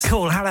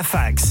Call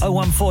Halifax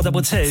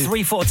 01422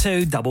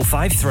 342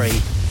 553.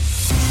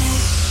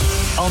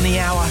 On the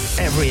hour,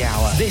 every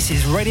hour. This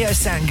is Radio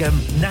Sangam,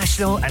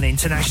 national and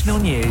international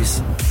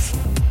news.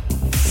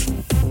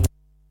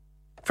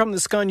 From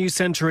the Sky News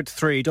Centre at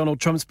 3, Donald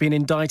Trump's been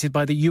indicted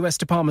by the US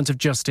Department of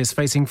Justice,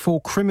 facing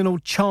 4 criminal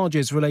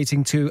charges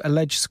relating to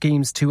alleged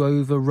schemes to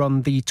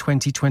overrun the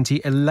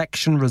 2020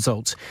 election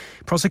result.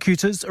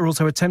 Prosecutors are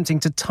also attempting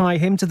to tie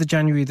him to the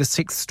January the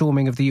 6th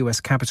storming of the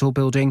US Capitol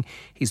building.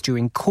 He's due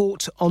in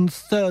court on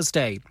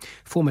Thursday.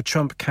 Former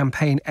Trump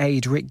campaign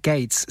aide Rick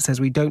Gates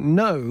says we don't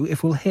know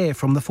if we'll hear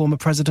from the former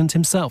president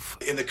himself.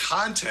 In the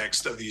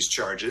context of these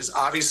charges,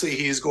 obviously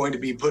he is going to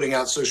be putting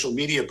out social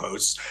media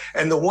posts,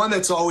 and the one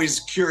that's always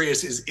curious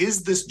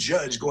is this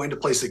judge going to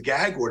place a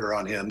gag order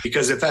on him?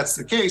 Because if that's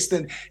the case,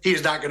 then he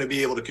is not going to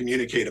be able to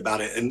communicate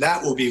about it, and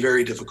that will be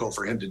very difficult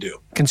for him to do.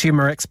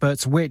 Consumer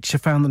experts Which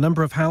have found the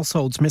number of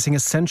households missing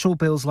essential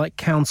bills like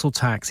council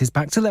tax is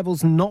back to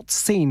levels not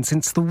seen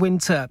since the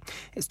winter.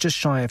 It's just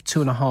shy of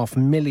 2.5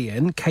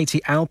 million.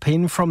 Katie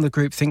Alpin from the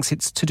group thinks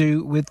it's to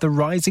do with the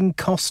rising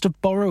cost of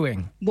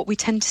borrowing. What we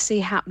tend to see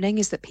happening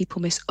is that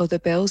people miss other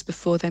bills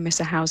before they miss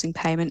a housing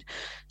payment.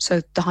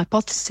 So the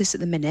hypothesis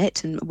at the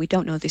minute, and we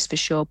don't know this for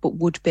sure, but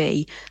would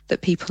be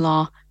that people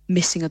are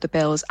missing other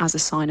bills as a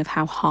sign of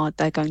how hard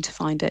they're going to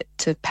find it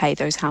to pay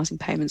those housing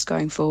payments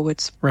going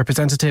forwards.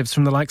 Representatives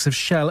from the likes of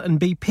Shell and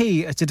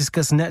BP are to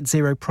discuss net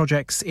zero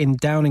projects in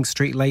Downing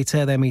Street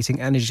later. They're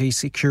meeting Energy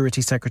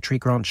Security Secretary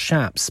Grant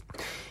Shapps.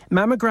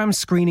 Mammogram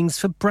screenings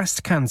for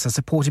breast cancer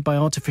supported by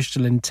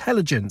artificial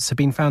intelligence have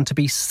been found to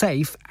be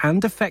safe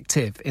and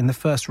effective in the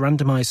first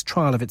randomised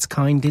trial of its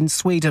kind in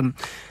Sweden.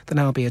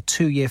 There'll now be a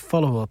 2-year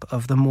follow-up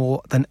of the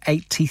more than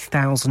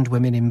 80,000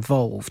 women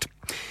involved.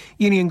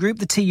 Union Group,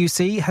 the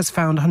TUC, has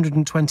found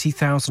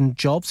 120,000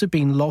 jobs have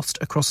been lost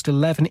across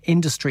 11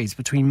 industries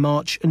between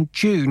March and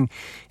June.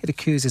 It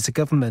accuses the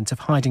government of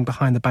hiding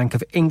behind the Bank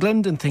of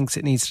England and thinks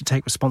it needs to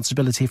take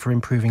responsibility for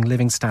improving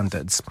living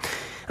standards.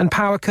 And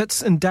power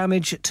cuts and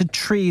damage to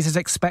trees is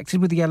expected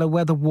with the yellow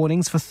weather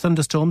warnings for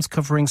thunderstorms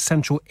covering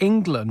central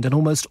England and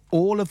almost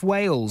all of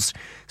Wales.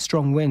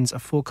 Strong winds are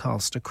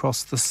forecast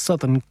across the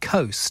southern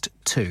coast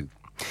too.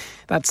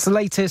 That's the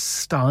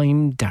latest.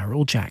 I'm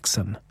Daryl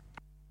Jackson.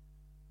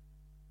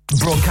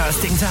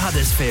 Broadcasting to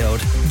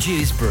Huddersfield,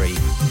 Dewsbury,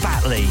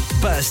 Batley,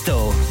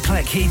 Birstall,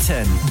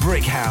 Cleckheaton,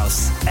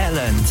 Brickhouse,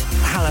 Elland,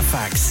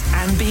 Halifax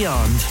and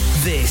beyond.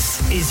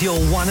 This is your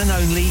one and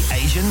only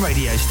Asian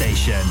radio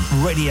station.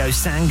 Radio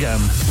Sangam,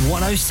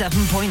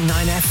 107.9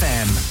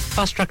 FM.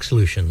 Fast Track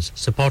Solutions,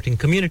 supporting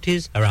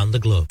communities around the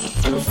globe.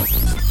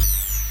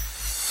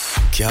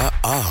 क्या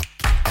आप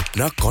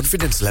अपना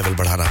confidence level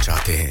बढ़ाना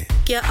चाहते हैं?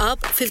 क्या आप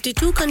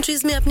 52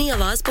 countries में अपनी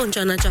आवाज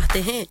पहुंचाना चाहते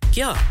हैं?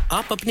 क्या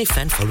आप अपनी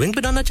फैन फॉलोइंग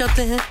बनाना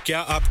चाहते हैं? क्या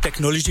आप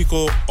टेक्नोलॉजी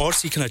को और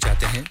सीखना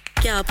चाहते हैं?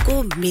 क्या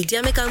आपको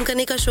मीडिया में काम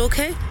करने का शौक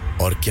है?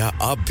 और क्या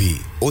आप भी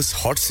उस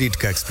हॉट सीट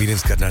का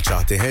एक्सपीरियंस करना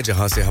चाहते हैं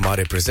जहां से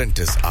हमारे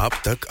प्रेजेंटर्स आप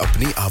तक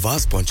अपनी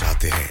आवाज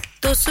पहुंचाते हैं?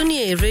 तो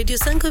सुनिए, Radio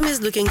Sangam is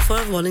looking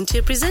for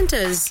volunteer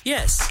presenters.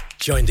 Yes,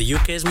 join the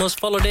UK's most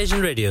followed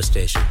Asian radio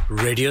station,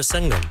 Radio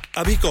Sangam.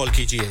 अभी कॉल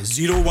कीजिए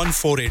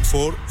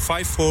 01484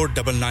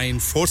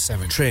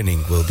 549947.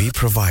 Training will be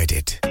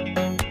provided.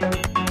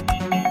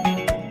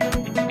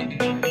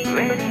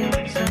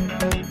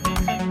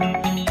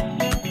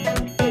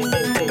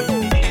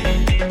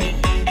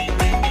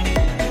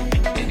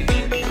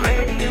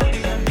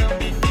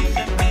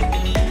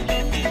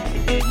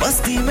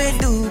 मस्ती में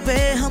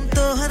डूबे हम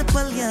तो हर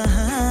पल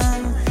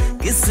यहाँ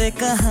किस्से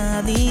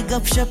कहानी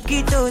गपशप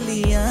की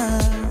टोलियाँ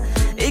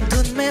एक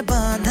धुन में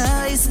बांधा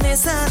इसने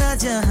सारा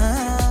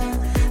जहां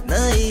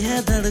नई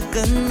है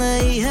धड़कन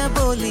नई है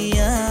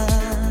बोलियाँ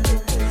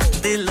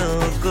दिलों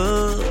को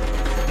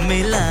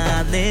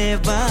मिलाने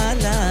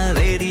वाला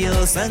रेडियो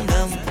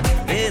संगम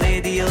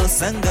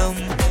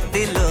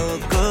दिलों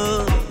को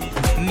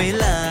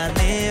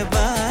मिलाने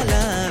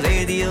वाला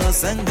रेडियो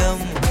संगम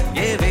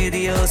ये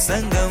रेडियो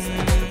संगम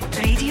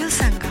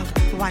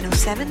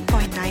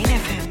 107.9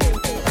 FM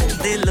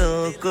दिलों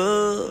को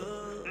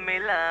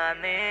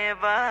मिलाने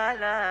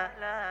वाला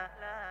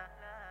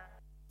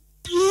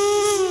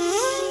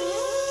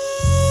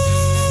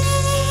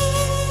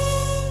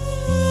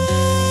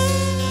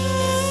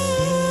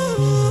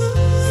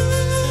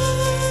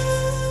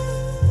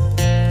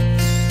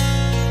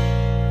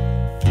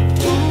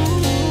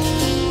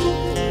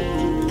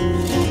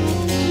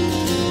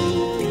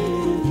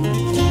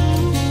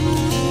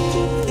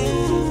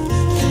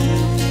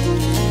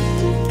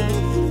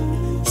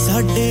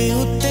ਸਾਡੇ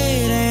ਉੱਤੇ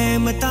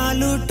ਰਹਿਮਤਾਂ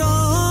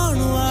ਲੁਟਾਉਣ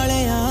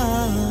ਵਾਲਿਆ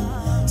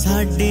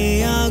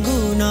ਸਾਡਿਆਂ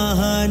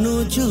ਗੁਨਾਹਾਂ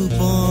ਨੂੰ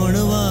ਛੁਪਾਉਣ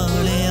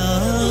ਵਾਲਿਆ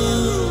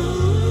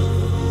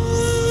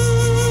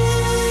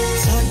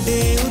ਸਾਡੇ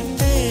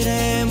ਉੱਤੇ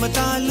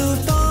ਰਹਿਮਤਾਂ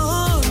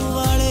ਲੁਟਾਉਣ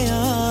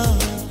ਵਾਲਿਆ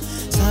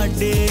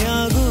ਸਾਡਿਆਂ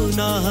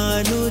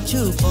ਗੁਨਾਹਾਂ ਨੂੰ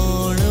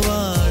ਛੁਪਾਉਣ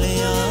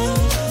ਵਾਲਿਆ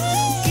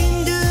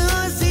ਕਿੰਜ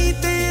ਅਸੀਂ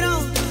ਤੇਰਾ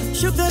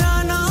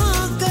ਸ਼ੁਕਰਾਨਾ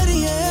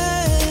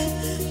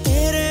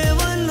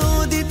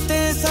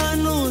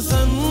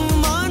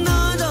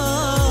ਸਨਮਾਨਾਂ ਦਾ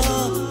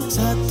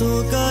ਸਤ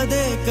ਸਾਥੋਂ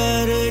ਕਦੇ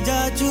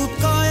ਕਰਜ਼ਾ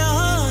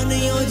ਚੁਕਾਇਆ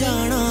ਨਹੀਂ ਹੋ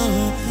ਜਾਣਾ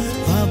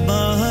ਬਾਬਾ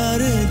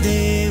ਹਰ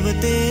ਦੇਵ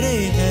ਤੇਰੇ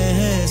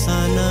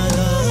ਅਹਿਸਾਨਾਂ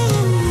ਦਾ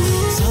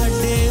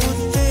ਸਾਡੇ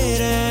ਉੱਤੇ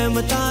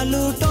ਰਹਿਮਤਾਂ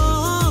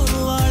ਲੁਟਾਉਣ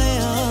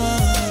ਵਾਲਿਆ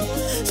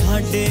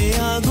ਸਾਡੇ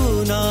ਆ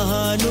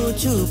ਗੁਨਾਹਾਂ ਨੂੰ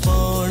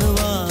ਛੁਪਾਉਣ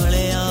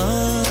ਵਾਲਿਆ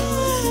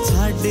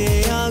ਸਾਡੇ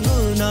ਆ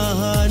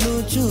ਗੁਨਾਹਾਂ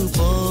ਨੂੰ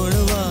ਛੁਪਾਉਣ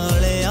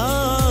ਵਾਲਿਆ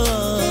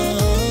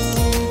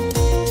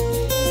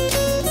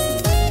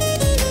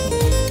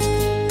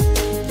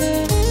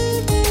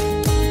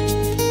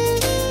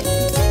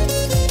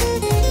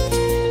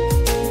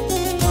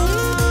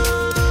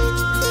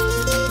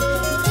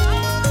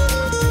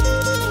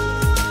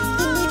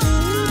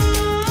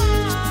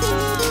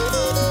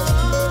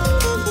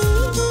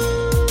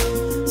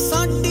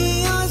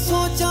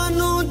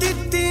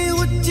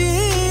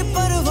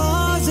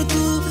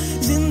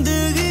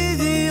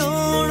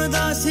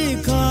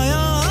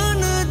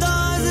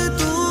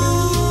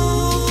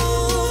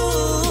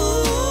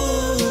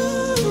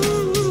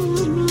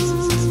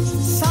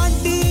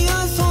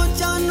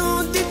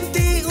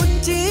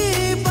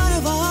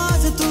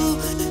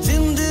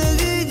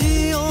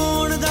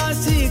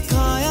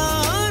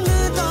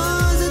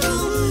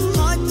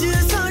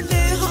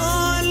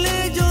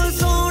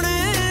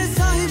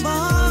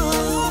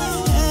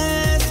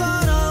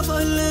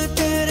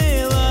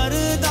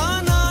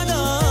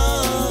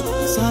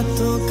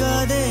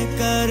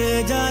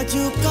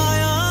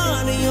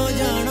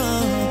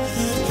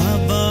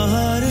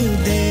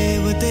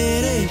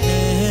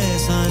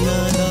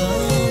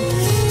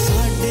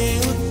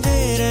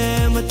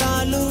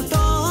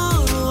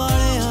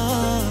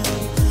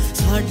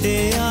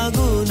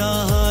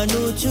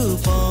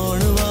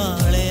ਛੁਪਾਉਣ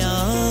ਵਾਲਿਆ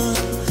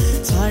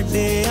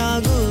ਸਾਡੇ ਆ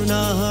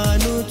ਗੁਨਾਹਾਂ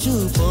ਨੂੰ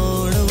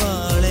ਛੁਪਾਉਣ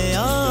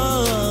ਵਾਲਿਆ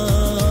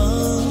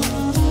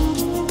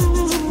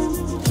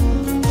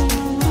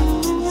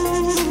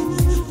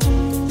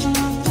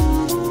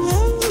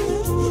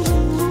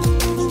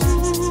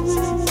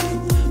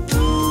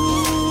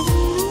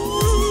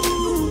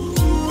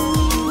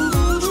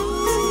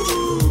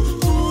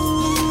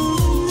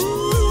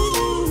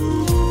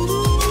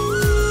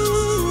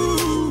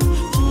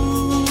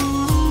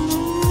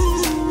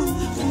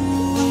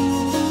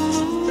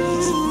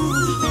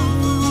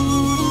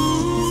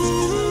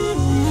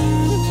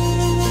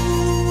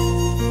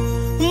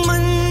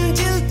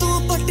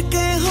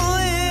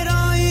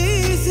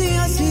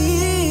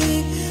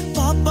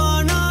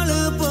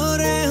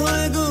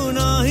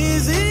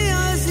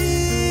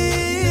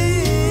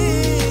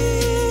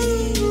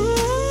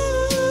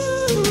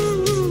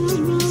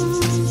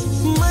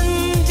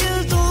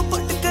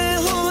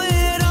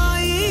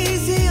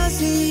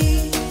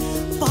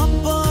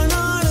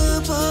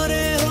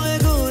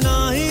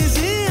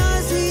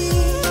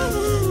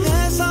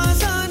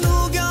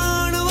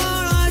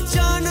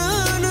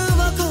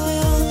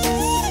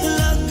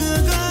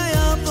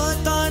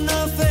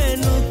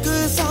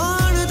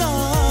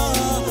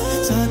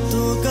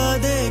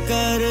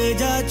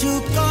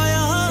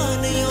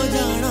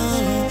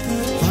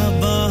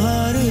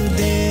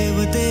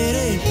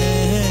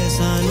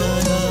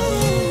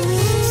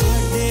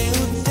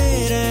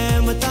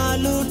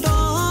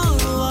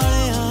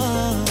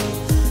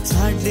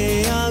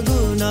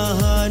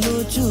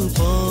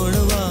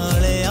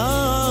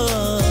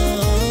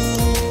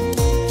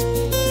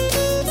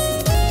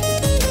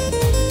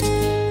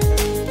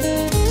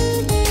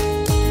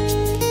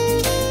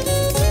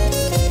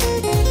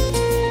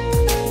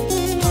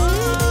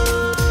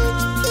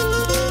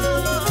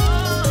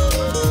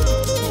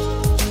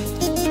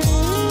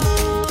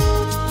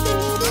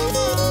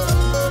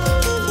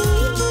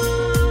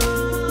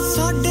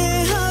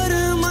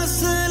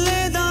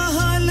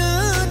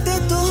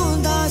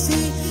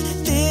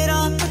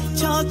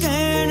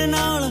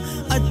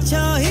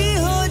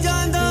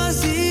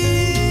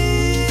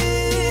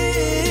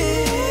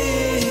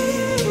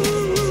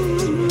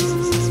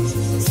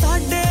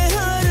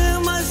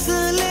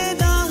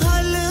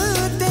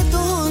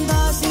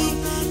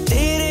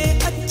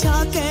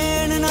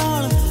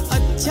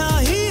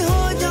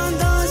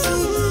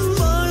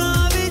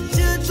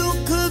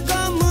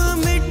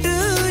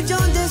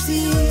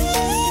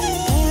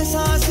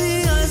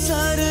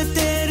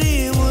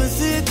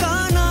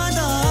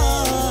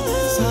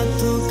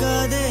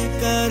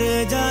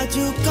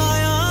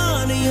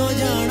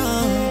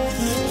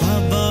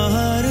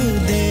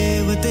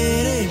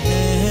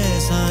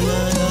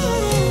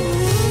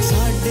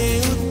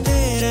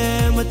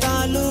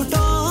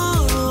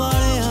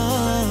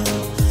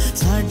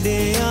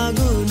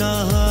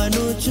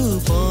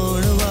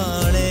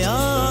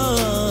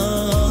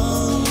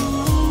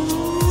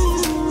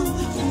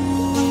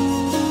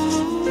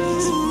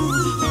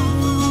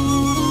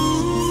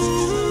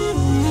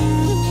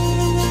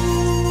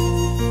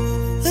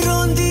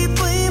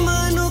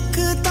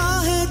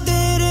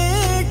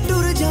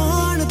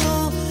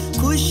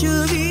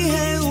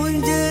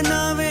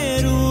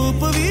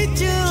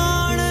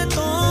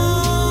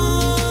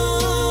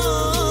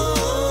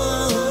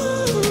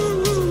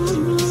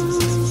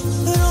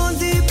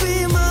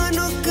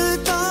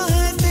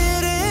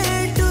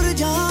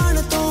जा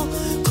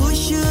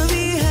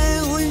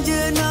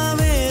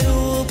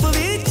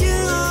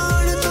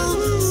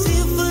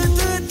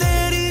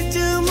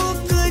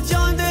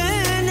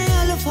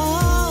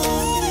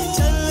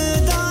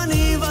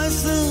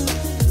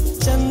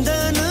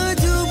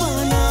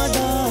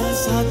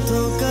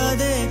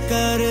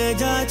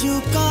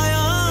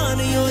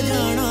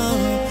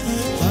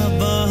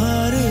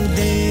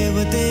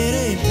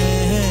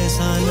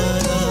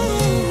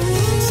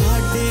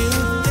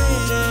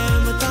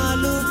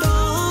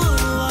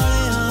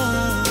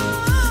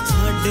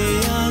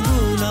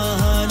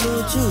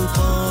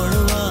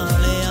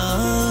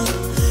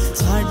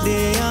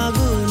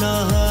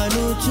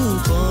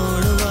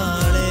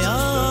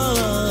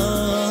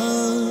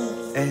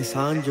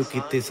एहसान जो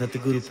कीते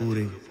सतगुरु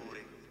पूरे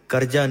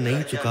करजा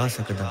नहीं चुका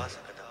सकदा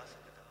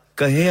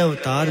कहे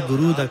अवतार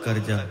गुरु दा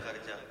करजा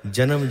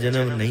जन्म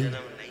जन्म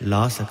नहीं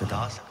ला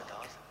सकदा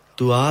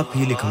तू आप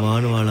ही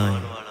लिखवान वाला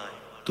है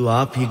तू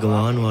आप ही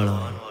गवान वाला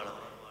है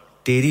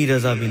तेरी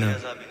रजा बिना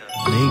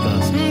नहीं गा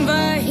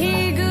सकदा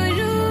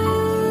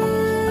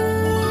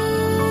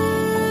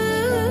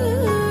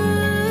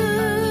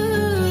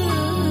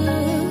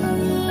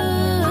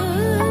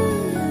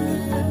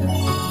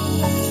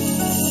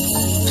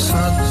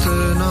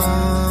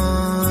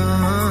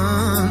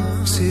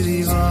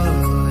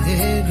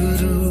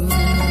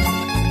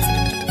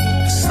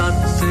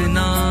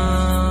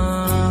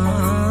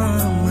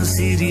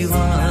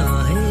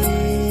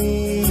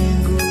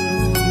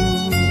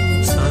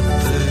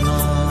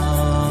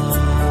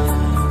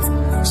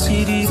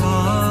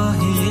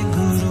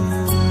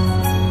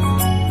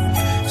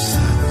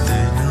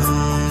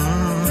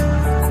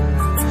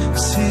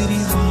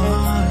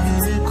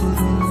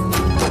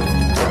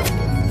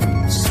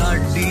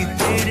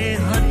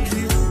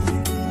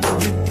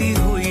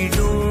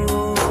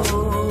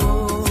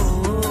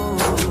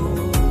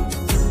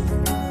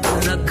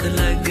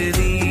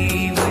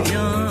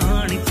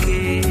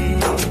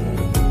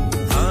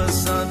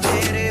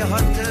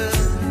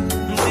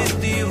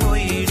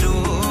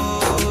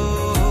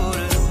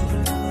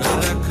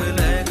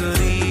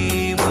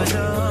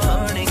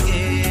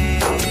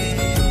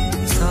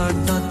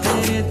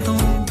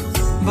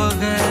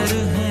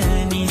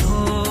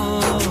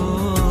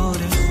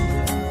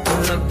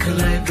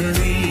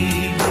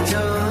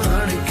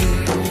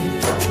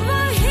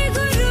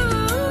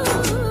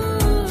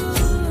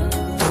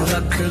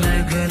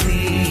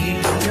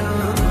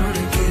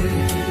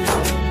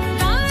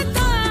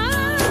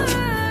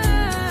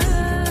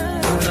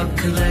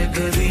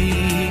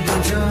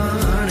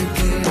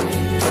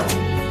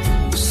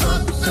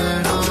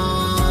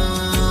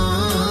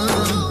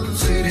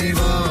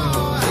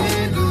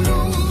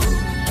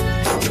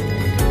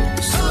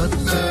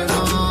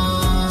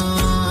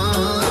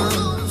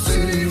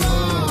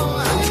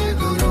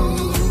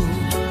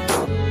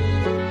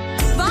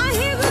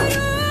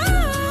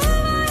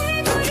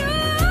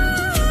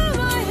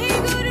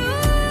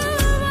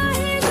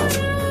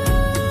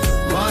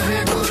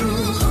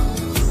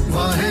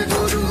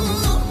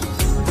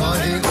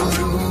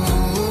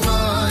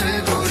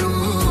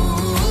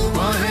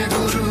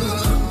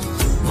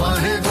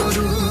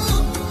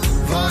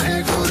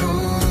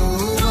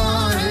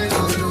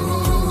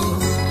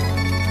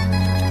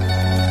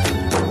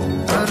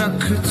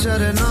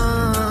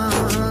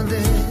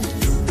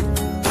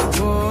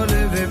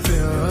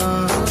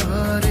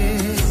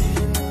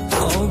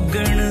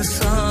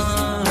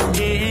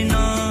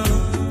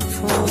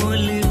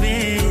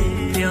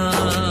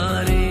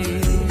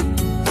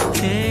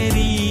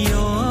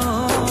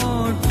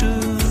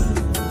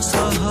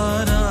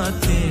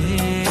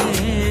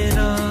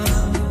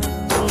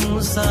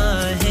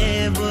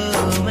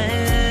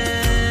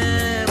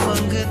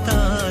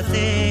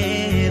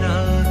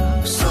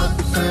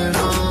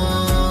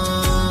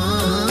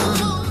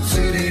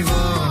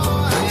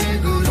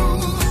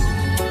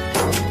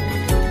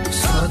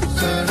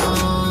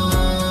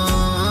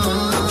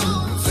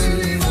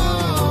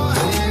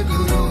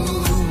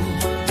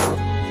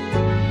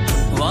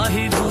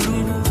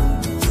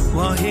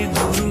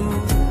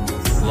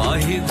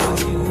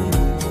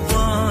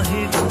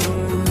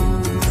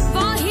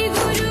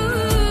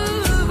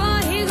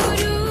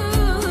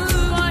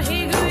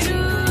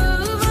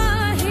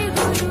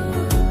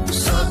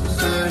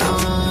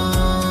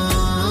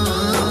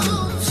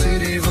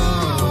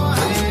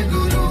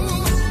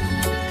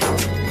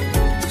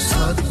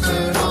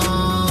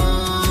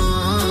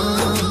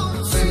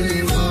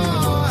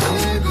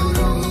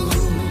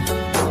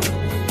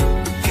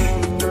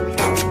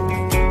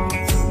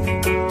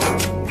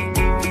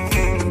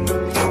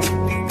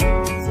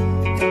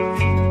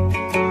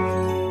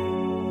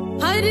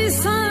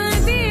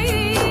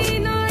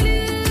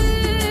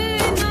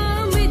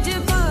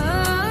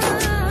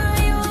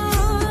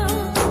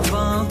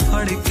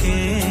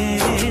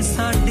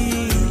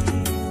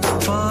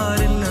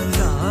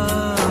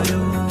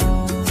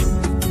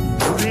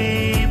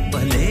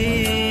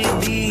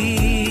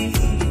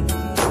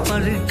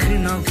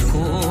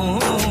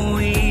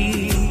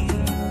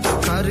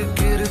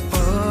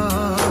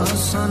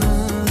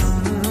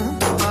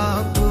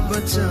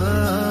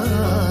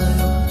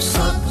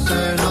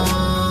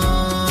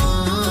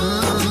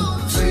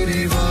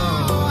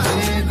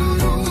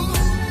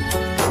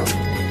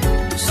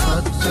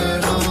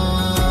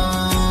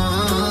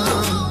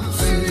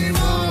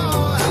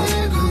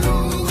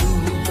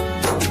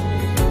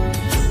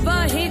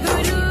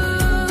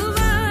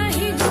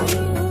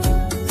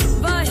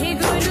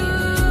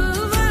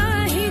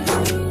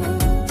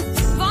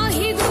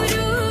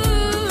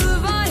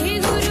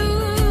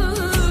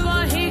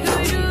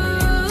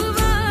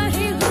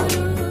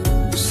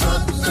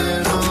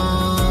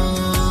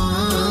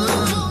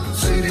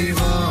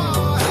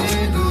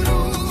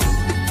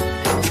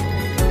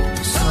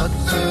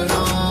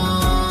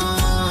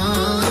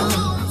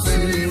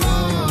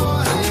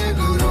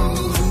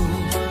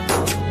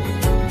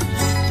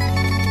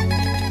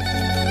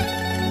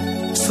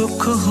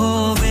सुख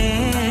होवे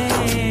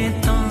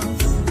ता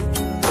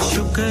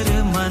शुक्र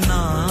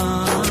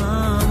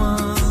मनावा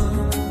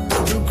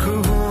दुख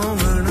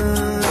होवन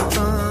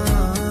ता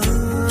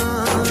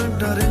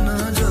डर ना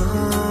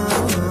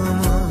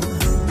जावा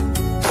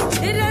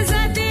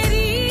रज़ा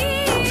तेरी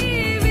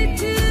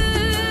विच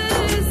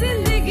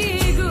जिंदगी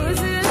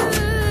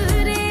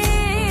गुज़रे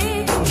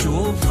जो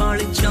फल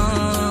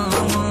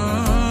चावा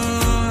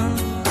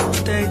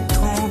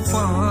तैथों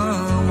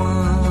पावा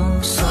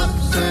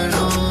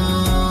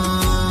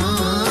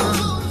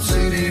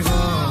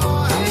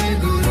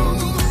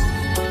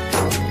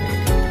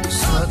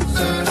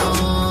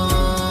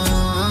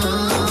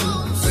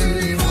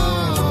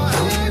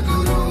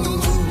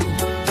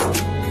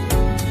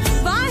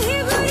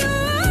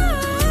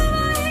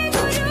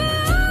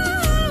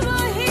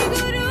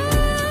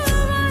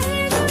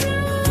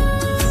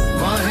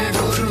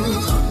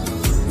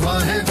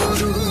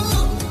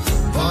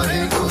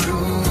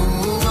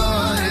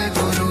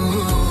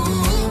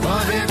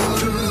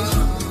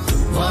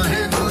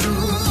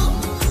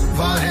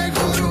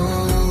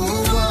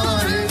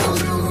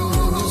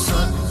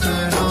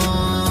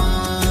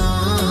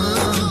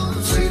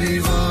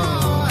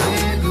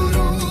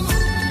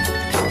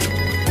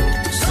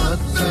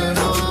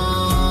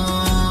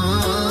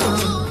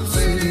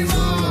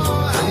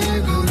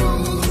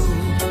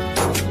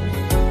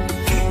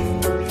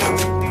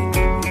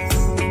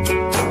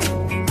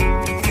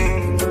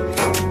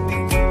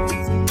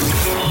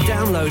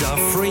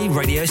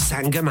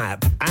Sangam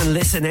app and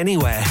listen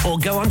anywhere or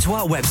go onto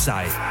our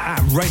website at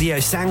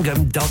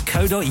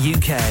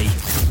radiosangam.co.uk.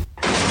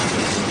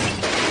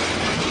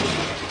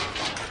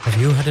 Have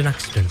you had an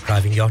accident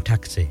driving your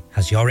taxi?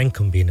 Has your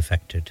income been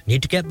affected?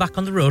 Need to get back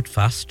on the road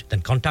fast?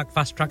 Then contact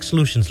Fast Track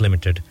Solutions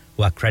Limited,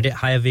 who are credit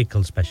hire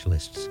vehicle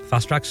specialists.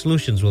 Fast Track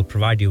Solutions will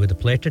provide you with a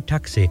plated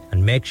taxi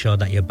and make sure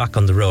that you're back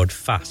on the road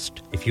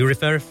fast. If you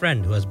refer a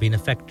friend who has been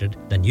affected,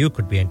 then you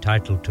could be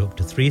entitled to up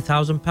to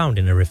 £3,000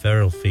 in a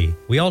referral fee.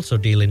 We also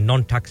deal in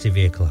non-taxi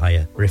vehicle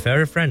hire.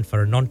 Refer a friend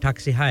for a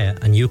non-taxi hire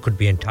and you could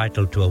be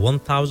entitled to a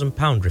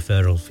 £1,000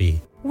 referral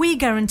fee. We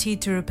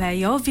guaranteed to repair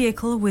your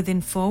vehicle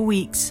within 4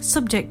 weeks,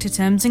 subject to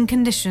terms and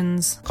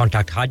conditions.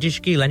 Contact Haji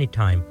Shakil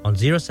anytime on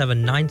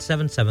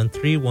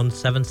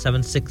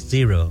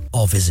 07977317760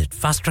 or visit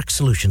Fast Track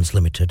Solutions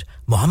Limited,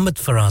 Mohammed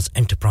Faraz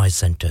Enterprise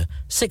Centre,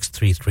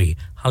 633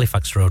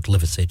 Halifax Road,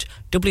 Liversedge,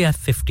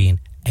 WF15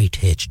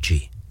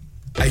 8HG.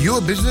 Are you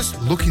a business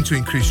looking to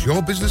increase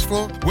your business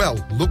flow? Well,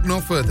 look no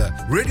further.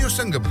 Radio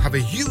Sangam have a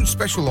huge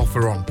special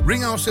offer on.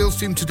 Ring our sales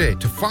team today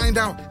to find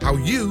out how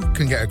you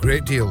can get a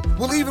great deal.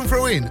 We'll even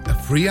throw in a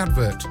free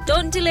advert.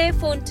 Don't delay,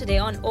 phone today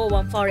on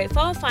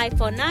 01484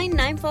 549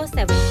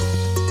 947.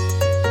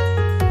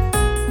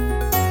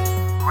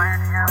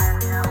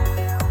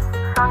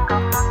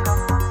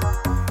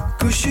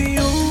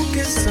 खुशियों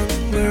के संग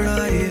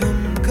बढ़ाए हम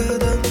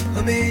कदम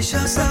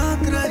हमेशा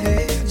साथ रहे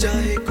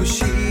चाहे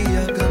खुशी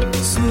या गम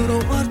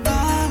सुरों और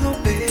तालों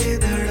पे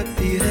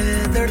धड़कती है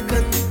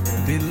धड़कन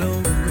दिलों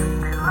को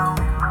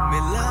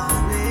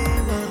मिलाने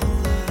वाला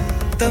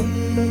तम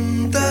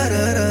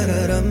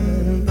तररररम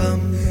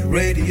बम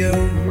रेडियो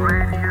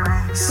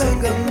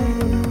संगम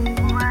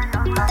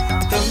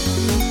तम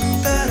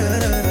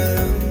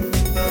तररररम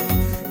बम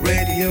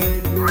radio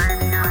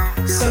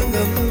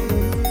Sangam.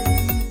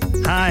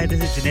 Hi,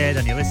 this is Junaid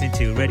and you're listening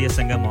to Radio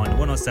Sangam on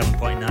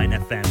 107.9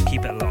 FM.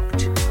 Keep it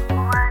locked.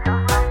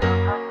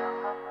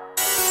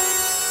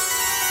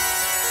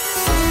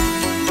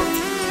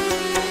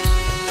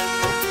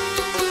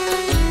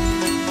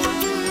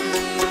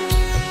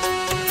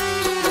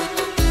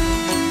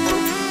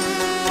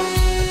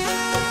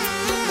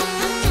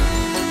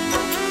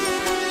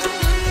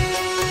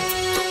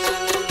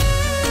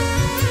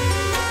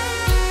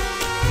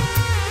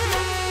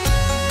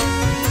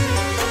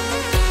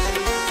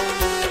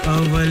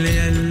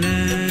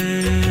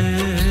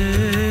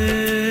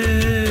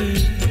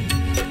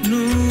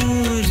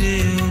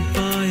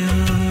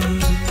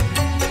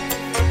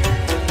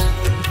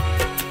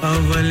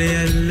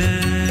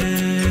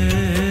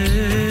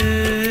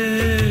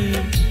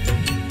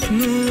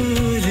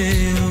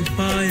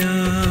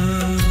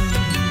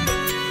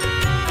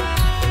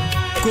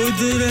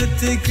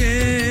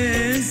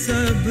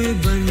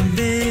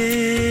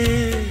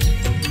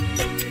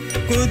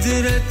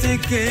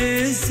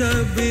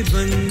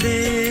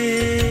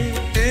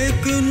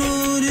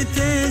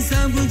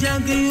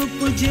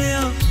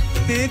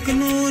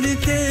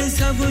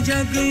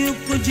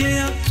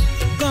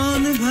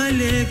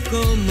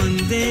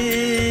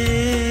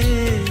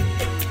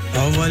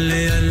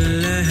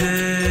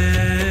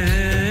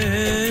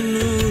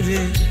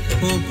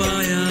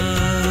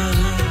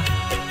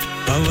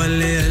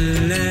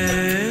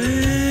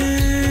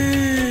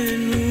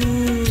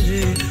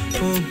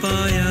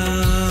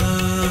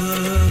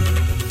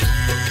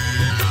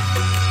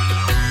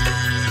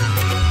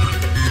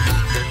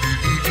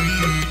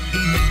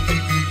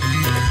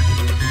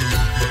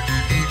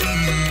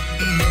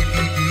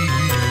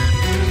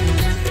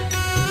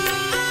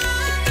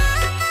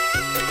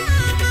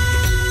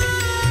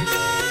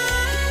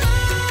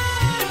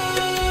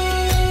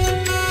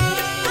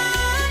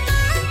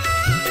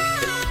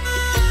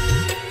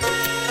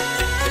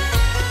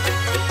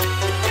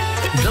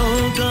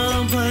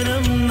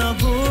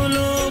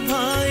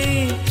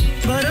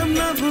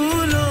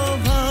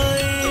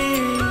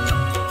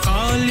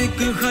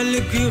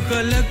 खल्क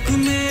खलक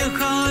में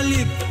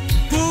खालिक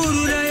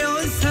पूर्ण रयो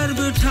सर्व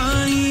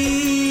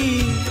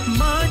ठाई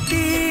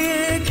माटी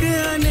एक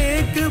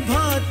अनेक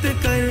भात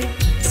कर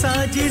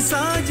साजी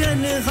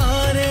साजन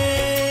हारे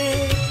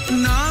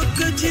ना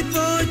कछ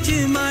पोच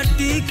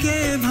माटी के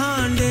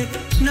भांडे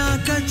ना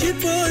कछ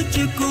पोच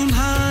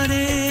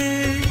कुम्हारे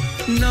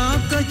ना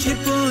कछ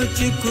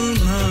पोच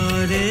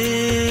कुम्हारे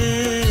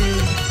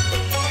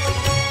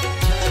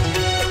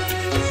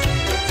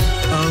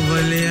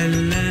अवल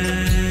अल्लाह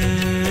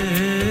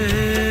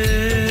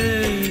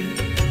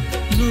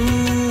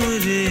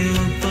नूर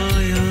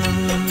पाया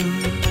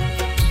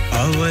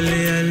अवल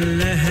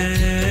अल्लाह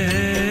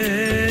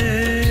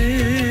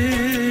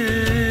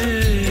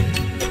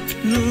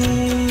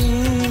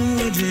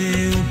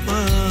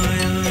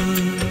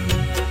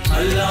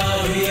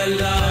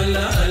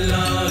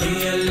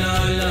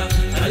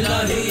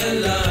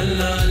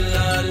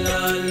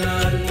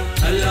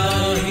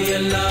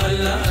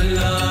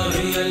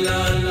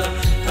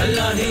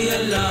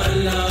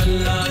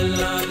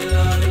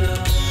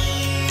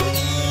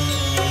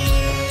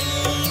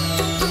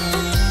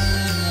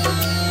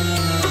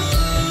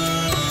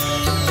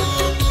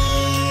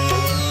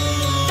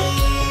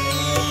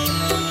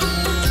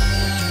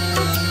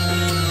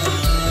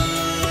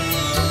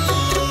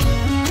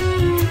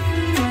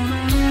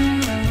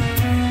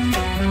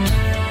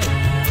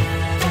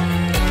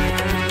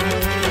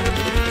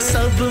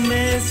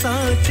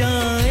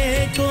साचाए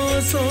को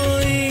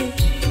सोई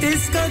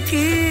इसका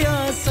किया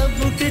सब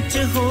कुछ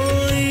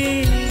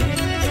होई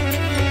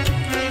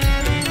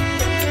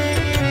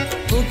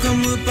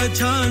हुक्म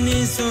पछाने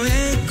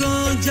सोए को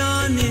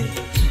जाने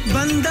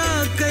बंदा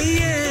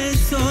कहिए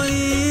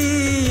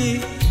सोई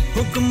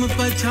हुक्म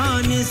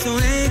पछाने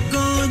सोए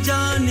को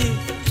जाने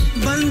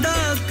बंदा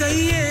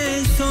कहिए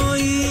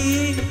सोई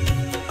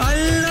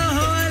अल्लाह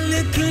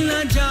लिख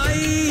न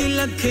जाई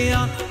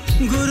लखया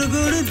गुर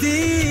गुर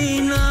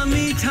दीना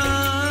मीठा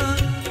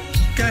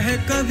कह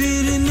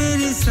कबीर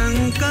मेरी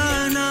शंका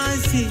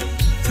नासी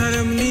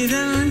सर्व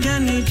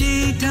निरंजन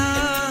जीठा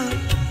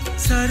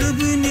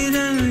सर्व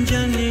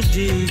निरंजन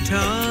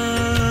जीठा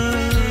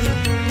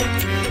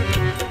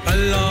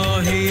अल्लाह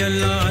ही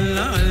अल्लाह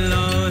अल्लाह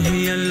अल्लाह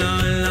ही अल्लाह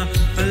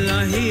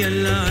अल्लाह ही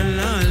अल्लाह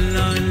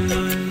अल्लाह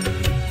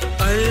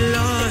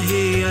अल्लाह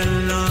ही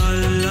अल्लाह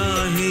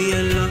अल्लाह ही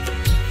अल्लाह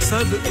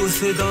सब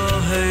उसदा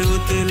है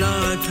उतला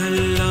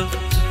थल्ला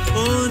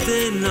ओ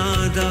दे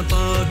नादा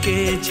पाके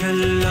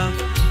छल्ला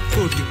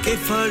कुट के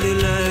फड़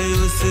ले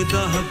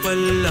उसदा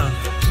पल्ला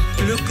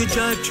लुक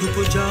जा छुप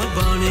जा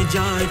बाण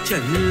जा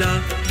चल्ला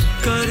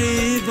करे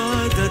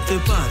इबादत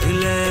भर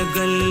ले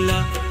गल्ला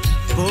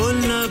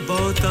बोलना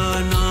बहुता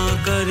ना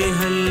करे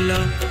हल्ला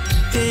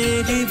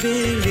तेरी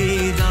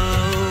बेली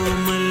दाओ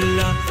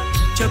मल्ला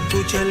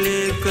चप्पू चले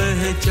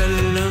कह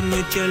चलम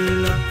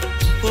चल्ला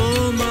ओ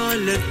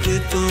मालिक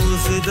तू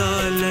सदा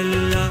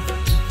लल्ला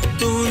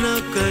तू न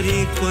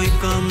करी कोई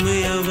काम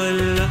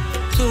अवल्ला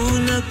तू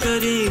न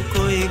करी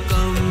कोई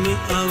काम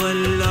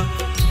अवल्ला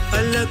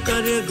अल्लाह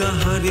करेगा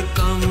हर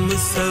काम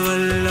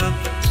सवल्ला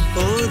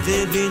ओ दे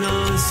बिना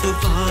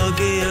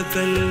सुभागे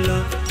अकल्ला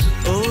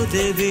ओ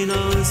दे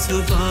बिना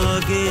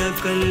सुभागे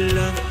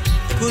अकल्ला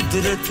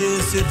कुदरत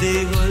उस दे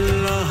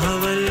वल्ला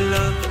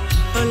हवल्ला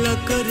अल्लाह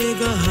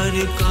करेगा हर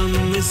काम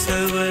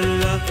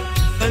सवल्ला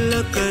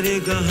अल्लाह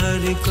करेगा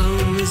हर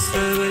काम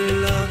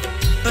सवल्ला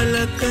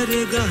अल्लाह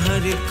करेगा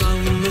हर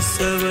काम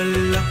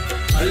सवल्ला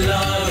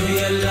अल्लाह ही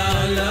अल्लाह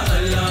अल्लाह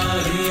अल्लाह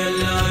ही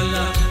अल्लाह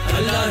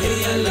अल्लाह ही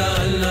अल्लाह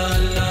अल्लाह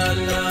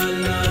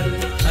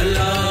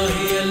अल्लाह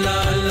ही अल्लाह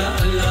अल्लाह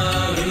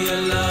अल्लाह ही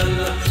अल्लाह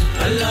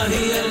अल्लाह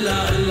ही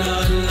अल्लाह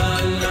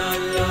अल्लाह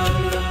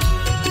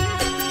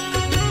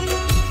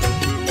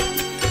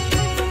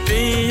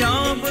पिया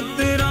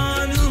पुत्रा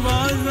नु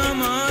वाज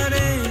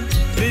हमारे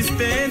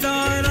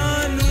रिश्तेदार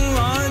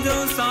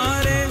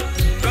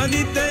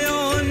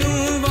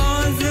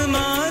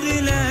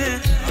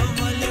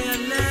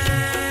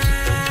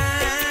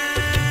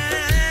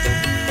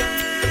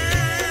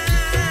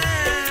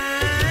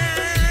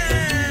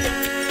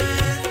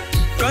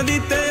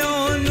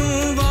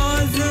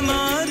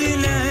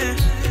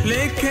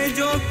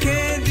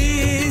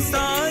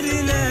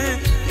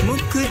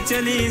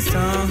चली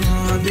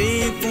साहादे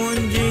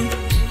पूंजी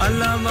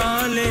अल्लाह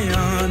वाले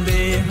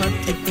आंदे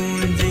हाथ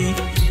पूंजी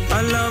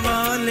अल्लाह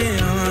वाले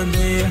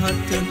आंदे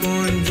हाथ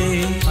पूंजी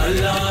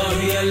अल्लाह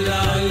ही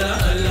अल्लाह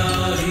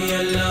अल्लाह ही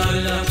अल्लाह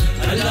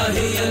अल्लाह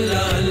ही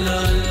अल्लाह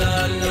अल्लाह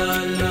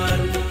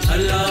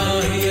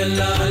ही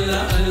अल्लाह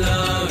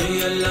अल्लाह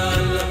ही अल्लाह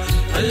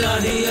अल्लाह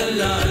ही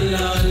अल्लाह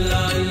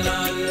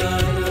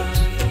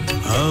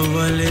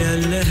अव्वल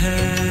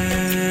अल्लाह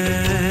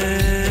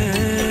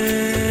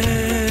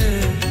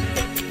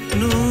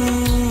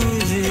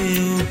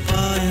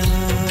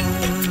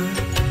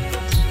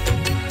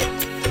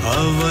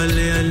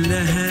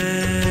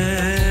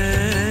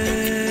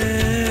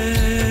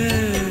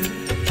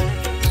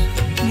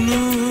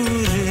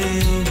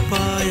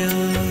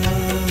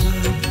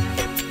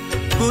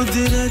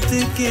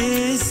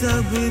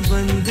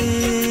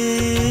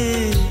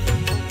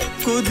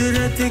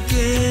कुदरत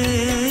के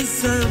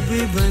सब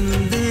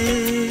बंदे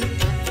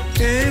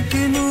एक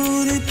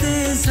नूर ते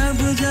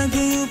सब जग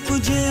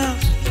उपजया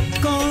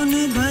कौन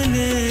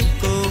भले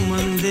को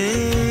मंदे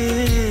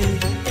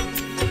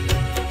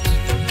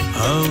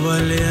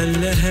अव्वल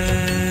अल्लाह है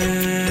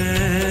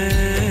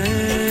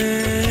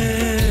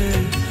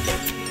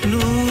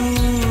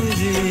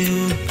नूर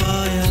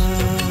पाया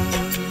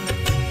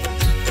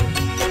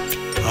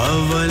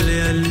अव्वल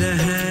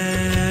अल्लाह है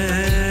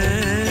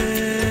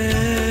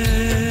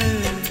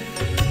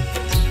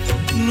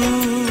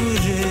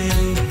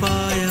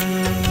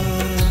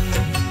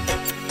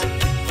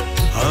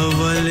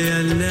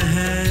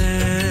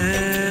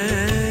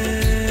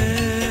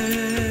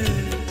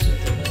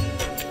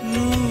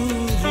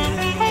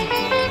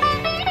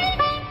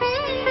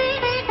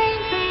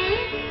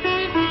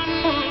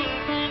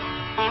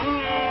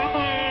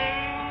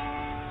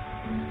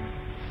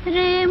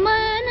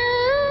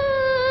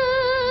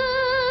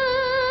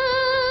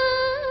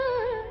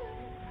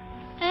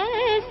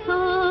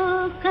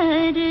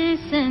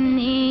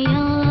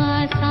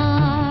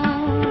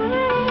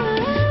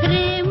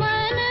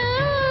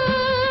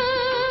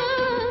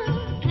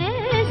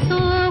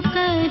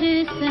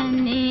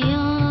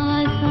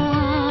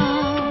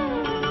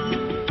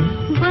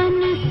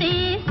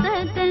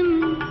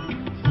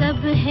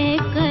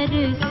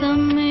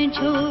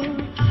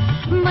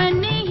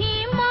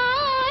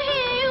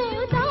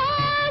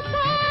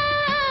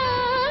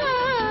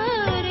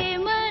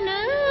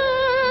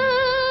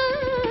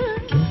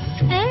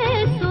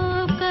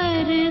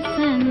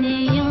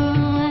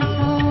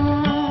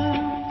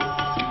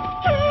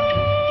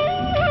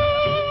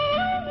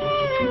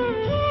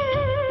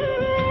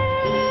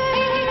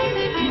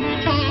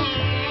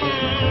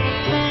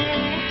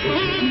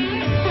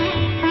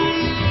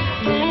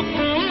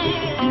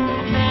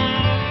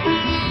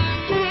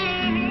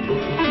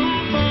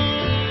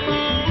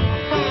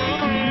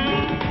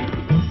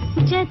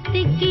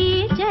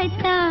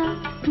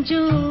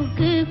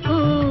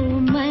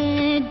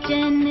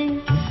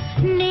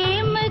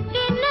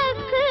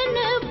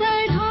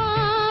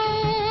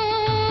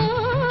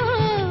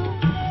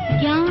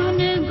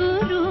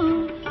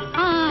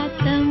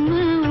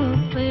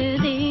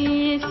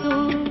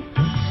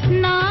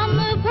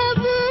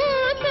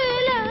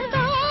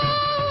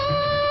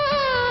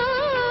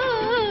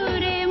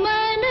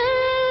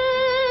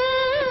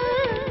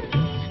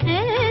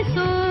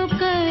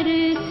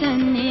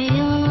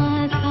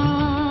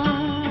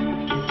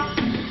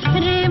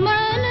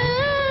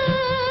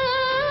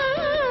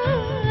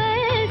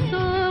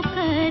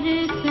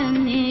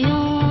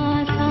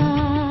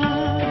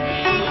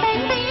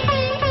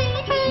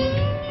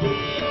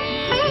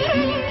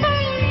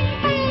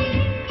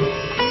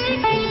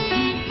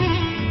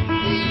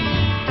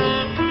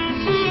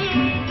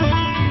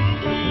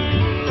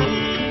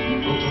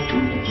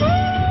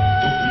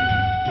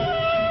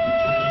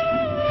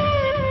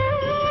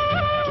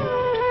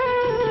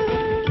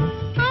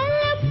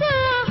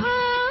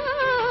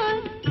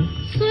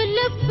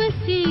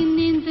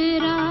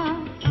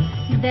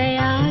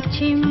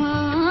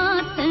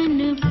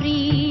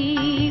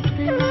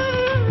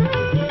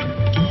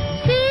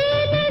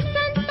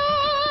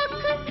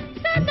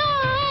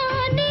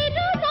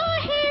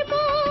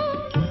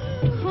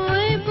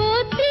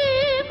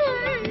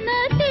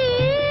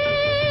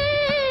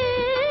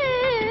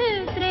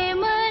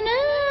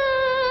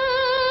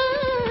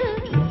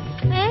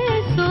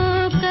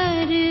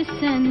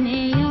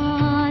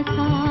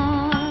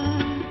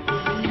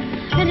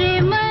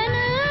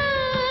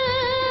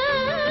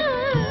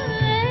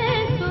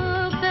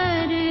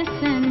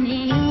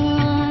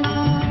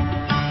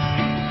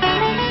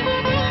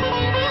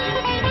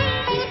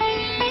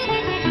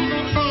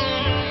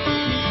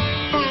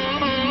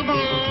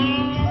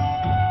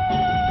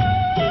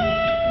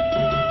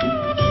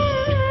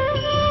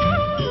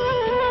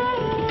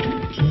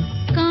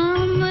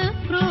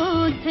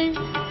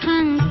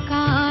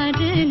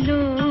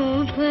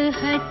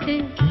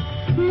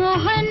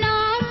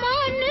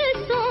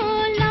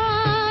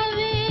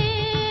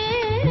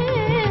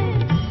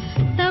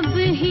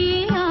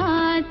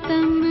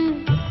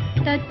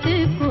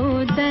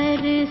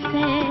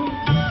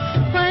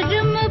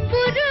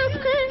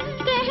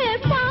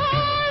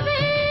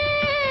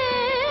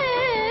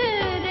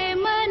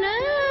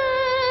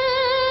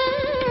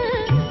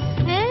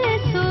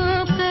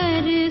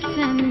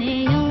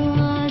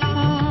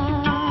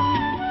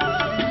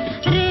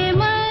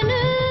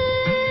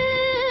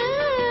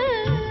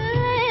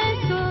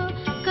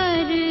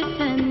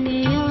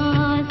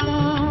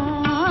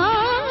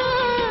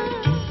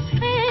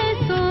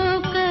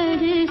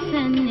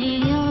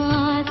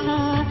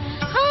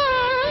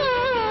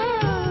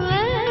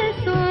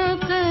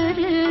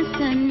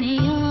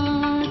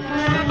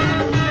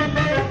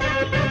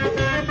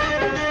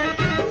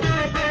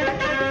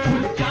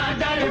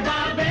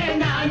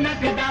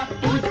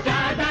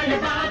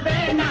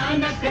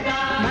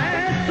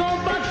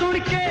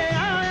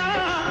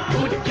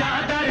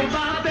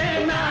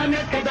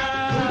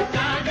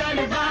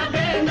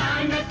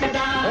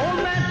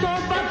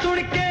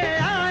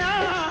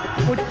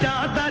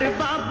ਦਰ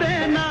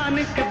ਬਾਬੇ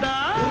ਨਾਨਕ ਦਾ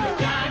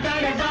ਉੱਚਾ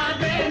ਦਰ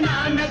ਬਾਬੇ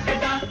ਨਾਨਕ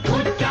ਦਾ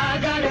ਉੱਚਾ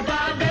ਦਰ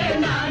ਬਾਬੇ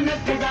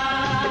ਨਾਨਕ ਦਾ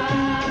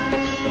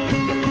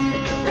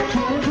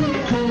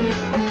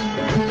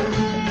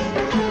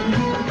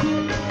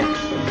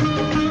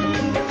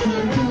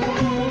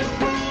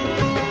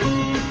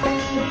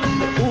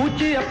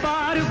ਉੱਚ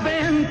ਅਪਾਰ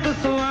ਬੇਅੰਤ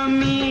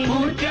ਸੁਆਮੀ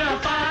ਉੱਚ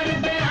ਅਪਾਰ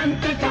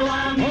ਬੇਅੰਤ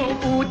ਸੁਆਮੀ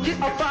ਉੱਚ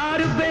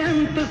ਅਪਾਰ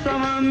ਬੇਅੰਤ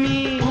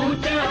ਸੁਆਮੀ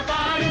ਉੱਚ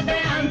ਅਪਾਰ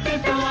ਬੇਅੰਤ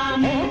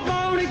ਸੁਆਮੀ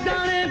ਕੌਣ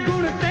ਜਾਣੇ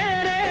ਗੁਣ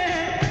ਤੇਰੇ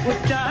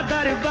ਉੱਚਾ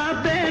ਦਰ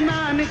ਬਾਬੇ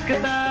ਨਾਨਕ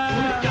ਦਾ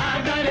ਉੱਚਾ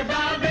ਦਰ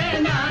ਬਾਬੇ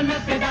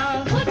ਨਾਨਕ ਦਾ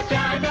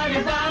ਉੱਚਾ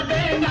ਦਰ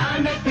ਬਾਬੇ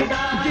ਨਾਨਕ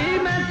ਦਾ ਜੀ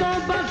ਮੈਂ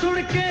ਸੋਭਾ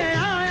ਸੁਣ ਕੇ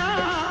ਆਇਆ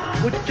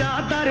ਉੱਚਾ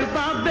ਦਰ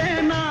ਬਾਬੇ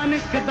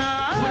ਨਾਨਕ ਦਾ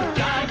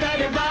ਉੱਚਾ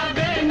ਦਰ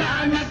ਬਾਬੇ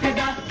ਨਾਨਕ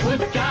ਦਾ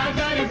ਉੱਚਾ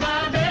ਦਰ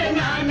ਬਾਬੇ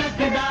ਨਾਨਕ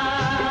ਦਾ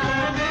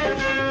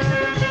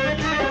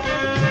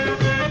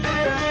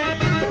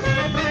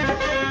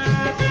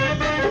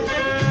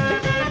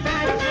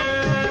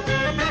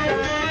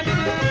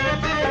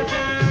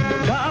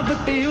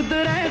गावत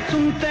उधरे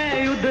सुनते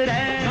उधरे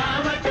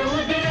गावत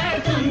उधरे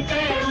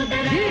सुनते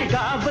उधरे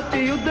गावत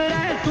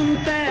उधरे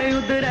सुनते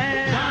उधरे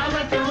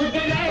गावत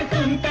उधरे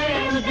सुनते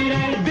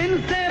उधरे बिन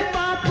से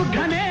पाप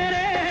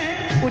घनेरे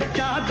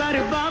उच्चा दर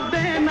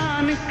बाबे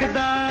नानक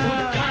दा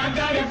उच्चा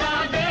दर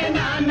बाबे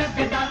नानक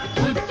दा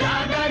उच्चा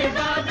दर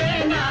बाबे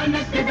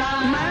नानक दा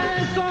मैं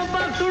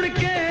सोबा सुन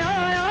के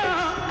आया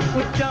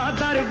उच्चा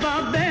दर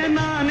बाबे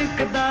नानक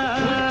दा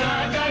उच्चा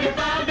दर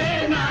बाबे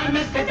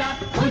नानक दा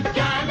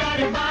उच्चा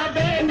दर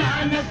बाबे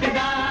नानक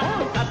दा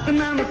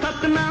सतनाम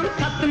सतनाम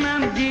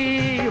सतनाम जी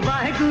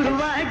वाहेगुरु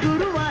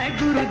वाहेगुरु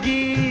वाहेगुरु जी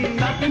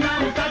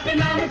सतनाम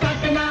सतनाम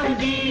सतनाम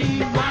जी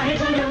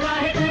वाहेगुरु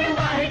वाहेगुरु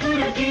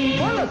वाहेगुरु जी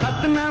बोलो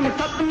सतनाम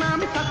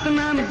सतनाम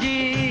सतनाम जी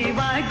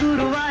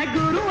वाहेगुरु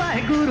वाहेगुरु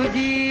वाहेगुरु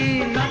जी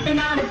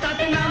सतनाम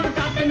सतनाम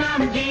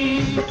सतनाम जी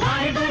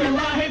वाहेगुरु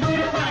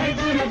वाहेगुरु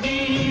वाहेगुरु जी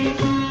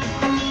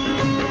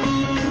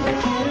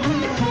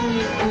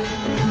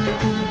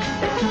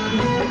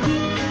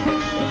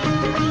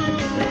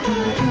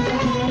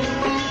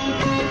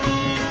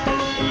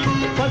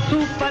पशु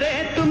परे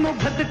तुम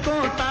गद को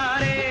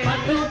तारे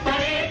पशु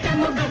परे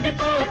तुम गद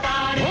को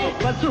तारे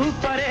पशु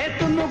परे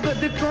तुम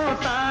गद को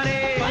तारे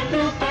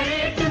पशु परे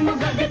तुम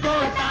गद को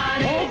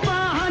तारे ओ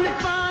पाहन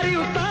पारी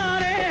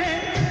उतारे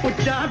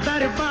उच्चा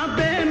दर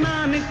बाबे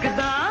नानक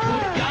दा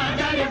उच्चा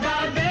दर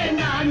बाबे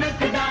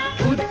नानक दा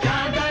उच्चा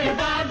दर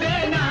बाबे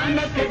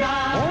नानक दा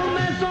ओ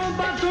मैं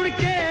सोबा सुन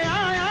के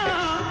आया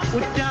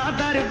उच्चा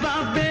दर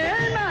बाबे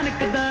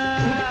नानक दा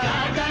उच्चा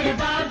दर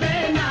बाबे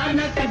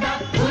नानक दा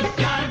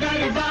उच्चा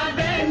दर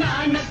बाबे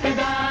नानक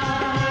दा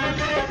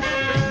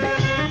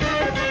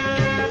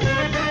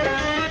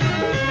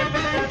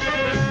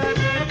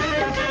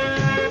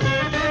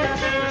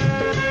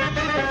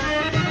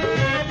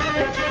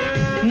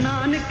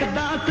नानक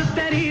दास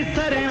तेरी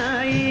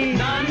शरणाई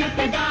नानक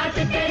दास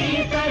तेरी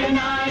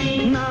शरणाई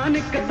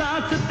नानक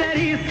दास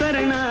तेरी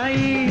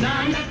शरणाई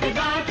नानक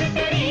दास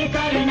तेरी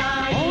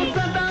शरणाई ओ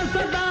सदा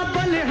सदा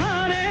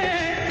बलिहारे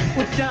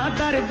उच्चा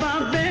दर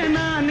बाबे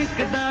नानक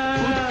दा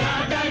उच्चा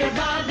दर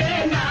बाबे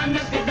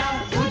नानक दा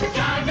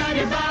उच्चा दर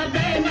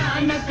बाबे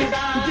नानक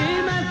दा जी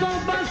मैं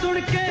सोबा सुन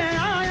के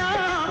आया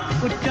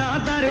उच्चा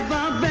दर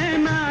बाबे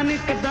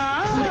नानक दा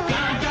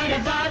उच्चा दर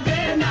बाबे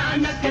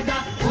नानक दा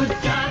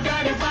उच्चा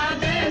दर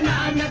बाबे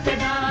नानक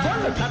दा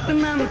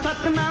सतनाम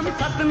सतनाम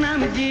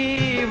सतनाम जी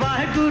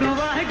वाहेगुरु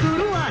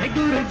वाहेगुरु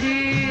वाहेगुरु जी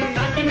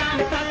सतनाम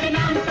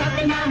सतनाम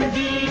सतनाम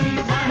जी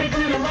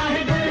वाहेगुरु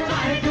वाहेगुरु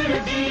वाहेगुरु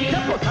जी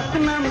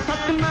सतनाम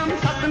सतनाम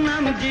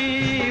सतनाम जी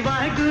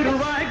वाहेगुरु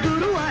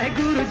वाहेगुरु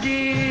वाहेगुरु जी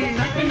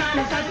सतनाम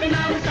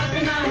सतनाम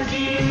सतनाम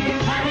जी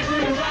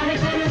वाहेगुरु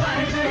वाहेगुरु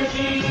वाहेगुरु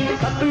जी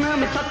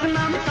सतनाम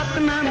सतनाम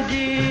सतनाम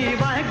जी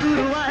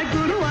वाहेगुरु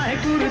वाहेगुरु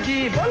वाहेगुरु जी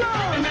बोलो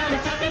सतनाम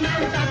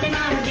सतनाम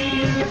सतनाम जी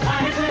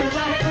वाहेगुरु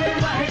वाहेगुरु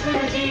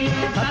वाहेगुरु जी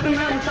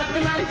सतनाम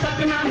सतनाम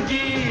सतनाम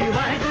जी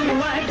वाहेगुरु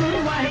वाहेगुरु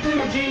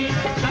वाहेगुरु जी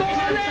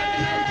बोले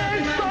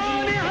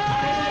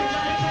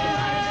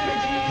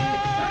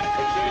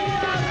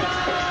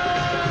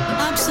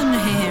आप सुन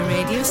रहे हैं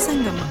रेडियो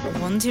संगम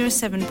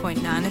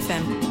 107.9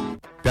 FM।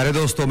 प्यारे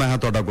दोस्तों मैं हां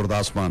ਤੁਹਾਡਾ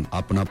ਗੁਰਦਾਸ ਮਾਨ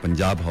ਆਪਣਾ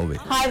ਪੰਜਾਬ ਹੋਵੇ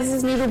hi this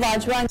is Neeru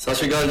Bajwa Sat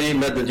Shri अकाल जी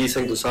मैं दलजीत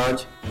सिंह दोसांझ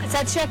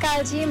सत श्री अकाल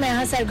जी मैं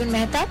हां सरगुन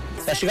मेहता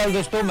सत श्री अकाल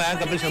दोस्तों मैं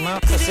कपिल शर्मा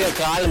सत श्री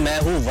अकाल मैं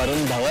हूं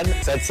वरुण धवन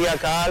सत श्री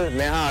अकाल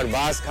मैं हां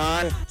अरबाज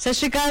खान सत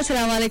श्री अकाल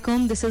अस्सलाम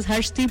वालेकुम this is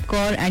Harshdeep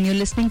Kaur and you're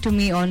listening to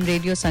me on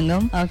Radio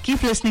Sangam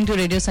keep listening to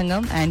Radio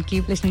Sangam and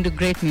keep listening to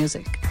great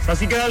music ਸਤਿ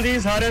ਸ਼੍ਰੀ ਅਕਾਲ ਜੀ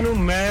ਸਾਰਿਆਂ ਨੂੰ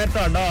ਮੈਂ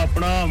ਤੁਹਾਡਾ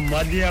ਆਪਣਾ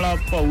ਮਾਝੇ ਵਾਲਾ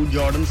ਭਾਊ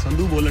ਜਾਰਡਨ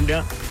ਸੰਧੂ ਬੋਲਣ ਡਿਆ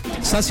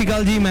ਸਤਿ ਸ਼੍ਰੀ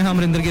ਅਕਾਲ ਜੀ ਮੈਂ ਹਾਂ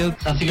ਅਮਰਿੰਦਰ ਗਿੱਲ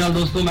ਸਤਿ ਸ਼੍ਰੀ ਅਕਾਲ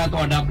ਦੋਸਤੋ ਮੈਂ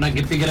ਤੁਹਾਡਾ ਆਪਣਾ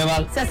ਗਿੱਪੀ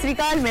ਗਰੇਵਾਲ सत श्री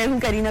अकाल मैं हूं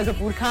Kareena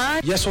Kapoor Khan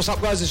Yes what's up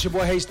guys it's your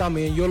boy Hayes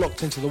Dami and you're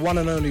locked into the one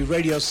and only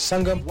Radio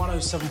Sangam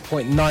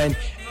 107.9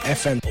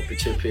 FM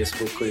पीछे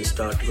Facebook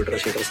Insta Twitter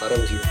शेयर सारा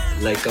कुछ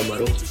लाइक का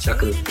मारो चक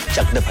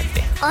दे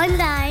फटते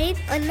online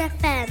on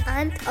FM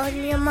and on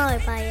your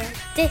mobile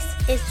this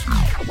is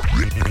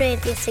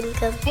Radio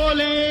Sangam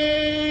बोले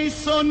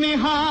सो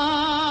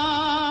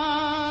निहाल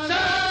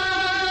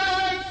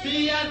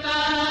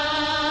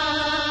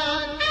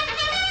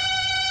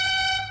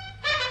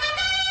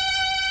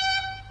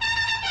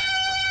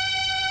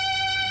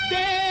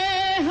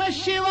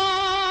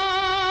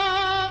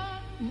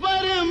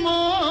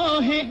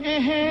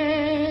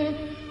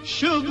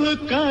शुभ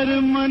कर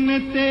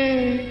मनते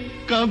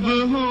कब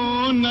हो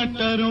न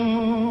टरो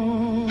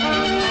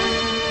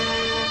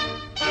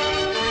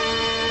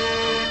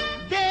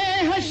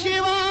देह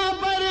शिवा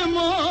पर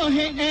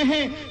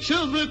मोहे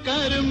शुभ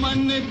कर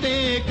मनते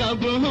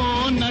कब हो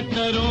न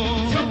टरो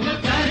शुभ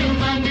कर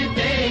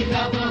मनते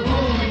कब हो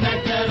न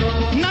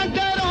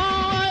डरो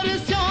और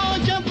सो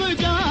जब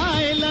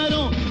जाए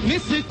लरो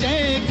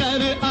निश्चय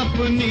कर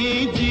अपनी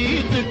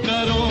जीत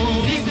करो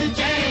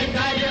निश्चय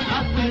कर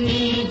अपनी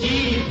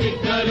जीत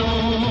करो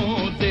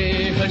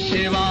देह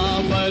शिवा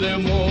पर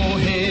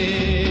मोहे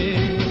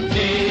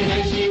देह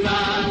शिवा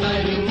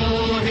पर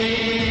मोहे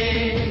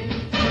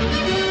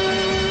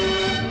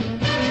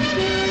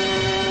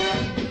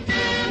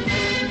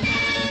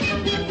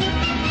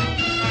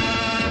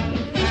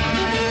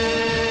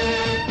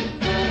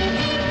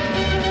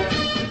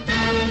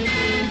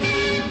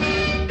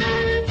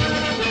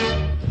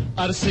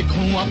और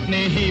सिखूं अपने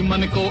ही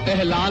मन को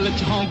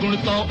लालच हो गुण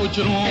तो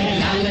उचरूं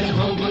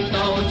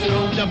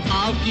जब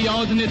भाव की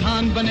औध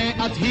निधान बने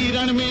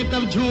अधीरण में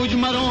तब जूझ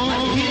मरो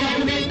अधीरण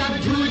में तब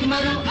जूझ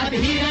मरो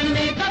अधीरण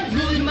में तब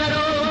जूझ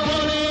मरो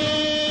बोले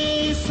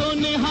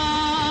सुनहाल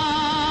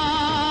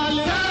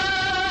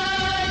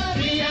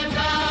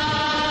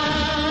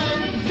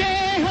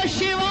देह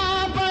शिवा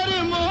पर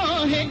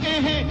मोहे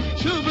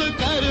शुभ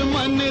कर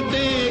मन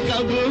दे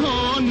कब हो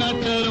न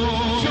टरो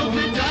शुभ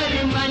कर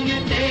मन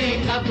दे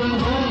कब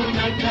हो न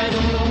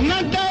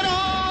डरो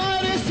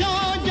और सो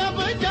जब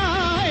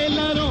जाए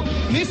लरो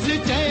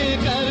निश्चय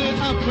कर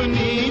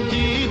अपनी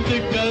जीत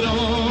करो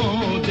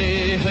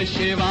देह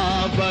शिवा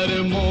पर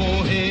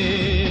मोहे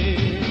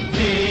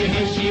देह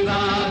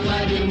शिवा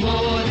पर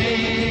मोहे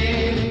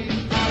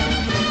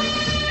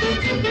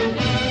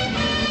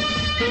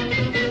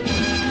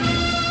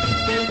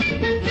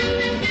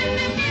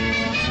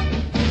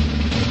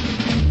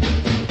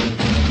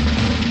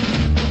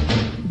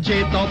जे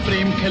तो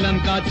प्रेम खिलन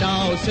का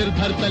चाओ सिर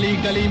धर तली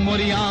गली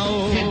मोरियाओ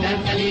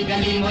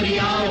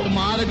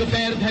मार्ग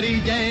पैर धरी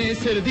जय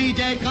सिर दी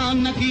जय कान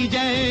न की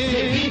जय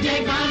सिर दी जय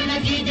कान न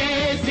की जय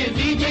सिर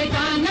दी जय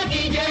कान न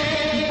की जय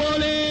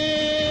बोले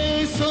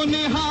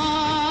सुनहाल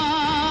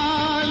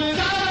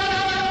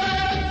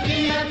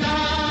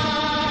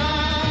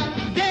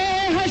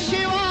देह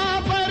शिवा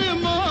पर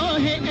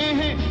मोहे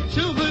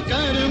शुभ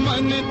कर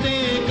मनते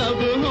कब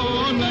हो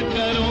न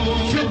करो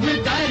शुभ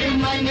कर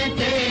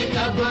मनते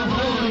कब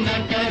हो न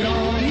डरो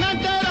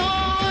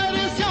और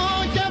सो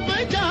जब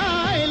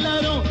जाए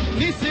लरो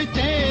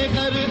निश्चय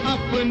कर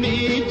अपनी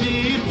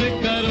जीत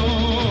करो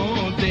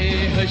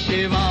देह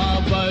शिवा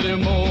पर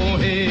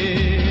मोहे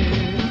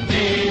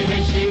देह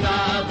शिवा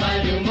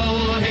पर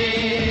मोहे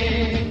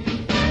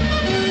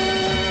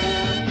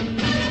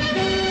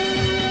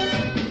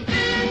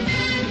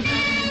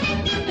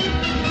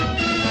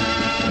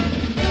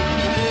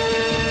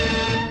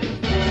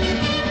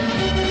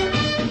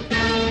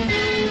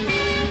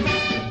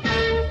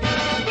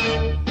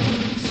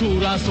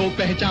सूरा सो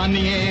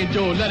पहचानिए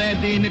जो लड़े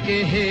दीन के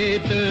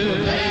हेत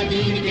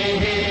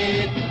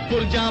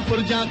पुरजा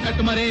पुरजा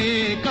कट मरे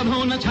कभो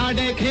न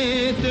छाड़े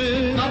खेत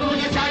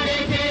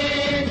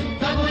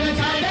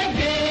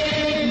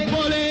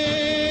बोले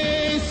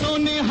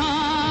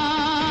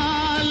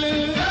सोनिहाल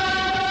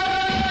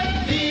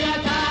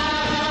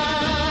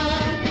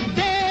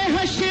देह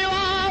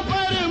शिवा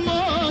पर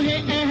मोहे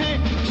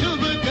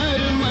शुभ कर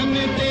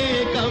मनते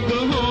कब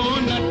हो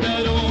न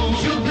डरो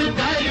शुभ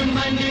कर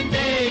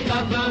मनते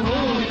कब हो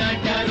न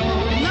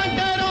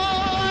डरो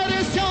और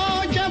सो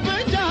जब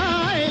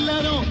जाए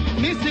लरो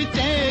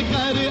निश्चय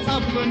कर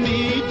अपनी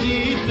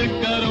जीत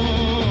करो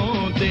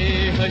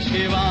देह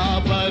शिवा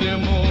पर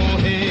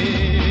मोहे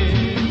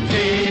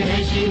देह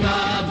शिवा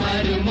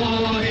पर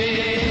मोहे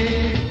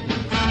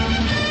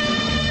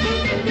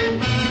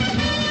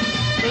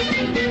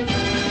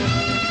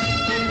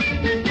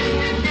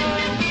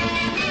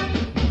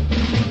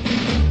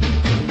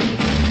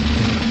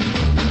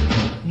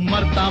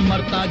मरता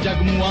मरता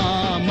जगमुआ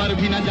मर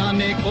भी न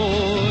जाने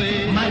कोई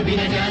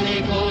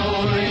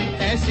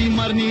ऐसी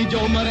मरनी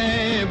जो मरे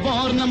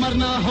बोर न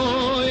मरना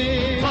होए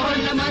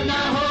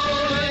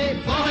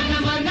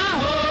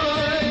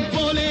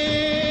बोले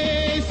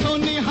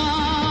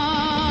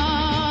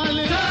सोनिहाल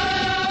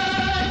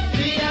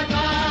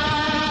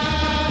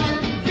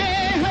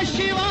देह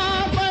शिवा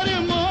पर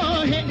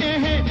मोहे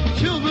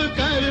शुभ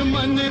कर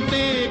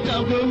मनते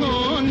कब हो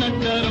न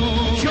डरो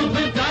शुभ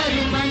कर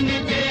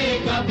मनते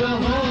कब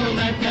हो न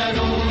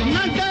डरो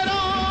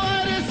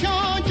और सो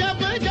जब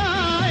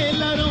जाए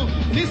लरो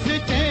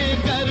निश्चय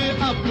कर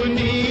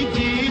अपनी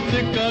जीत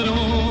करो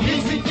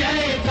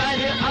निश्चय कर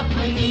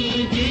अपनी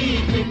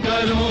जीत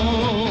करो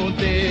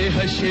देह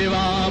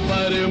शिवा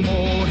पर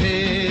मोहे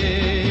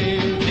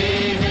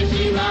देह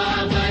शिवा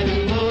पर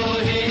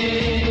मोहे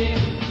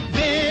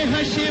देह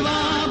शिवा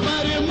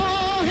पर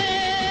मोहे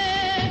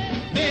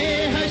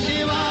देह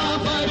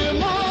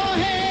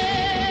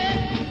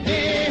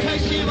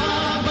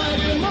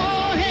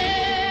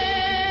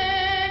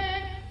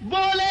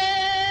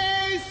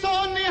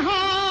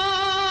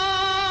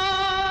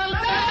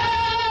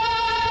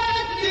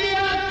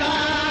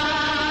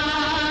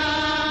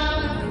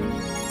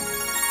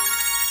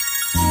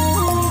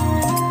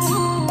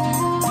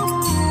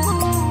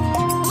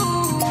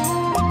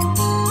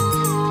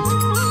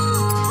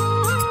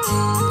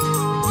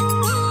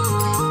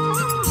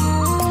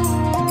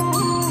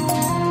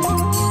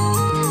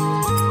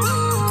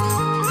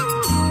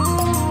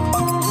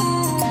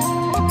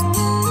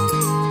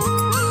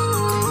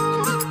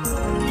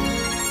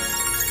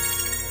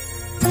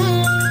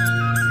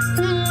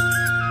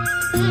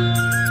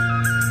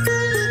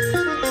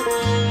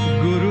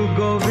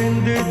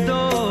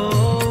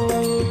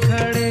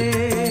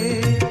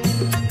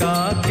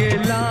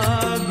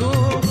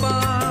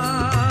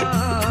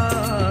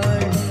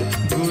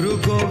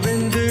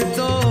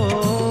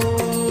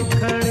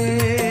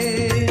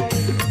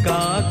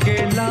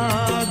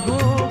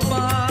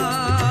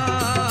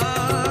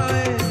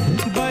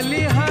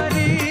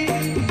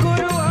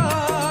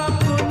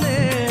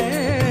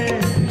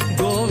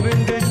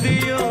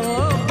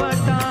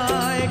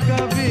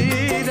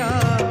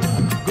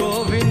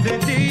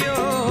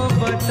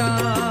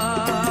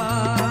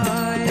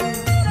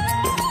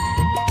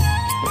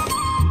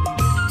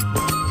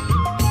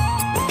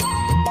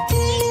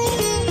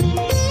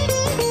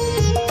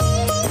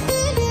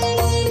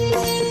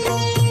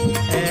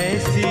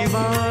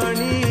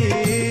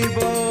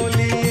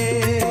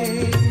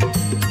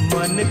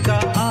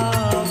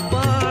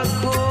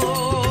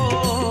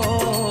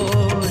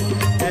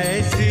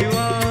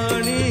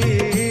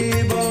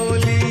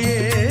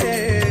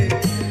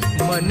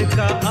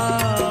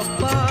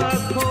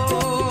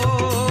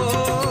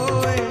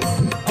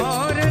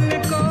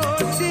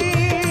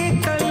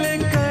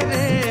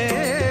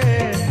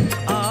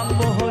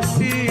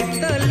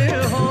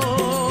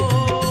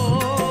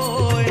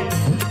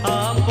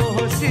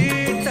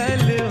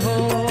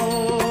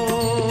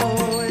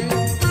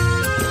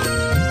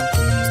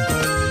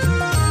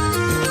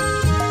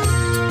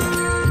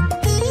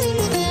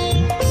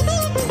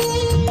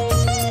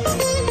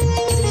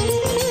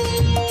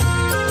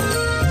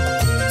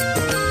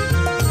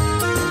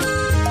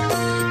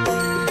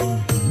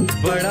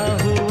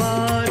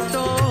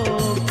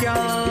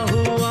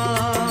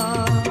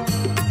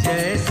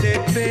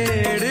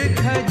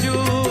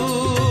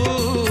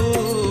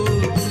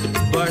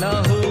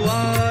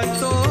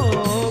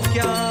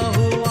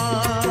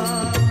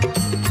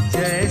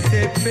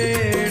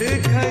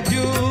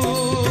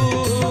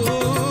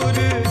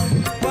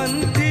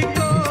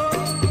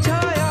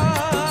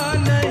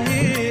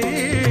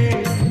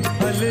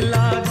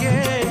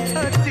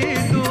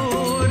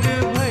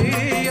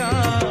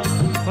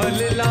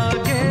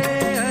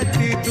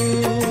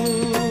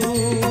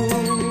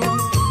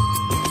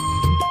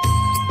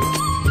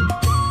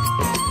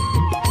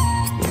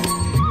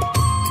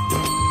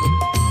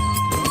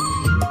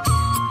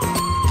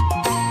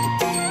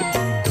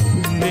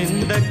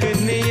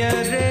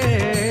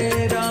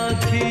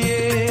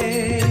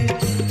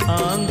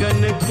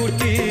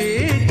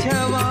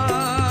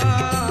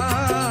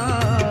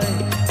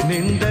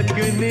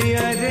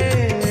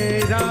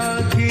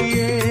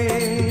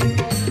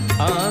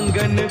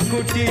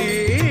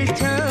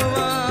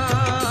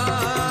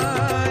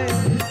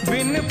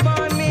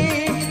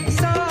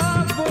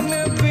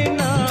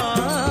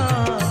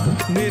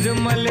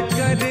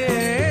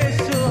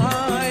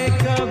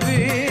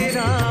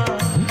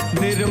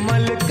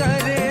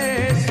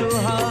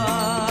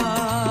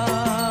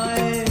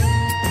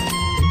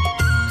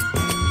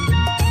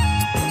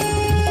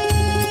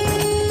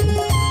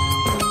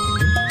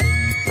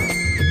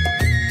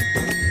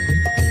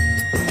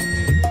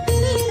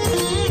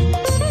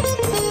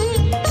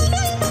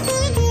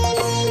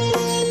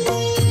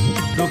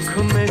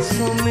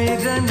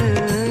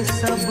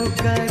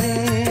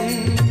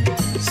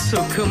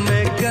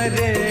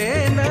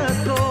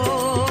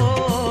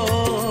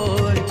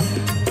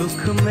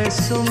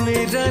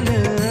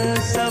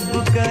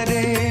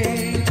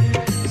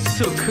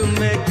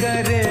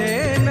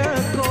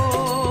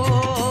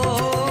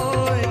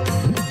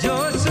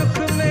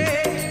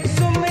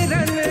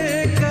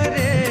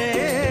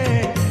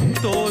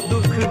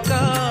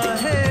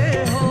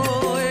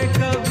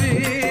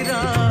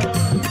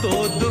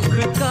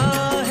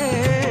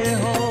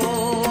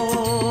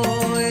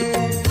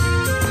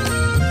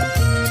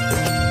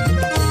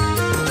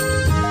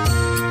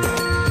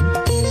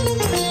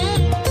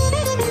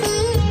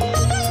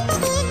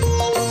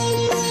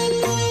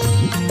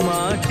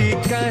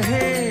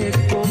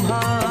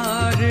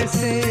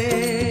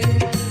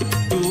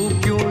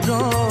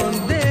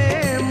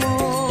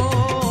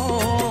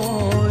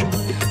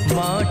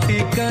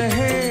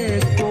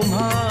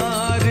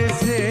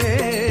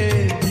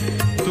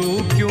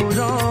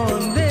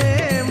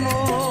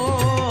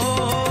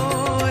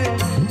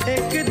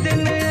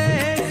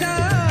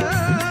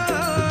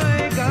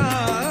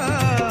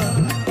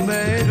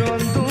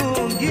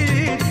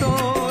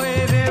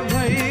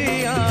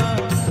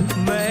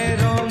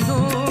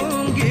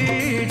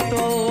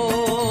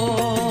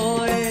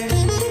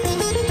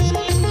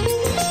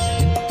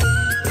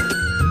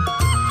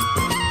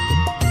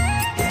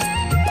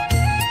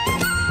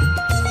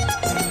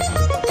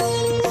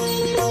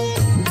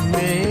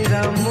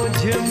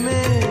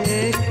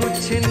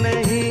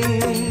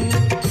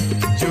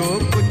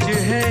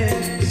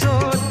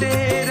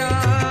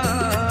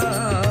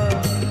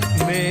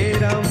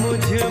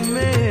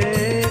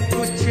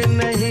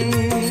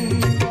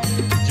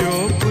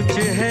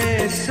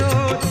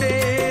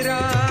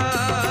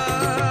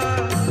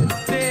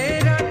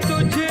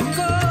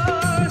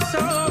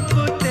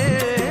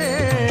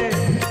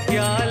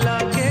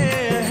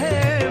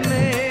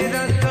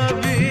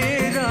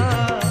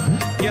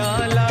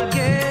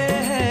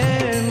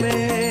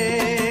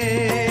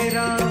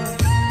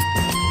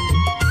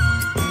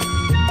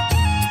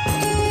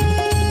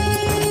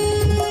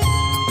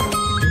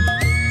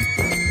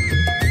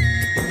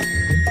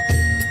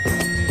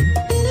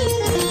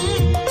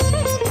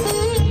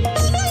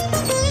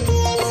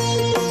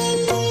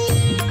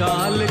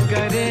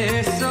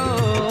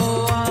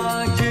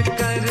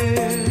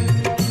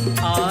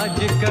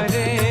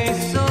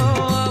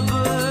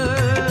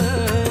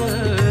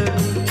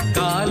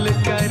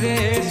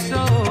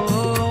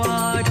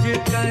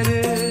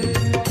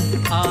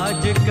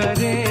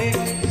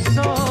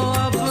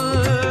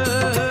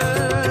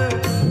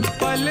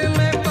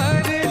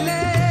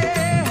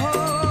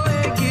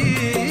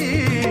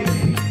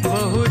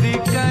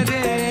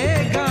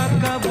करेगा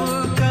कब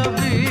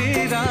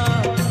कबीरा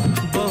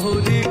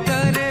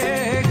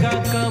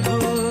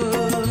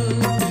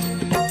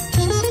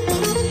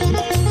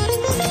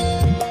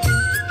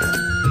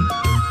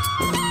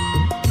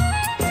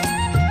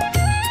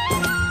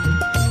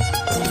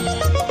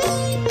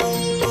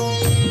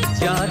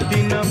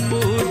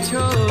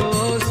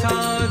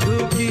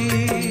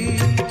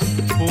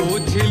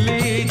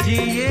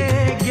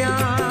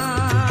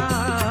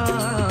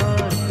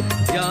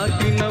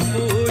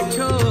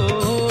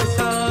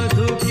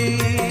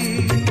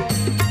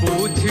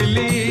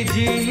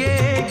दीजिए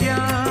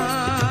ज्ञान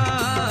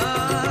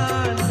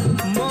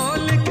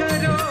मोल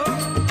करो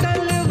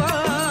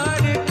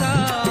तलवार का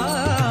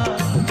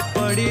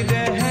पड़ी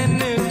रहन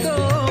दो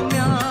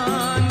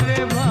म्यान रे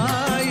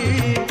भाई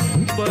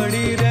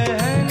पड़ी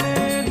रहन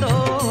दो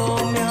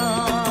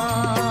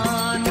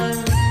म्यान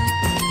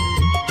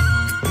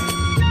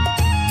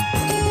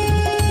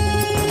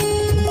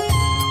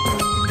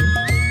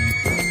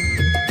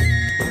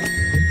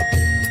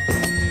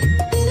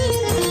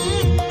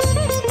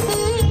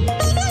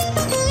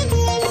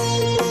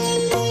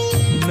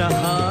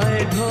नहाए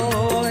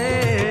धोए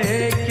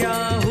क्या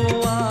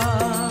हुआ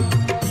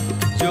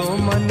जो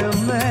मन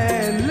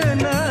मैल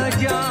न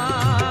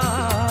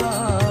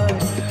जाए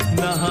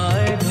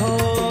नहाए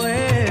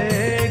धोए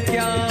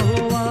क्या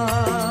हुआ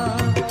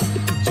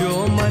जो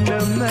मन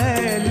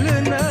मैल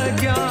न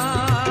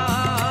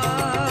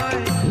जाए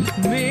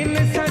मीन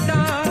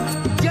सदा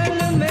जल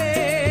में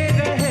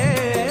रहे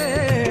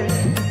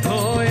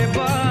धोए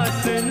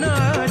बास न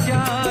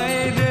जाए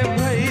रे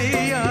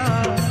भैया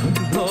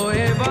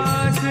धोए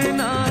बास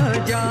न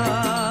जाए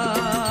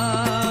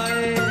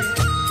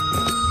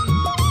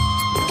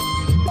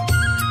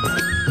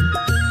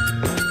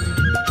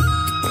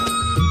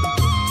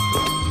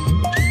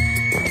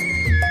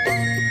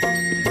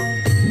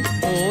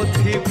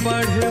पोथी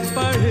पढ़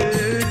पढ़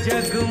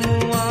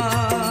जगमुआ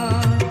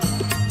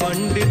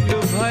पंडित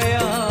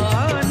भया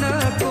न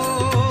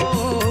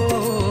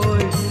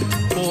कोई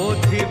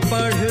पोथी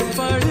पढ़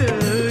पढ़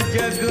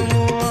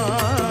जगमुआ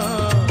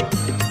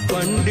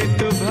पंडित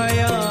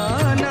भया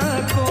न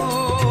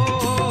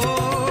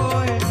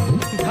कोई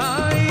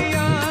ढाई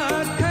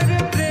आखर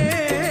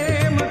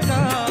प्रेम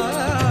का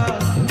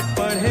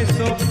पढ़े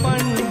सो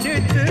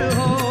पंडित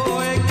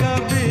होए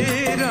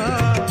कबीरा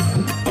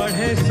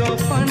पढ़े सो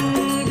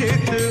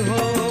पंडित होए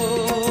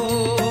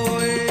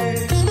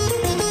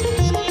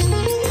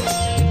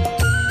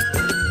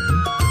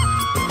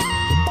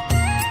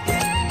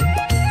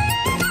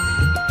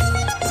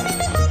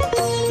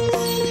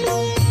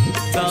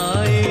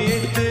साईं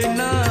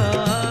इतना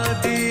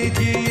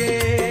दीजिए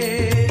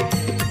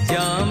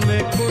जाम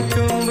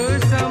कुटुंब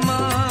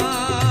समान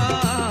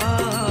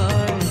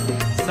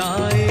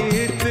साईं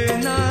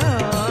इतना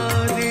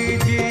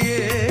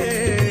दीजिए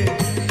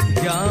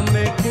जाम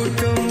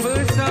कुटुंब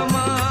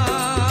समान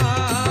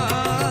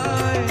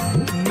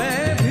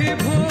मैं भी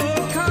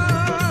भूखा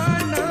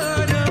न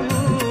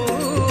रहूं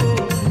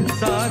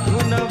साधु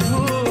न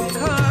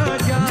भूखा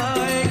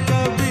जाए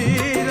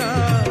कबीरा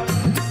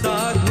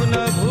साधु न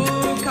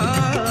भूखा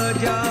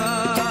जाए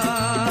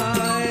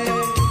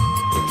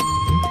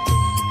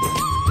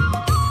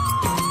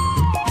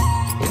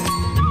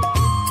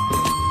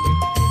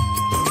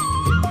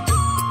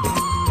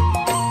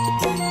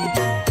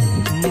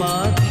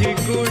माखी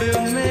गुड़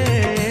में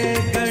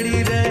गड़ी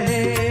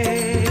रहे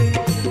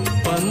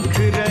पंख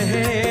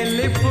रहे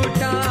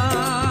लिपटाए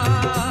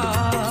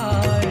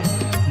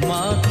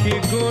माखी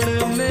गुड़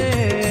में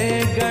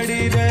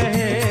गड़ी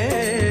रहे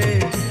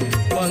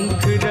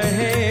पंख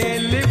रहे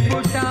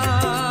लिपटाए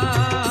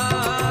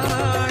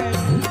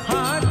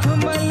हाथ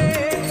मले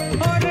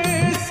और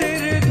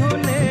सिर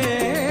धुने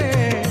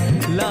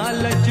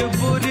लालच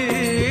बुरी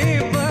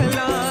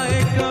बलाए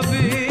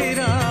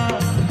कबीरा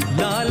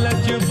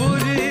लालच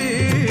बुरी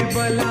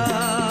बलाए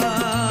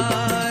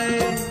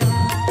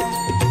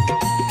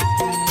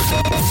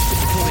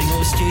Calling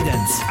all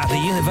students at the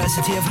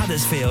University of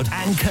Huddersfield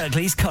and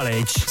Kirklees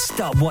College.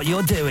 Stop what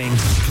you're doing,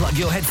 plug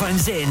your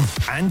headphones in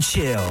and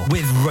chill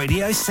with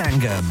Radio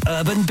Sangam.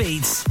 Urban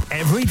beats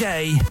every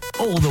day,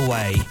 all the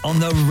way on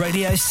the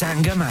Radio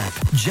Sangam app.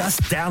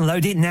 Just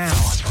download it now.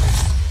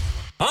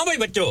 हाँ भाई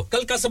बच्चों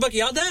कल का सबक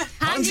याद है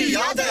हाँ जी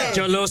याद है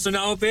चलो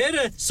सुनाओ फिर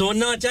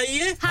सोना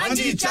चाहिए हाँ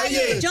जी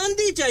चाहिए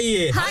चांदी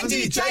चाहिए हाँ जी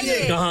चाहिए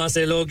कहाँ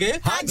से लोगे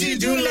हाजी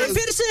जूलर्स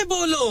फिर से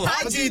बोलो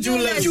हाजी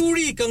जूलर्स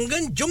चूड़ी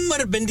कंगन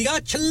जुमर बिंदिया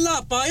छल्ला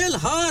पायल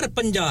हार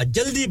पंजा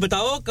जल्दी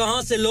बताओ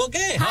कहाँ से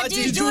लोगे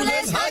हाजी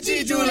जूलर्स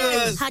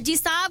हाजी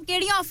साहब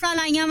केड़ी ऑफर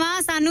लाईया वा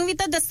सानू भी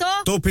तो दसो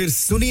तो फिर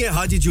सुनिए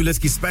हाजी जूलर्स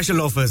की स्पेशल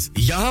ऑफर्स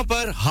यहाँ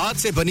पर हाथ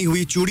से बनी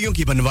हुई चूड़ियों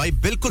की बनवाई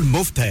बिल्कुल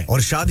मुफ्त है और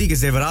शादी के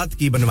जेवरात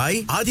की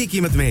बनवाई आधी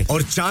कीमत में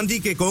और चांदी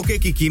के कोके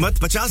की कीमत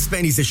 50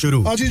 पैसे से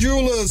शुरू Haji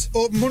Jewellers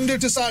open Monday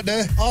to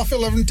Saturday half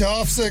 11 to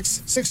half 6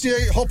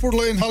 68 Hopwood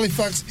Lane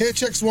Halifax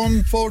HX1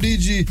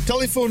 4DG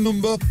telephone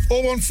number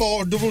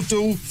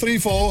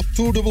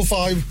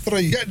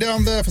 01422342553 get down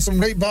there for some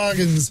great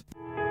bargains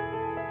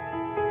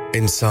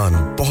इंसान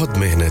बहुत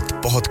मेहनत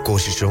बहुत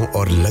कोशिशों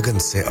और लगन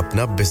से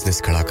अपना बिजनेस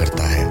खड़ा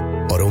करता है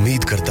और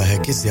उम्मीद करता है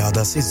कि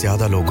ज्यादा से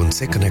ज्यादा लोग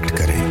उनसे कनेक्ट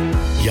करें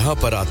यहाँ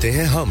पर आते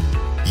हैं हम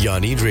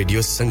यानी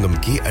रेडियो संगम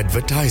की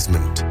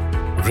एडवर्टाइजमेंट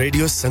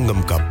रेडियो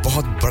संगम का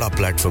बहुत बड़ा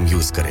प्लेटफॉर्म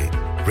यूज करें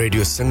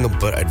रेडियो संगम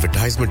पर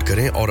एडवर्टाइजमेंट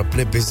करें और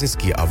अपने बिजनेस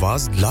की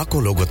आवाज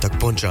लाखों लोगों तक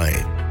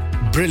पहुंचाएं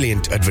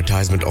Brilliant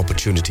advertisement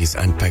opportunities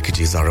and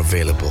packages are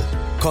available.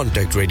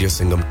 Contact Radio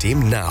Sangam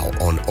team now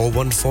on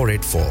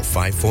 01484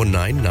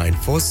 549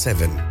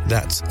 947.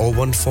 That's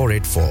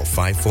 01484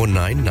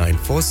 549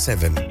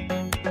 947.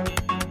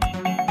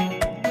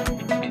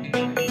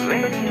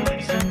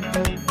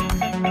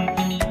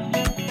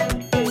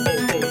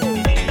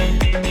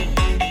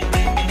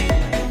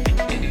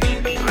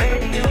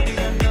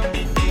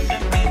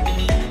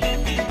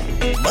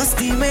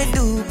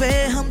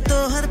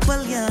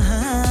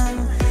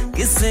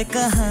 से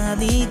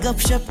कहानी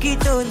गपशप की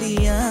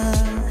टोलियां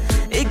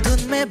एक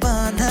धुन में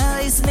बांधा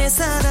इसने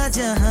सारा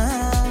जहां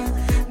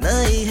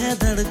नई है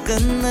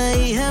धड़कन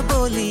नई है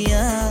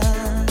बोलियां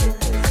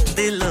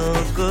दिलों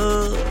को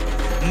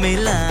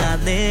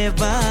मिलाने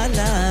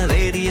वाला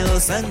रेडियो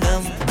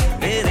संगम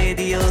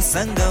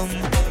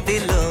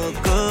दिलों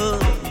को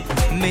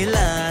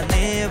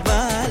मिलाने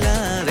वाला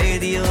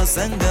रेडियो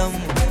संगम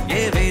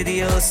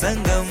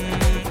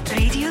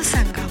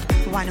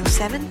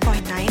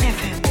 107.9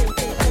 FM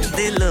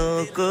दिलों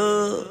को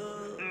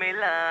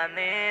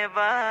मिलाने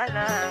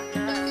वाला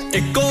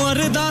इको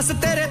अरदास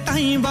तेरे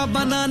ताईं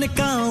बाबा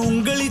नानका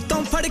उंगली तो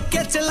फड़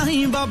के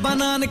चलाई बाबा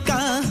नानका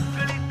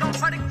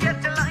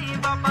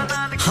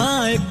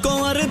हाँ इको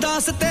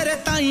अरदास तेरे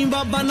ताईं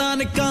बाबा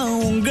नानका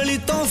उंगली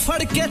तो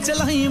फड़ के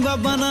चलाई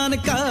बाबा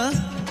नानका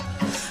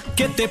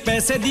किते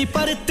पैसे दी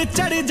परत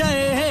चढ़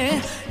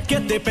जाए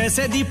किते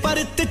पैसे दी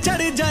परत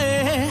चढ़ जाए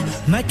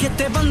मैं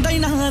किते बंदा ही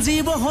ना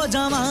अजीब हो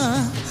जावां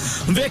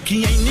वेखी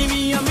इन्नी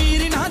भी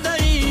अमीर ना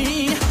दई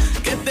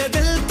किते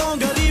दिल तो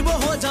गरीब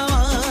हो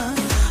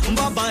जावां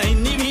बाबा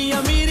इन्नी भी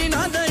अमीर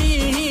ना दई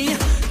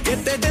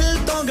किते दिल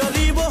तो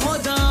गरीब हो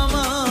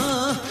जावां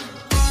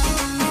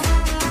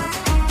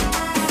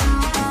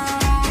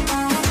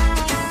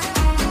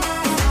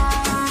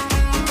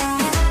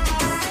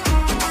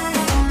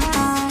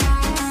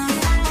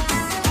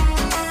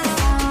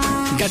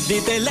गड्डी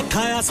ते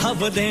लखाया सब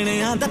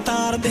देणियां दा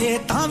तार दे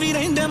तां वी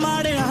रहिंदे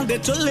माड़ियां दे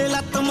चुल्ले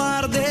लत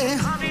मार दे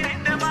तां वी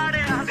रहिंदे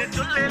माड़ियां दे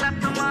चुल्ले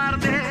लत मार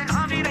दे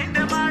तां वी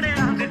रहिंदे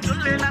माड़ियां दे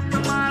चुल्ले लत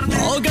मार दे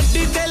ओ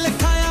गड्डी ते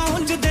लखाया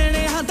उंज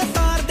देणियां दा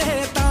तार दे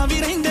तां वी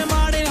रहिंदे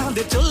माड़ियां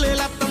दे चुल्ले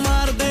लत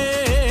मार दे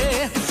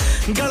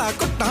गला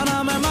कुट्टा ना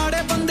मैं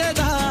माड़े बंदे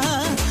दा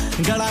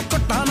गला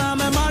कुट्टा ना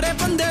मैं माड़े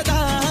बंदे दा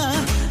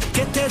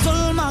किते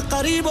जुल्मा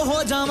करीब हो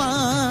जावां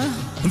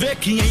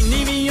वेखी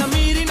इन्नी वी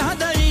अमीर ना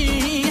दई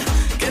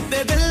किते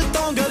दिल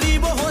तो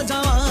गरीब हो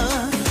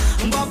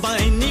जावां बाबा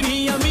इन्नी भी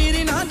अमीर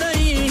ना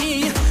दई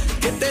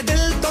किते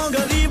दिल तो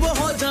गरीब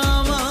हो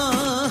जावां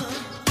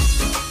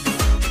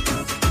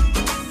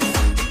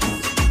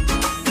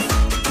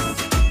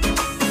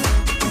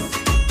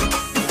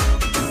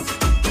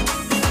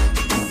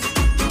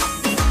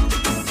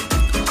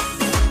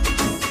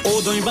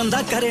उदों ही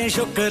बंदा करे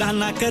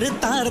शुकराना कर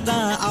तारदा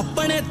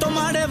अपने तो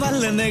माड़े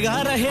वल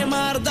निगाह रहे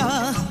मारदा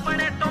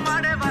अपने तो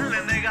माड़े वल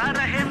निगाह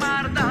रहे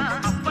मारदा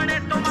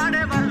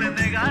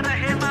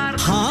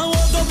हाँ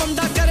वो तो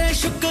बंदा करे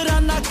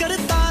शुकराना कर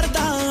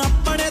तारदा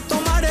अपने तो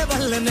माड़े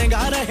वल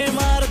निगाह रहे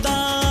मारदा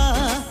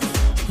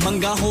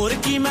मंगा होर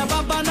की मैं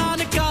बाबा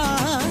नानका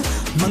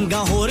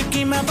मंगा होर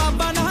की मैं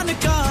बाबा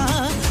नानका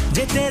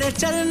जे तेरे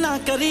चलना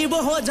करीब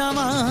हो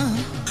जावां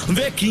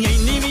वेखी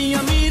इन्नी भी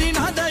अमीर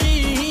ना दई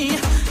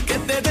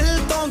किते दिल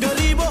तो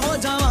गरीब हो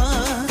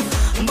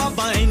जावां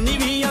बाबा इन्नी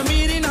भी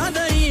अमीर ना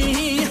दई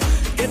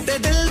किते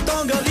दिल तो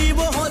गरीब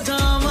हो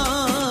जावां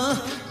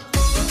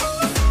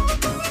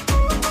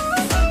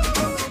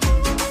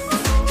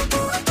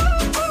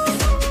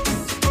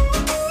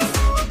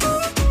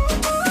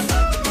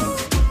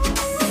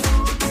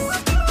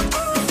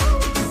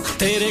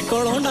तेरे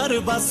कोलों डर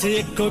बस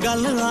एक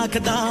गल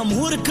आखदा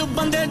मूर्ख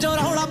बंदे जो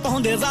रौला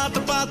पाਉਂਦੇ जात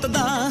पात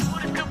दा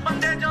मूर्ख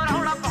बंदे जो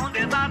रौला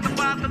पाਉਂਦੇ जात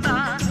पात दा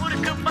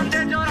मूर्ख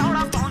बंदे जो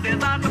रौला पाਉਂਦੇ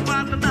जात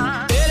पात दा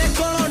तेरे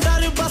कोलों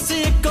डर बस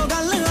एक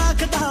गल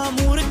आखदा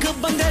मूर्ख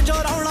बंदे जो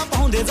रौला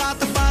पाਉਂਦੇ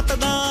जात पात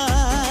दा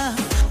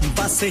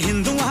बस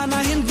हिंदुआ ना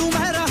हिंदू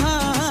मैं रहा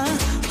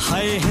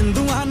हाय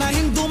हिंदुआ ना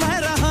हिंदू मैं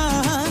रहा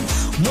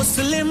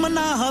मुस्लिम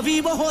ना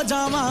हबीब हो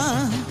जावां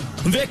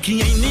वेखी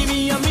इन्नी भी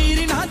अमीर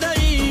ना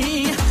दई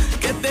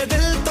किते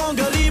दिल तो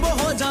गरीब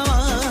हो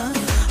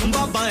जावां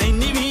बाबा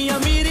इन्नी भी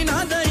अमीर ना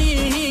दई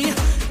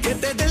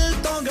किते दिल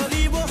तो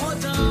गरीब हो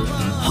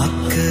जावां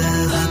हक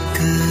हक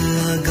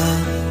अगा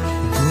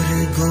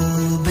गुरु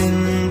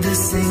गोबिंद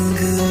सिंह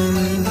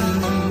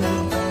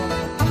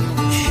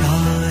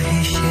शाह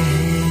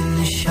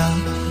शहंशाह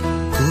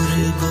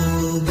गुरु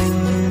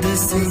गोबिंद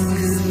सिंह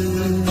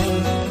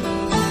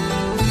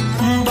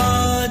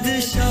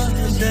बादशाह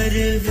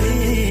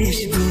दरवेश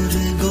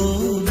Guru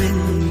Gobind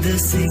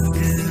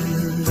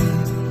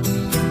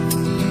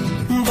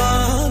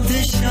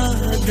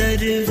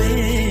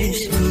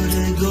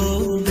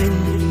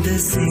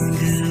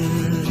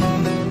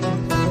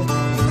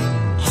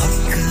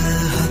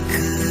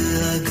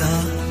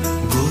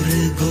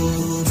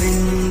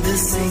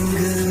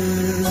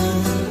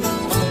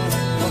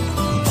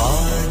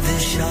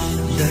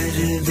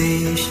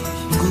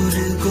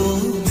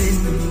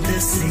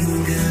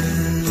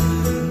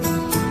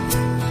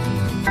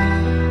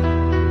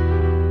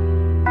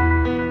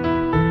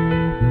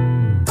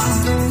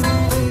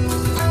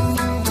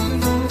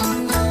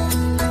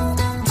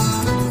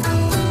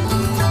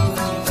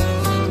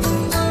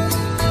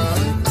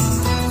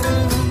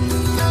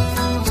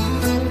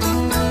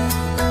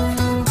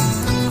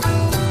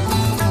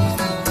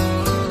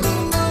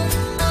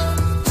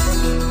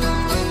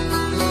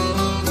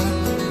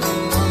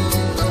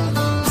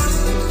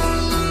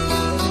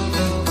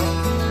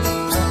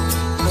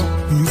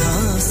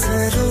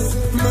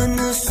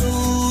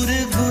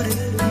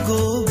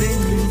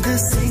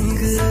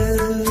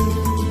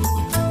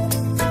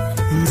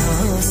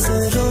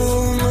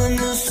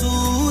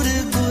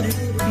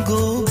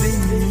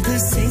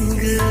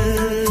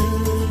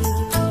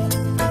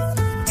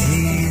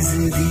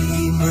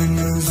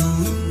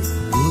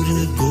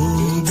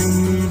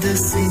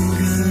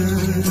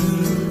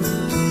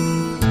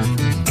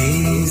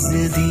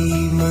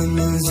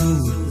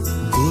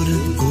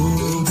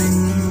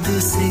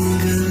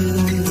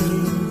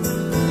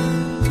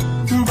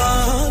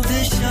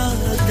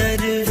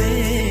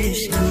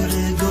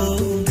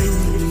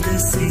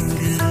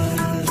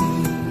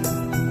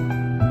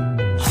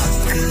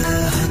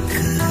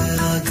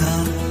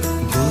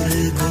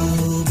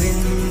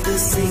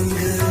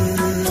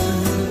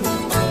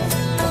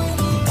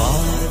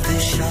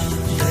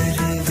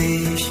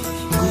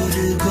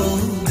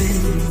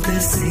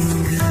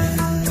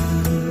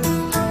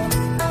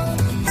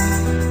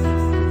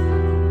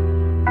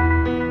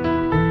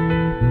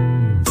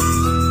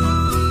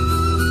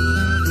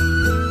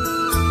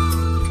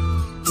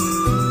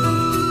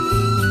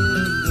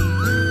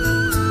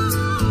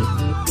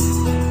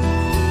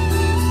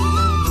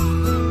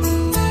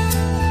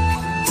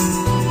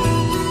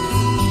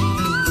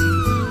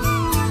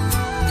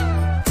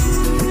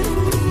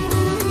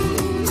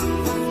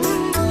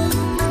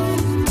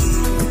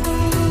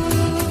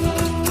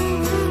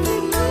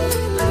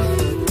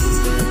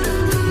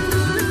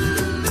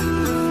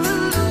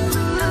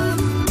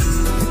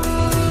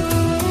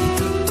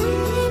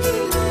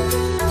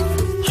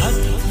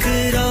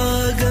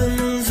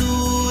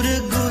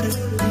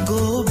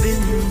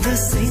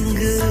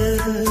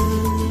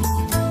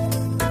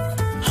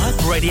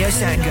Radio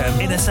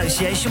Sangam, in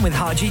association with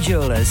Haji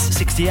Jewellers,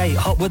 68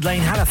 Hotwood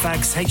Lane,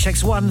 Halifax,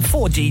 HX1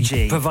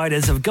 4DG.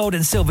 Providers of gold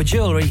and silver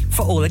jewellery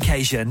for all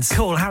occasions.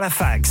 Call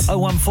Halifax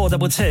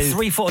 01422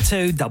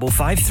 342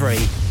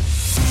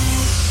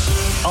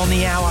 553. On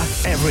the hour,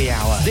 every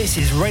hour. This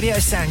is Radio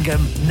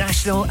Sangam,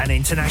 national and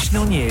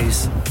international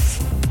news.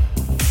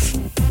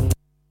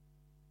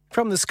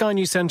 From the Sky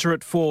News Centre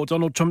at 4,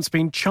 Donald Trump's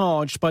been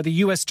charged by the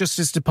US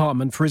Justice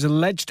Department for his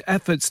alleged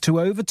efforts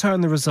to overturn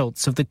the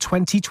results of the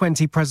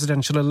 2020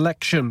 presidential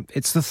election.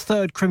 It's the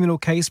third criminal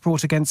case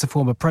brought against the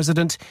former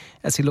president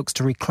as he looks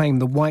to reclaim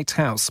the White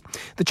House.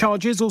 The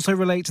charges also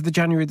relate to the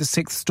January the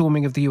 6th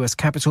storming of the US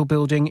Capitol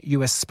building.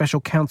 US Special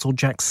Counsel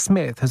Jack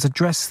Smith has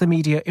addressed the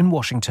media in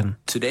Washington.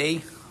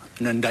 Today,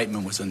 an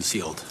indictment was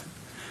unsealed,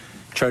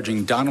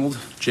 charging Donald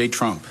J.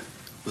 Trump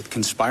with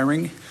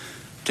conspiring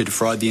to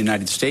defraud the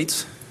United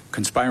States,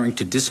 conspiring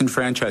to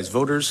disenfranchise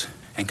voters,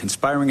 and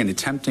conspiring and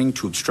attempting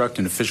to obstruct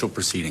an official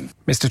proceeding.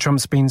 Mr.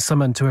 Trump's been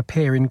summoned to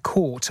appear in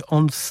court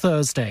on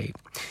Thursday.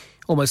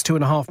 Almost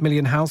 2.5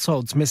 million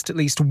households missed at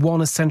least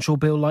one essential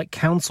bill like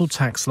council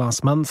tax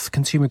last month.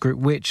 Consumer Group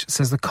Which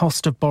says the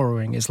cost of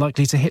borrowing is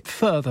likely to hit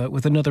further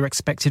with another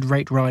expected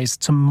rate rise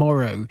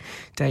tomorrow.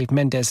 Dave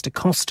Mendes da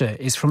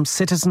Costa is from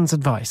Citizens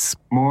Advice.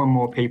 More and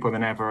more people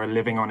than ever are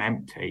living on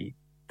empty.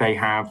 They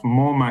have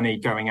more money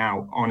going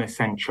out on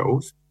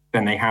essentials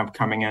than they have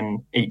coming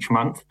in each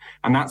month.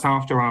 And that's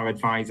after our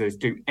advisors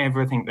do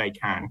everything they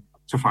can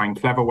to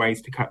find clever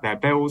ways to cut their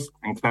bills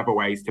and clever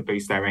ways to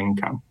boost their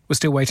income. We're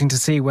still waiting to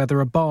see whether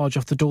a barge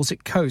off the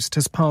Dorset coast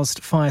has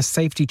passed fire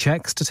safety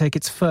checks to take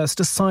its first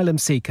asylum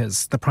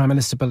seekers. The Prime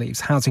Minister believes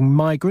housing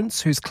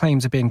migrants whose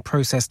claims are being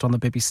processed on the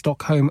Bibby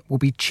Stockholm will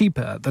be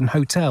cheaper than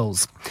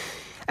hotels.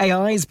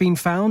 AI has been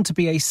found to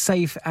be a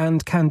safe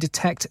and can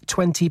detect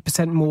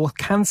 20% more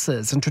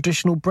cancers than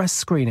traditional breast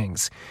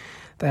screenings.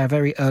 They are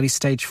very early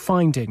stage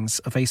findings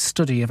of a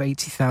study of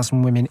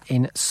 80,000 women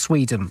in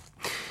Sweden.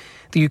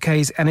 The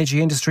UK's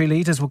energy industry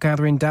leaders will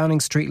gather in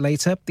Downing Street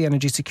later. The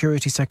Energy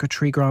Security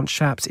Secretary Grant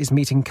Shapps is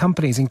meeting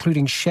companies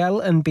including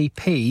Shell and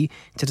BP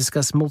to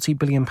discuss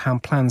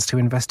multi-billion-pound plans to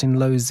invest in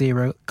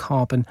low-zero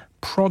carbon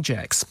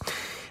projects.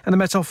 And the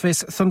Met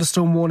Office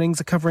thunderstorm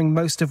warnings are covering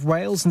most of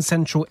Wales and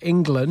central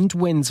England.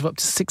 Winds of up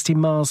to 60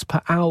 miles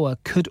per hour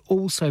could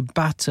also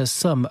batter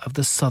some of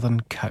the southern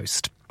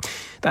coast.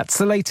 That's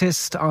the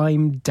latest.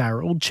 I'm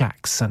Daryl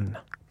Jackson.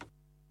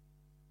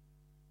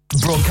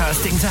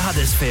 Broadcasting to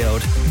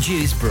Huddersfield,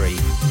 Dewsbury,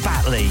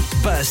 Batley,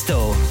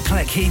 Birstall,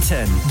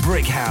 Cleckheaton,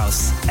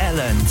 Brickhouse,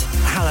 Elland,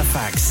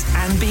 Halifax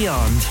and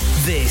beyond.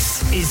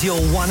 This is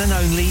your one and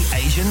only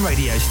Asian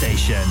radio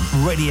station.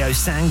 Radio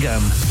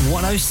Sangam,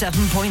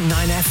 107.9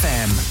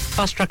 FM.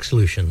 Fast Track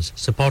Solutions,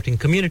 supporting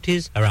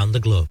communities around the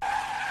globe.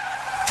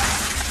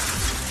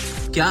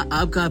 क्या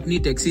आपका अपनी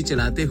taxi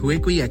चलाते हुए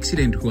कोई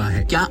accident हुआ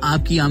है क्या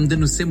आपकी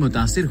आमदन उससे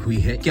मुतासिर हुई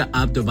है क्या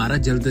आप दोबारा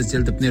जल्द से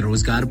जल्द अपने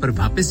रोजगार पर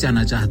वापस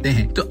जाना चाहते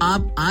हैं तो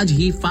आप आज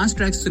ही फास्ट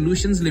ट्रैक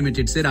सॉल्यूशंस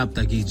लिमिटेड से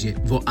राब्ता कीजिए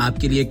वो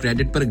आपके लिए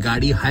क्रेडिट पर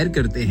गाड़ी हायर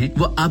करते हैं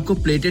वो आपको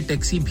प्लेटेड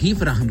टैक्सी भी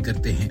फराहम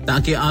करते हैं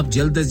ताकि आप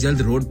जल्द से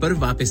जल्द रोड पर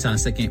वापस आ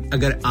सकें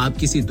अगर आप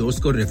किसी दोस्त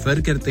को रेफर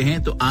करते हैं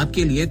तो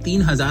आपके लिए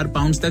 3000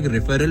 पाउंड तक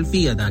रेफरल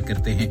फी अदा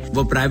करते हैं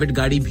वो प्राइवेट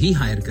गाड़ी भी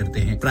हायर करते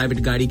हैं प्राइवेट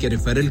गाड़ी के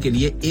रेफरल के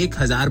लिए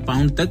 1000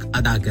 पाउंड तक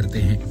अदा करते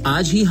हैं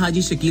आज ही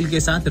हाजी शकील के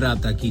साथ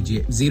राब्ता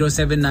कीजिए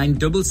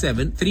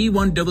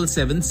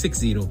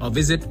 07977317760 और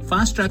visit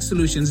fast track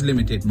solutions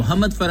limited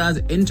Mohammad Faraz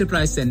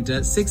enterprise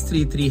centre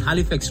 633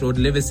 Halifax road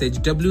Liversedge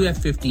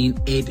WF15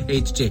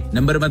 8HJ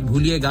number मत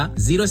भूलिएगा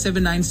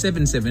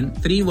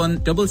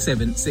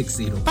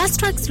 07977317760 Fast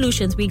Track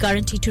Solutions we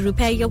guarantee to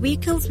repair your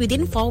vehicles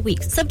within 4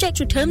 weeks subject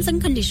to terms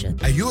and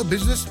conditions Are you a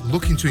business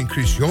looking to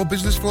increase your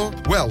business flow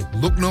well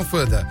look no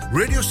further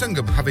Radio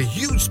Sangam have a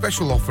huge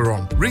special offer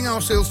on ring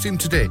our sales team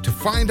today to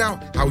find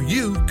out how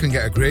you can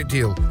get a great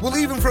deal. We'll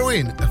even throw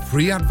in a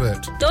free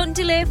advert. Don't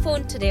delay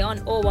phone today on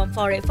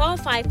 01484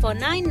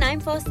 549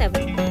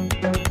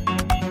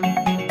 947.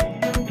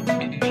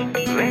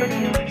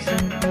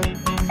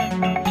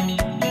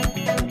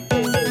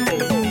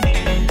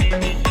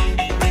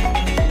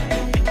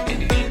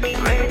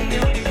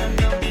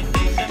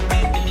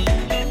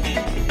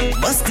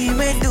 मस्ती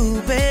में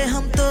डूबे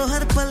हम तो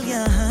हर पल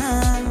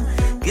यहाँ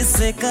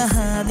किस्से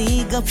कहानी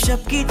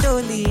गपशप की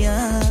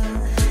टोलियाँ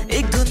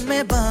एक धुन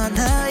में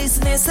बांधा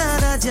इसने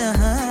सारा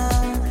जहां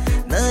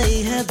नई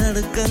है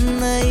धड़कन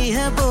नई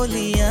है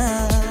बोलियां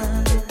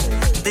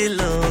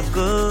दिलों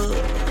को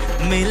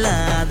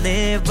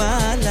मिलाने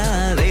वाला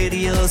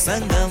रेडियो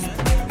संगम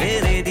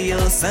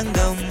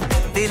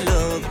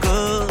दिलों को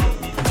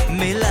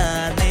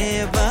मिलाने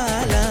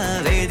वाला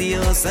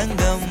रेडियो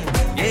संगम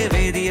ये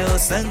रेडियो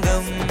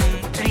संगम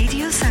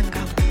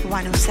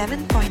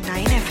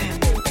 107.9 FM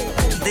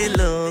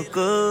दिलों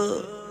को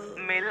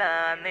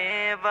मिलाने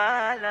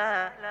वाला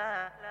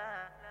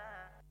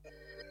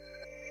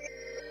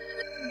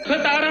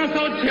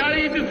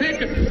 1746 सिख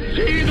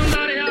शहीद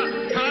हुंदा रहा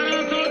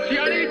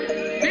 1846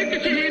 सिख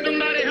शहीद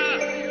हुंदा रहा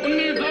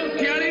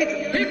 1946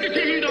 सिख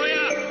शहीद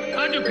होया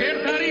आज फिर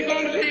सारी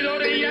कौम शहीद हो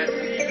रही है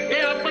ये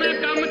अपने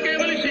काम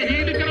केवल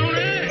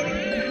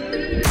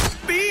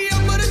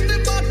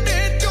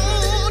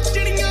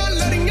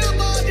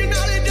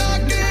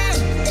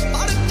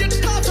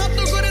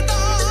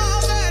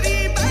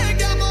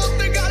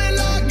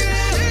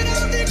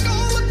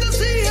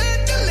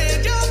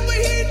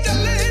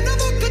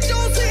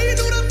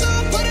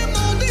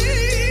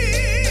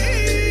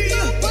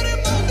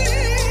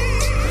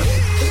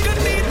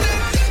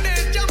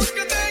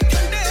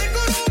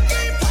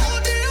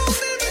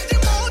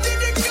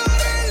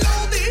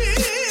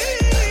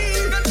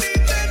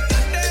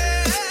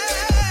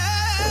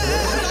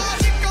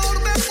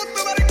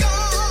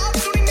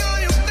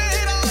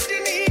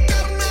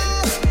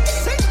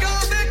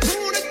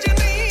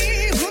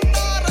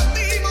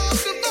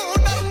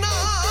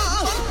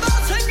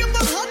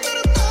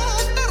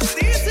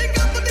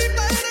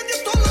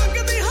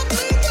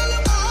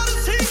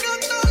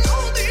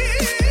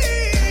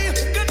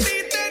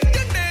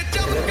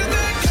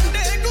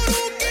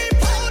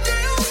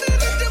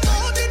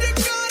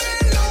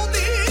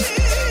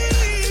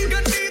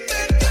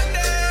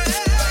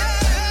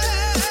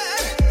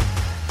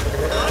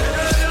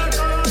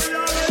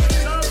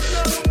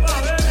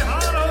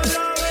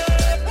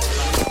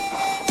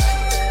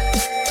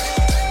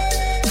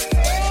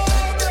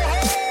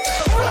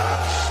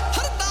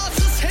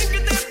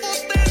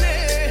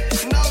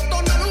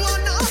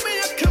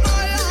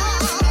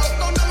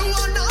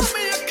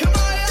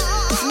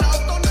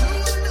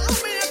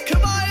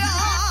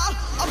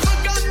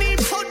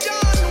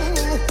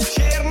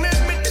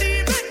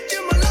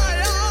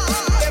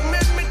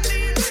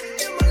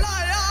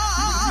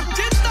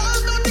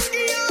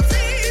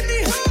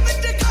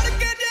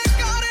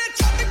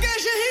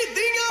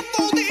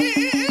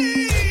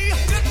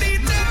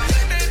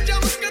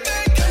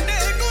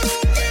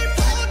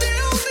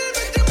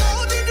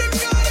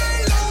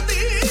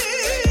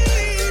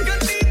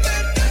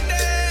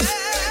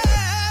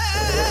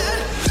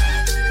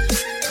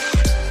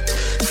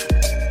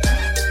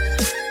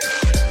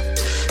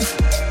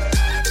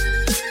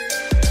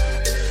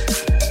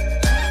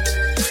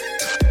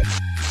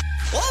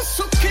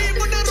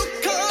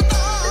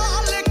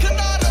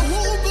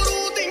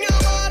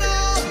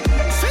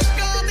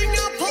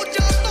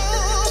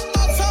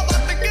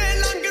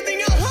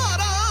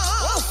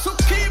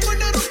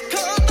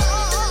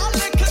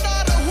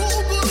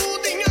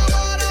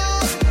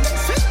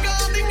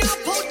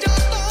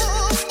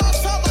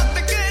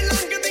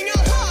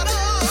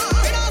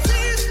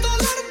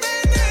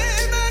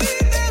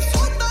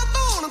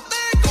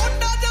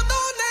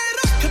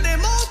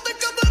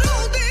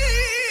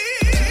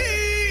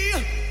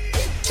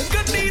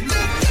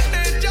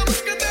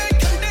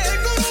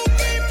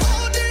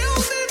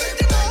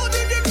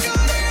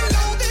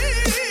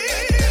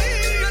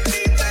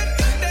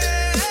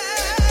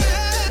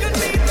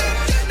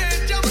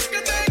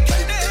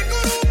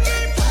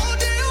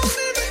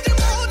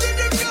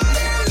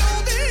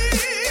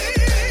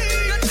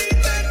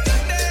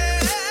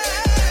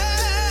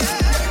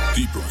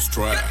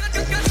track.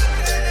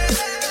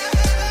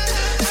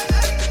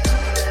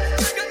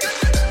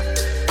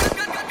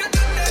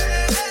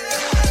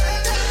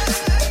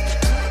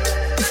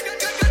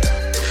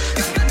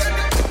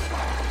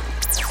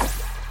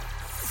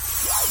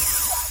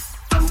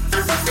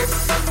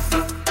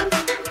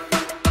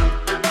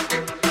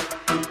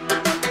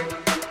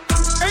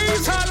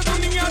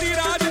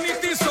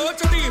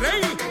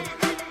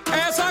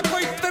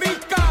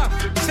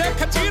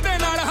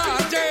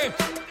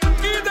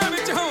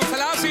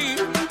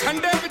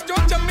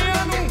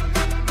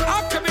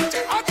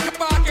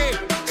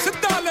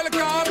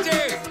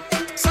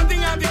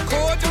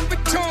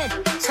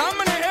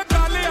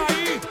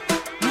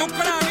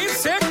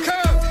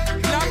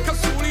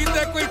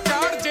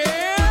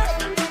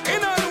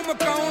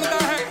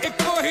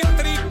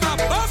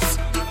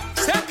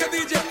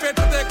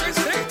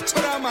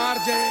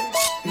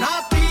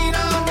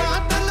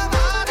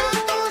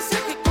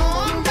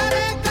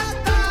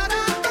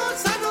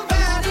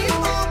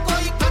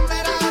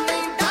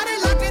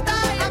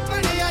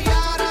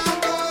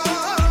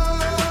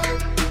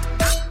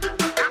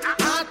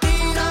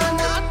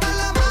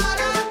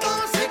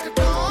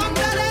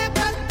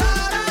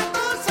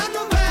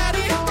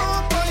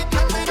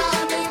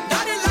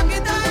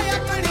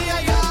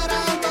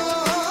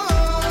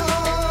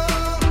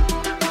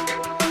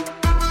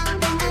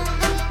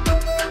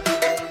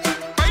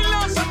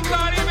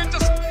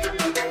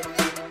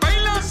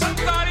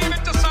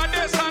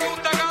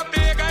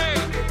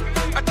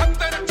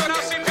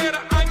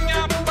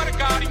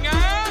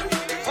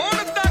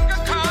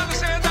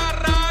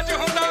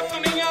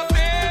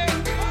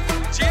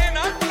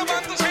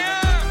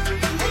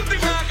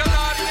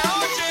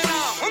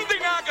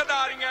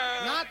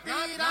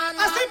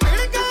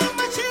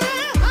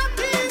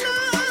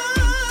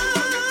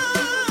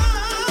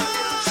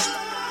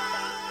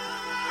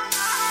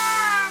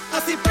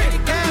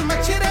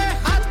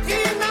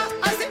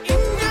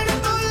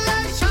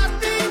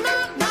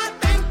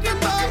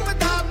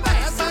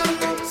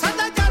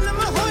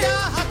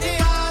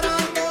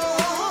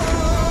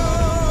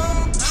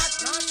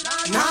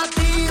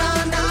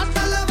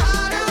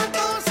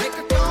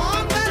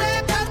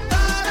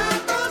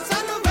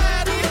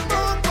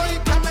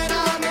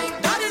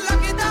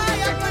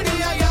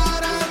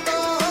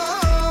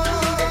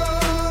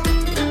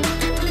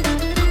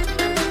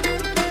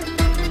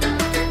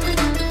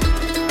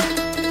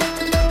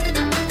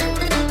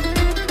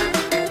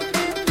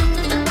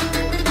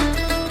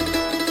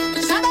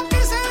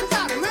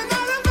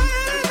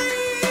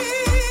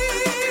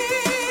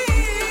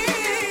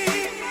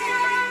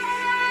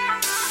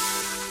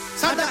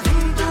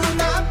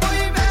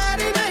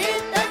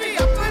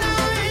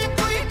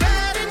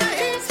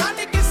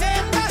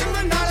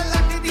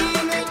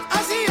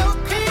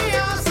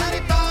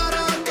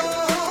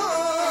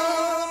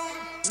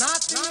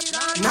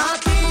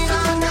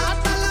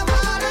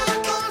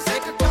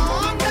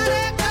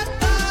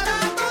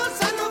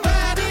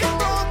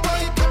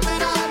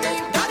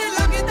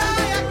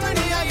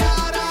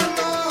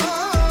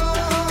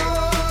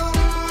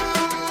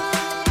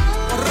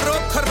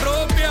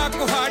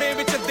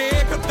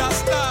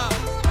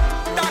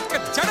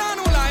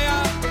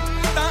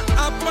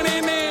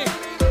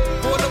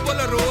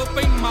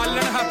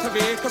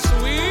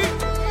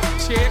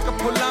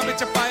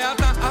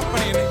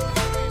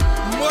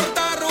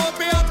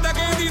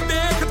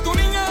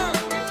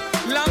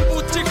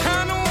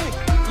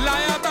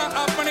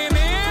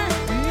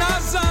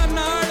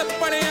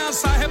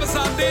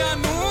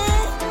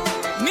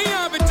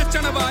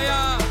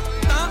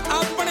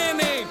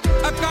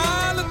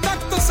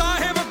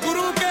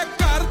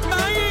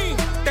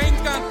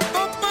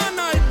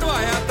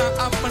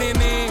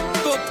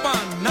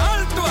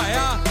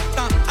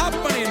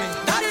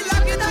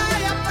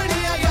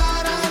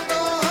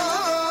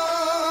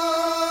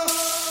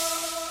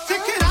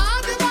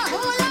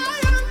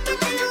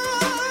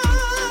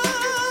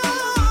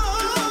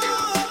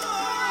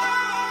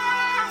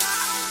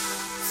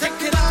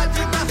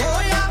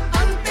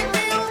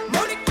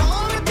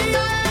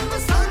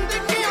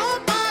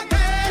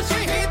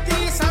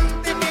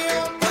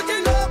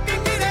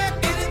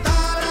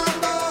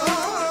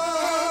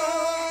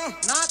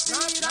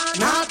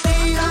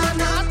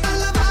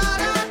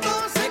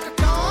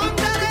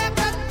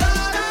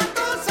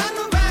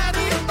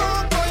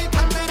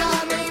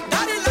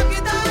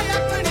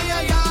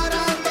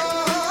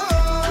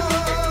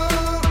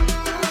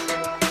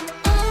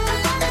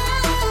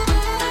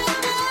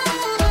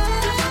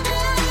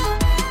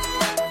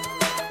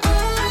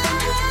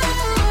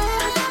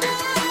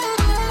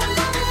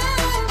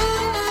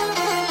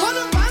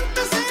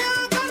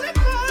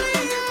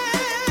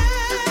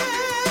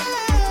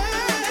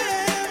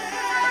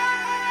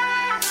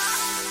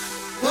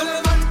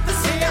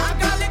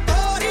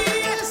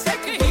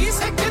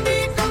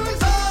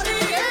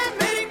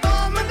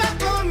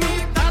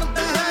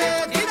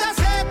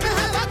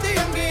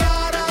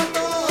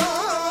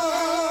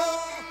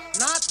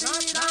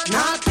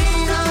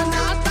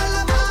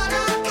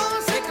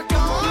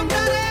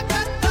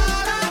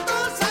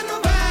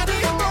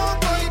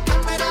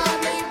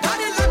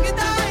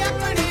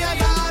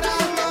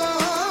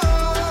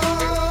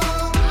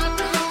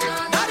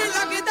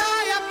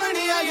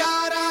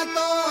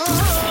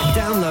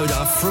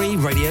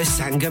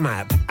 Sangam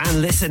app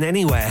and listen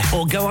anywhere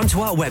or go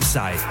onto our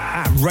website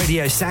at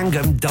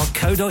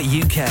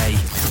radiosangam.co.uk.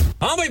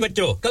 हाँ भाई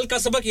बच्चों कल का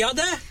सबक याद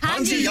है हाँ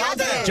जी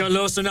याद है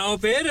चलो सुनाओ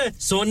फिर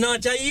सोना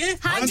चाहिए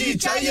हाँ जी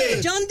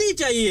चाहिए चांदी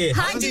चाहिए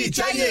हाँ जी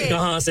चाहिए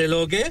कहाँ से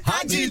लोगे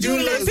हाजी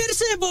जूलर्स फिर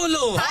से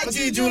बोलो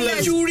हाजी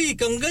जूलर्स चूड़ी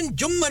कंगन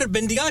झुमर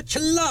बिंदिया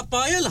छल्ला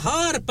पायल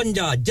हार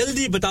पंजा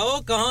जल्दी बताओ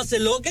कहाँ से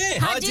लोगे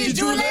हाजी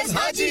जूलर्स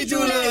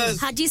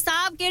हाजी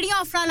साहब केड़ी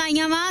ऑफर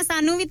लाईया वा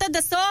सानू भी तो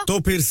दसो तो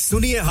फिर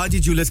सुनिए हाजी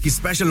जूलर्स की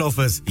स्पेशल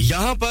ऑफर्स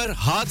यहाँ पर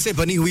हाथ से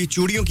बनी हुई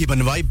चूड़ियों की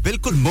बनवाई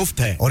बिल्कुल मुफ्त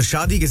है और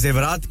शादी के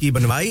जेवरात की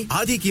बनवाई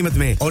आधी कीमत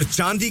में और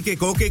चांदी के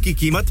कोके की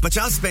कीमत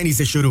 50 पैसे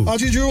से शुरू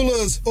Haji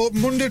Jewellers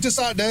open Monday to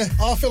Saturday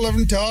half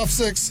 11 to half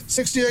 6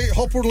 68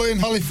 Hopwood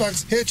Lane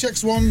Halifax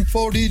HX1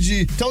 4DG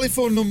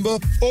telephone number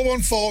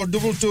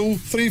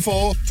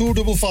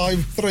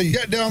 01422342553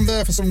 get down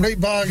there for some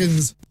great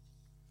bargains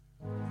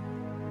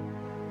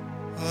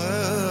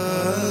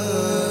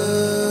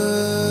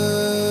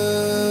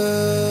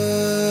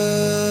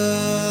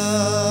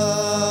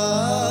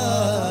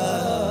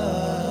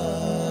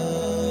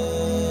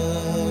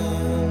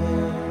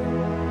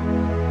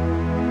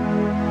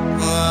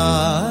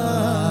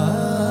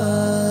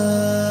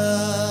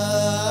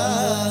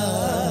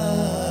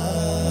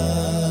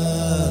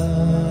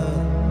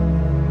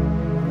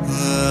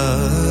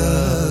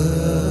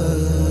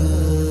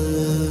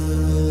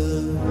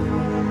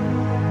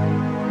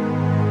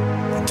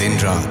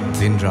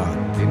दिन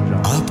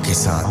रात आपके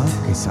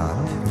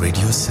साथ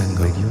रेडियो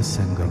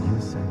संगम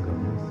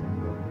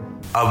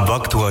अब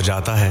वक्त हुआ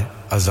जाता है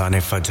अज़ान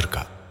फज्र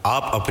का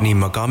आप अपनी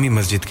मकामी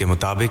मस्जिद के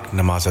मुताबिक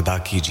नमाज अदा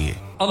कीजिए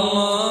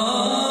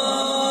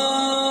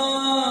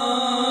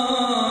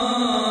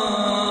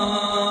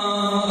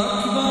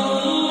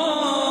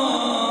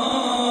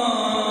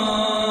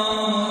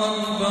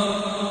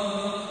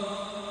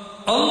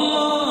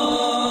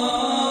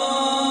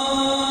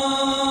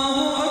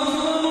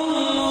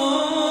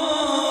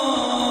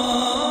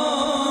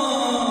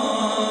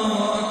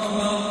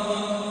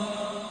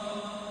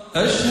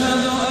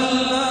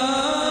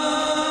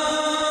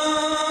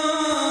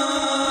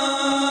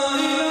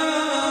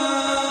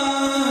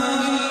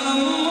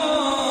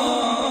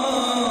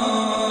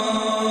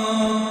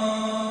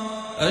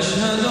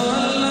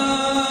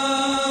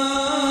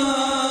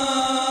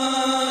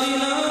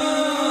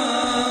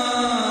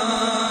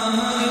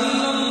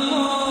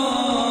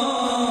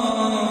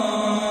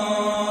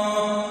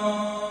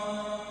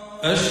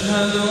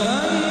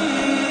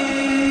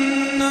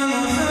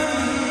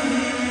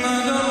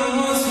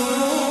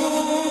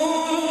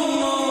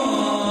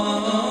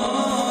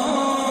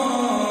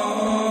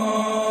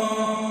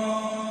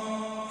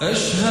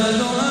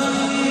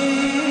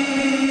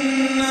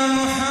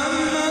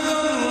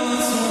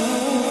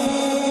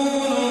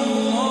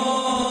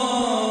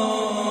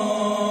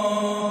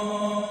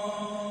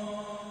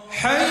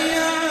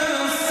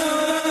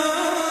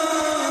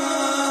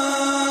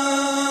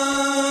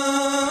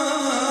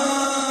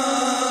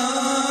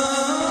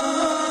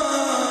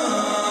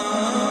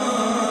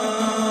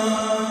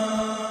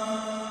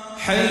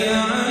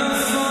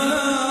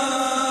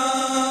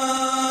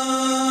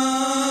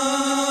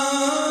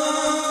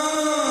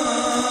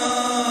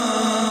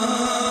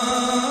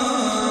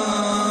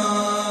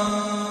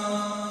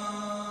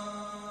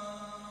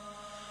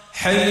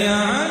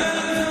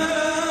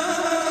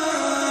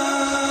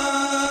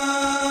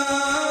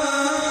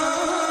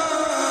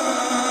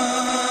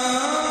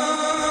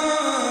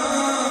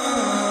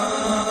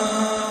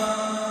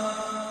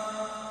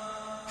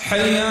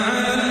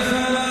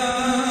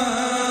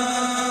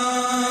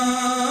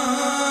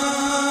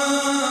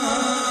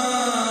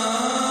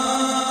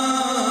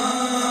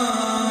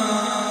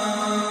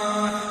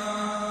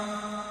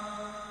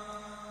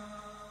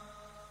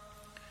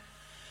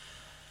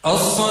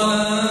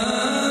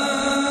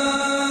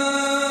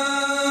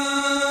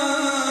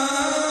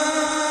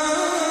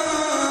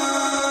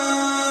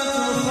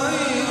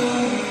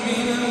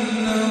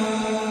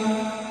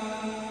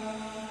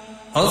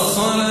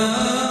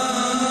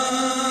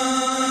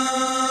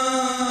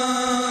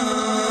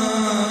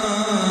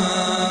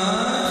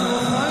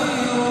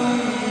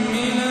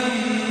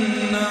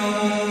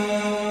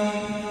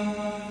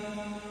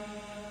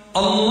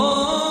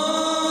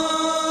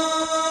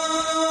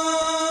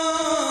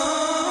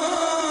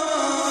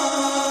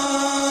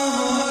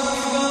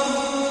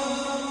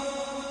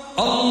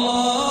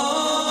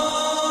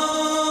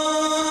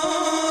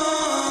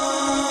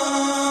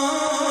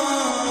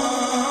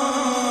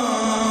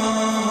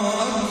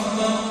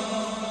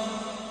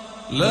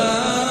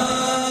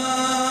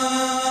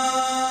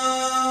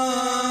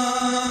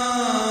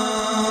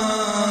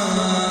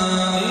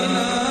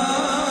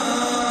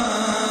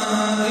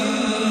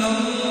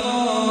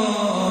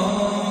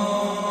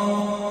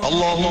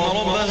اللهم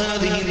رب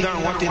هذه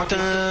الدعوة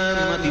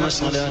التامة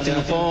والصلاة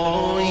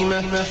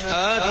القائمة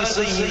آت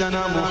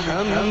سيدنا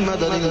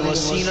محمد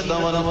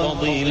الوسيلة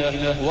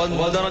والفضيلة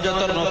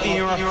والدرجة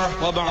الرفيعة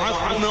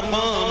وابعثه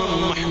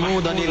مقاما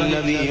محمودا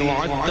الذي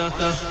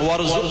وعدته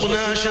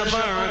وارزقنا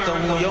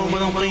شفاعته يوم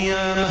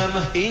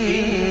القيامة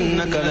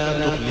إنك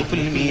لا تخلف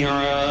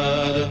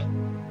الميعاد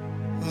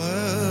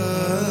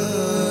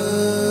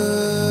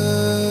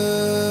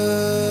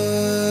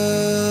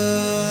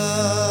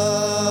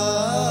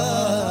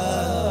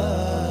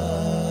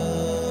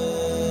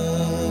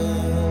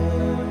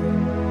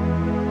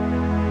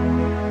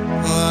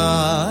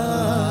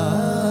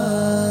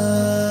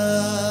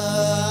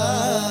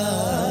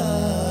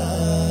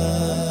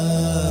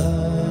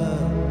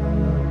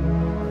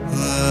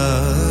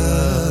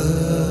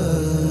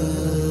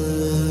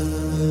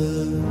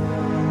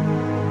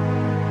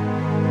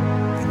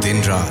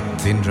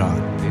दिन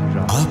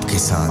रात आपके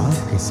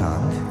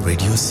साथ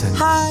रेडियो संगम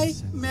हाय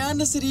मैं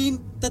नसरीन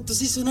ते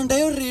तुसी सुनन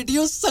दे हो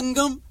रेडियो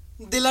संगम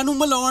दिलां नु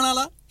मिलाउण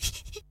वाला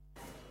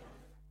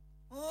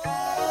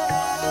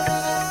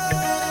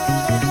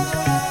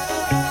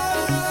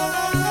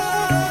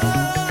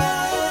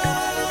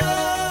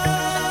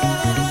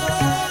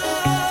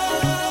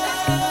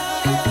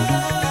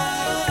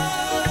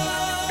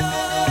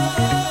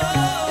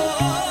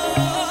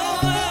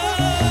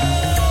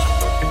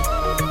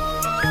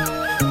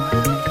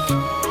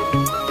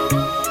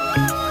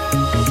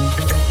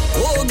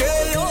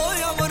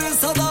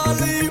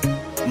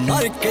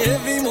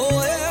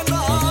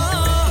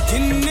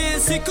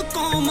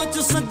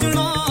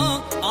सजना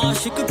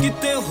आशिक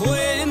किते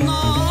होए ना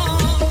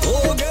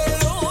हो गए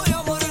हो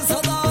अमर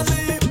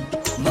सदाली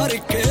मर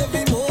के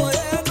भी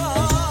मोए ना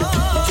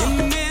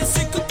जिन्ने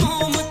सिख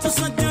कौम च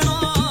सजना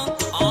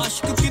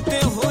आशिक किते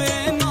होए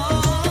ना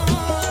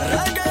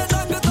रह गए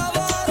रंग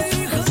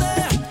तवारीख दे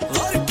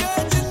वर के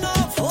जिन्ना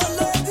फुल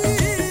दी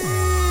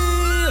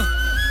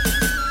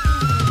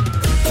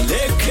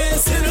लेखे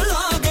सिर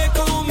लागे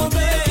कौम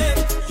दे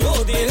जो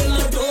दिल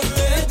न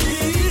डोले जी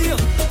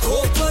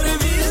खोपर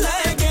भी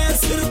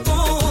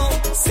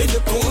सिर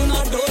को ना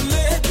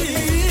डोले दी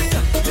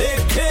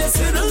लेखे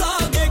सिर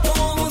लागे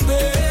कौम दे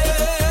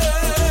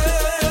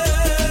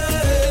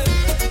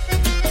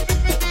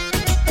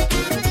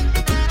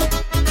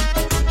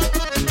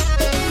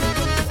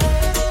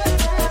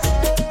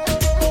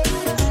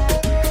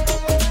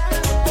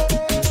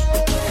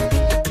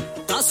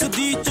दस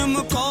दी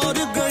चमकौर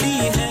गड़ी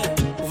है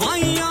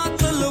वाइयां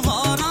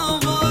तलवारां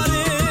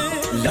वारे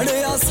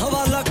लड़िया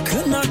सवा लख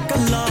ना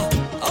कल्ला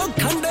ओ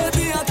खंडे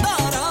दिया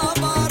तारा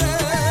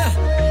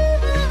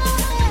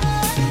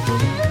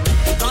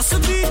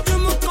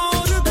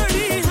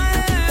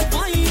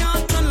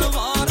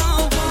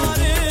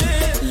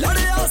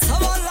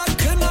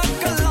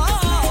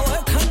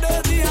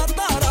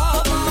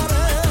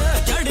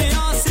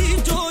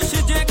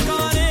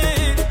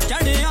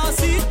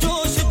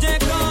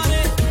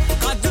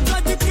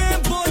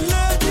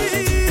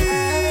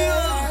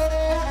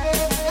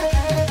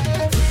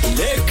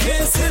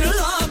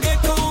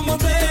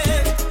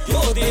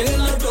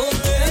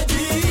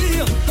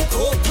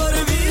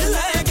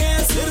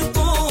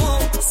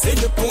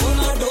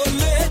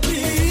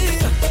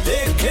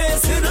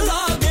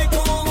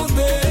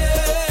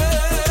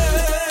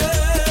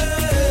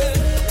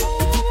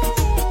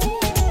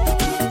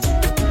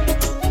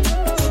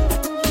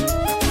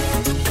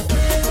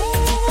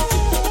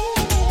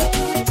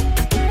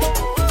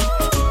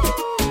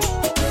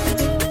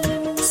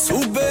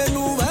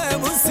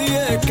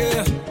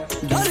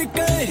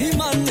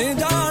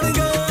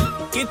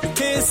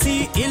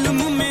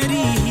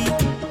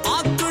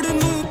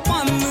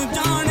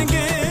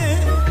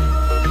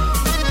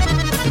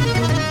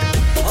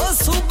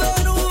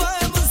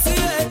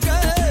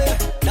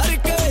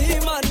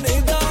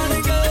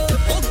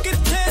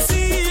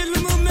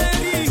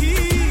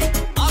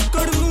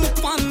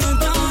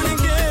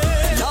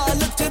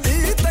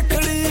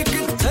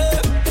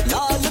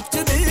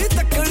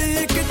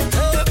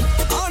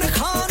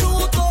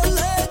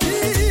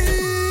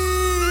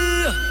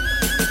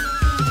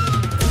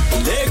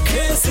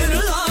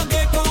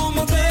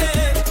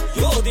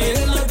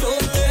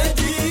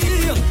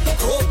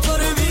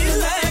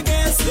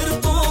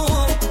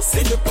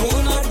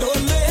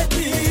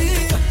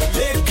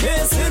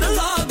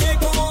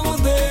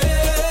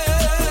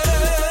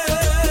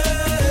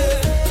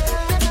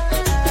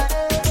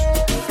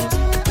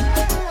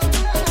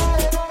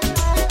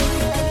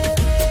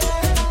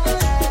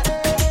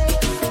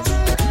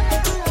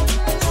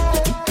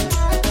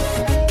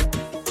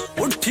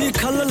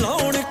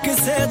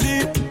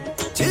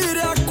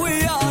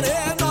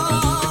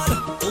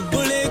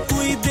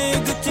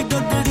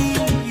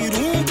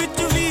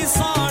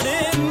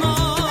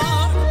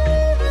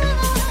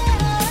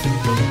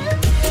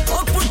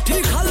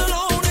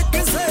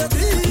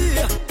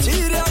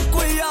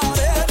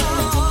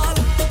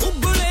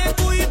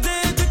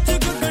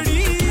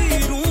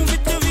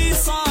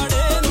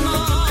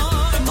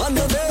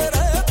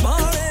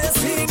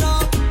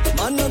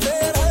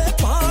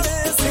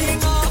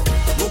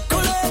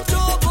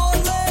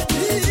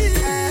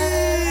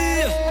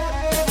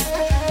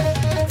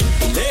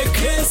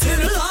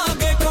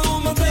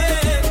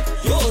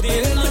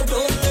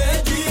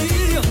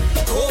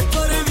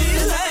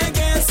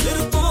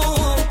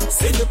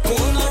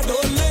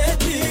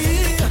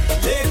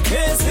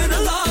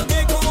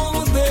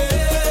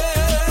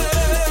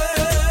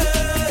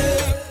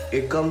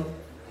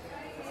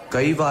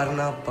कई बार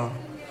ना आपा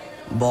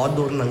बहुत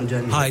दूर लंघ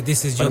जाने Hi,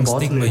 this is Young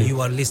Stigma.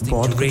 You are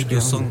listening to Radio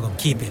Sangam.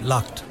 Keep it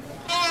locked.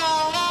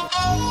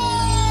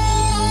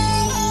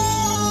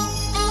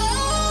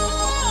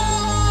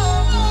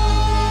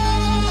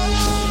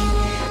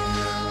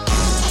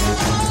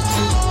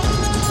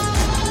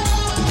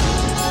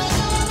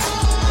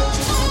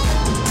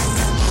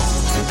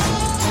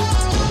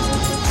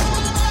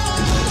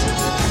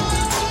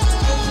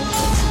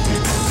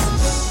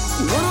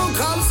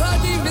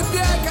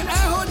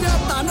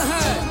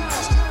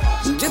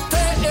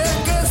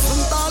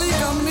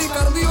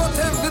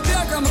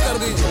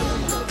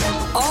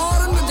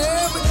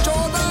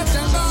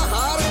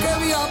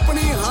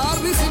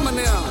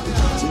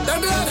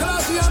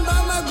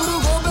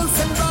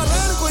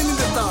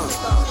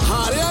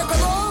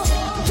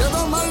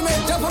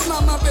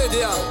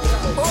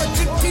 ਉਹ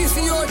ਚਿੱਠੀ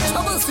ਸੀ ਉਹ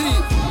ਛਬਲ ਸੀ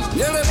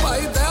ਜਿਹੜੇ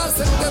ਭਾਈ ਦਇਆ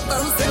ਸਿੰਘ ਤੇ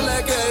ਧਰਮ ਸਿੰਘ ਲੈ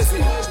ਕੇ ਆਏ ਸੀ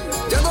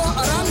ਜਦੋਂ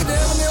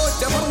ਔਰੰਗਜ਼ੇਬ ਨੇ ਉਹ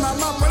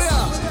ਜ਼ਫਰਨਾਮਾ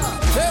ਪੜ੍ਹਿਆ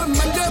ਫਿਰ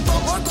ਮੰਜੇ ਤੋਂ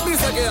ਉੱਠ ਨਹੀਂ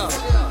ਸਕਿਆ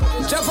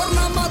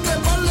ਜ਼ਫਰਨਾਮਾ ਤੇ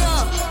ਪੜ੍ਹ ਲਿਆ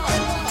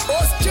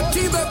ਉਸ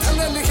ਚਿੱਠੀ ਦੇ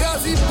ਥੱਲੇ ਲਿਖਿਆ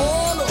ਸੀ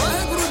ਬੋਲ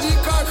ਵਾਹਿਗੁਰੂ ਜੀ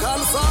ਕਾ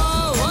ਖਾਲਸਾ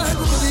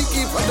ਵਾਹਿਗੁਰੂ ਜੀ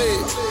ਕੀ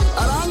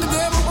ਫਤਿਹ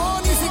ਔਰੰਗਜ਼ੇਬ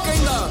ਉਹ ਨਹੀਂ ਸੀ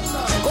ਕਹਿੰਦਾ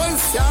ਕੋਈ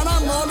ਸਿਆਣਾ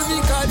ਮੌਲਵੀ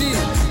ਕਾਜੀ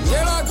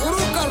ਜਿਹੜਾ ਗੁਰੂ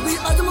ਘਰ ਦੀ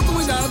ਅਜ਼ਮਤ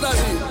ਨੂੰ ਜਾਣਦਾ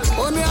ਸੀ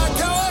ਉਹਨੇ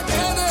ਆਖਿਆ ਓਏ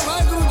ਕਹਿੰਦੇ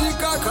ਵਾਹਿਗੁਰੂ ਜੀ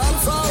ਕਾ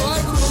ਖਾਲਸਾ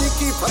ਵਾਹਿਗੁਰੂ ਜੀ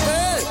ਕੀ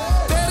ਫਤਿਹ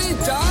ਤੇਰੀ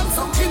ਜਾਨ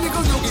ਸੌਖੀ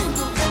ਨਿਕਲ ਜੂਗੀ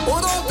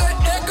ਉਦੋਂ ਤੇ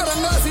ਇੱਕ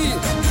ਰੰਗਾ ਸੀ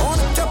ਹੁਣ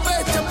ਚੱਪੇ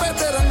ਚੱਪੇ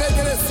ਤੇ ਰੰਗੇ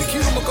ਜਿਹੜੇ ਸਿੱਖੀ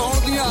ਨੂੰ ਮਕਾਉਣ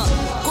ਦੀਆਂ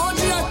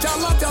ਕੋਝੀਆਂ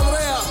ਚਾਲਾਂ ਚੱਲ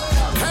ਰਿਹਾ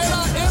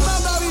ਖੈਰਾ ਇਹਨਾਂ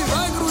ਦਾ ਵੀ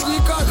ਵਾਹਿਗੁਰੂ ਜੀ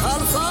ਕਾ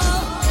ਖਾਲਸਾ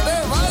ਤੇ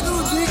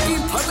ਵਾਹਿਗੁਰੂ ਜੀ ਕੀ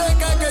ਫਤਿਹ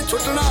ਕਹਿ ਕੇ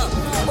ਛੁੱਟਣਾ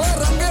ਉਹ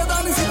ਰੰਗੇ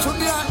ਦਾ ਨਹੀਂ ਸੀ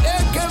ਛੁੱਟਿਆ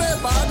ਇਹ ਕਿਹੜੇ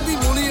ਬਾਗ ਦੀ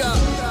ਮੂਲੀ ਆ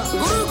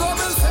ਗੁਰੂ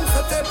ਗੋਬਿੰਦ ਸਿੰਘ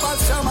ਸੱਚੇ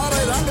ਪਾਤਸ਼ਾਹ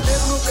ਮਹਾਰਾਜ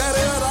ਰੰਗਦੇਵ ਨੂੰ ਕਹਿ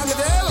ਰਿਹਾ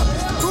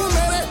ਰੰਗਦੇਵ ਤੂੰ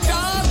ਮੇਰੇ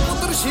 4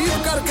 ਪੁੱਤਰ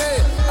ਸ਼ਹੀਦ ਕਰਕੇ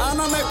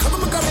ਆਨਾ ਮੈਂ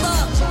ਖਤਮ ਕਰਦਾ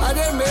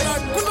ਅਜੇ ਮੇਰਾ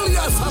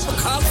ਕੁੰਡਲੀਆ ਸੱਪ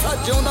ਖਾਲਸਾ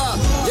ਜਿਉਂਦਾ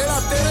ਜਿਹੜਾ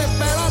ਤੇਰੇ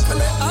ਪੈਰਾਂ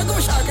ਥੱਲੇ ਅੱਗ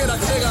ਵਿਛਾ ਕੇ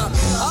ਰੱਖ ਦੇਗਾ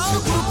ਆਹ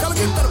ਗੁਰੂ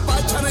ਕਲਗੀਧਰ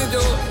ਪਾਤਸ਼ਾਹ ਨੇ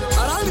ਜੋ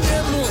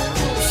ਔਰੰਗਜ਼ੇਬ ਨੂੰ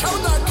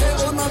ਸ਼ਬਦ ਆਖੇ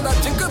ਉਹਨਾਂ ਦਾ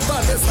ਜ਼ਿਕਰ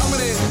ਤੁਹਾਡੇ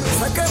ਸਾਹਮਣੇ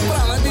ਸਕੇ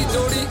ਭਰਾਵਾਂ ਦੀ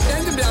ਜੋੜੀ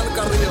ਇੰਜ ਬਿਆਨ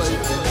ਕਰ ਰਹੀ ਹੈ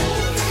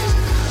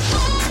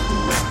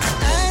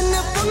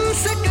ਐਨ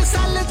ਪੁੰਸਕ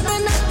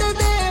ਸਲਤਨਤ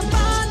ਦੇ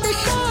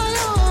ਬਾਦਸ਼ਾਹ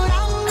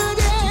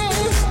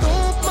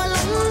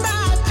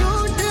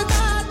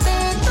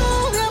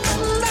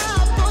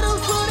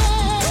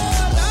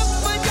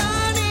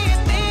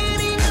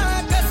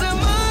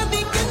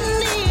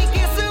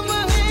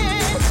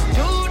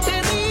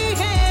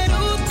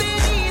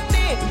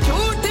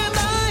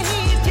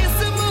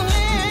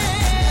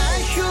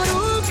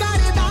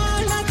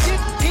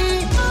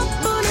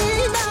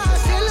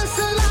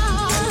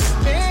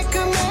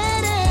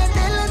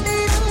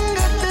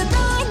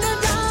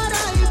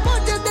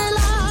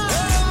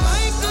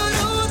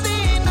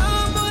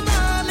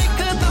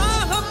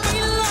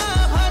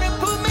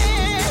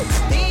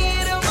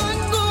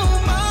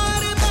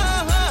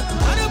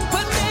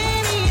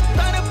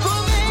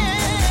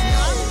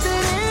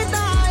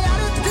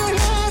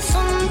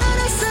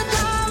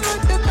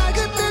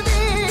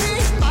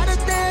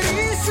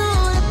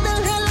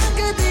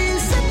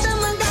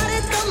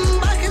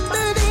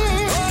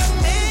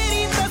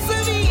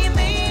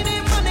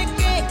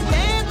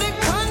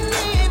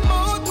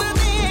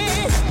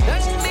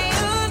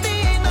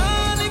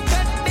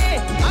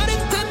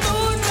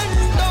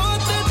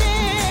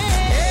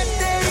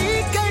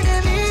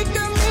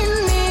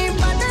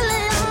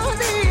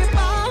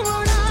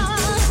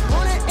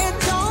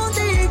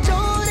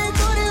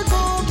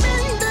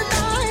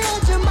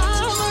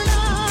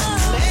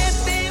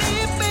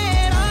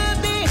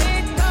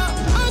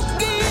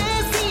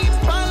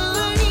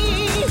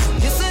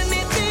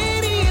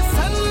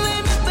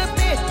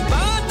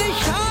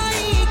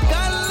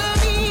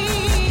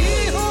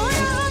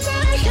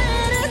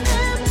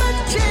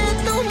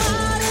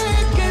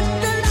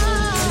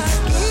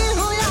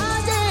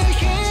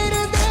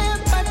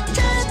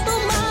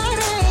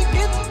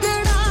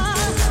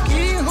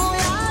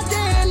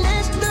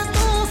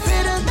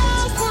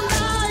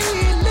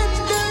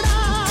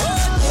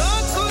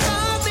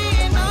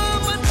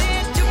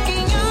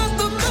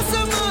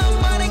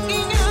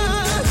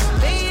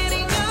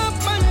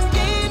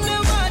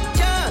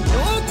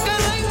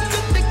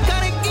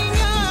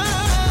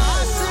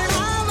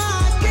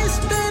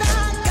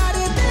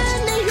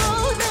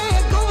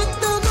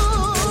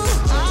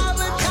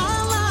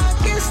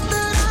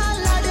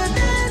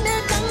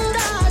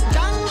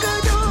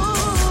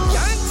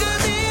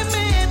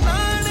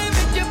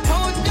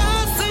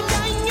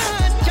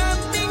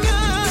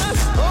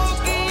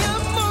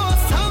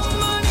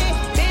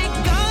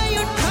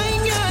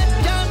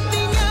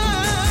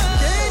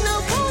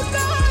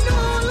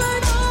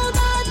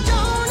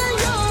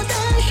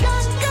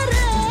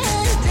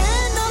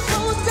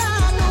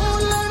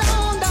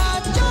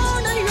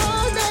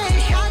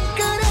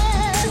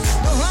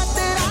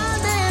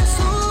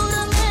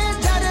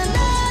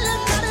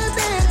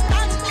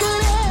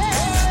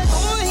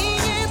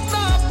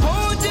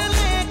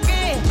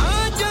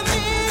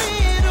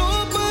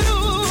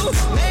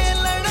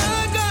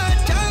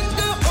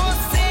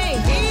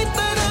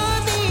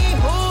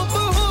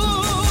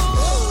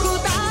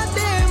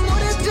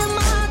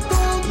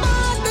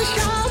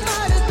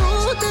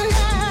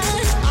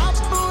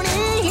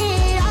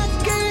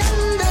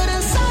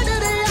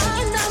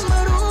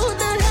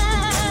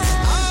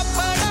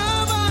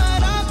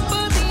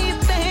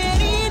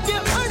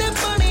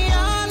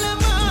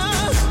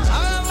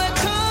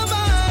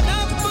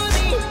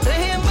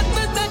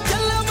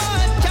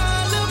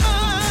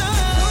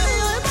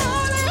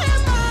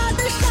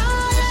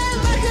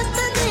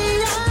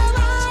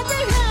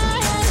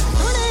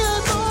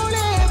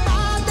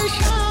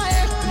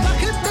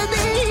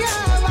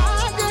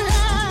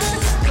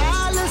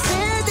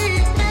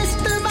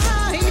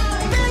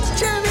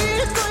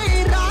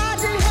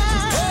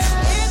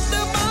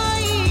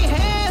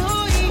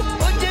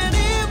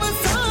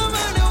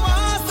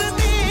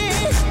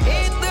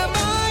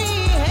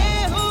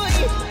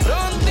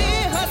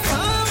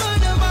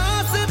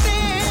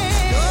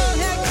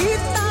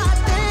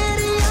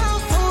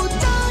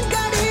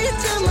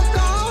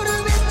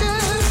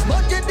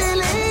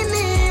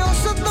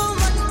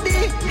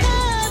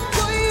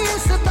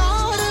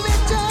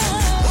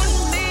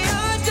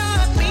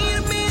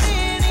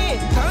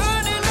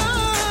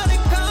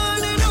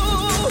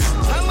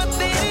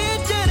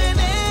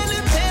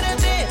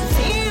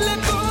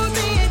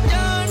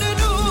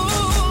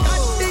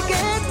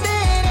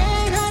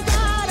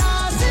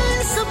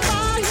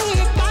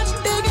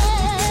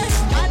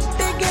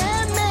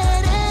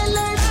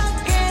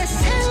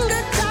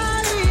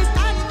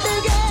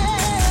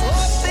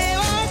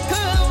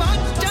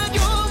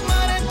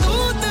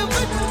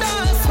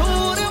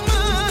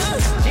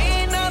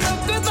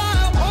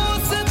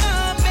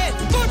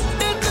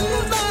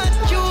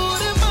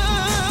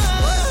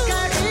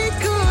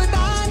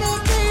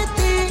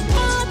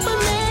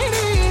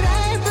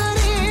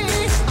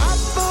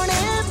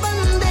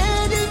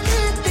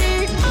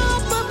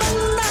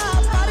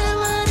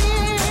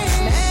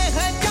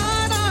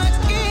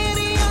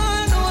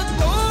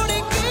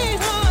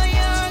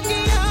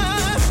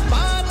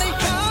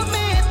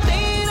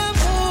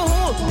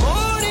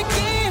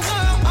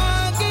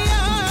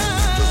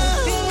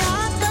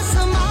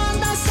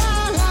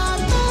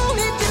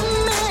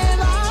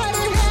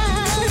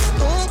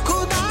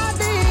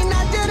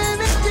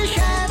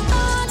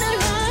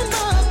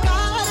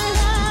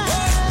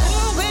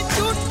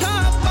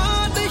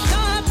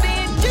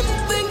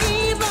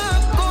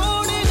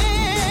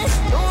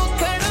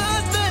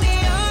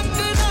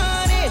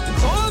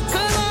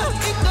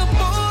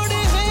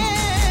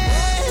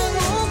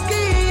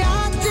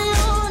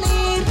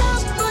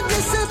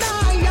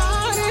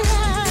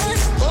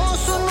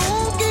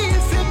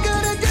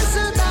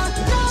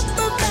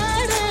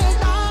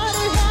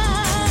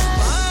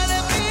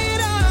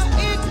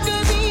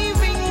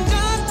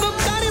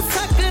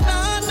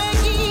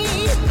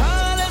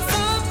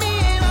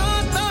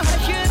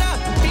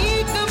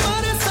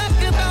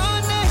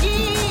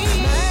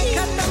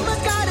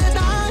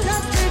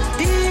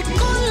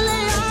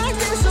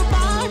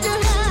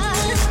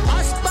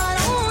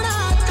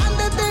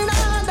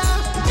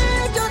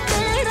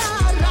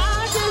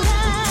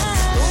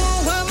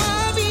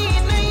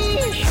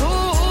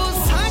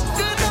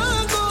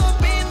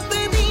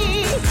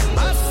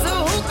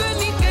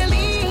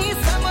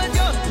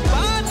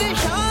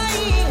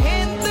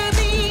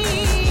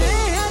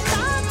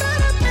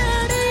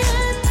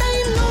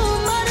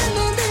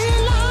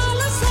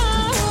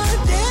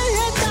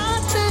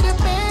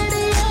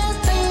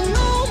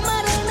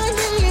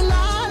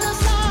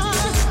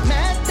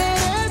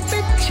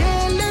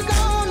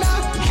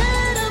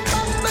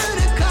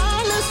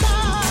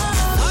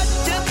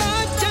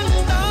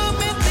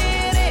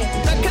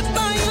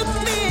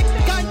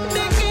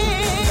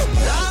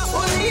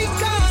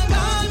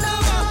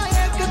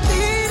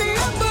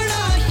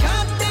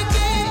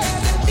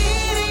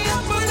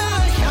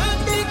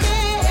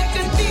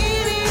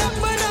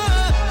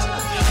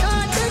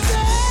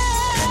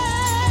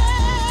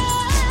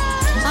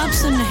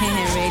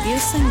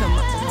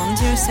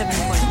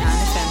 107.9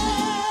 FM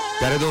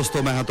प्यारे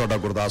दोस्तों मैं हां ਤੁਹਾਡਾ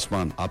ਗੁਰਦਾਸ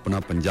ਮਾਨ ਆਪਣਾ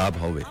ਪੰਜਾਬ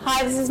ਹੋਵੇ Hi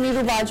this is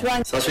Neeru Bajwa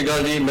ਸਤਿ ਸ਼੍ਰੀ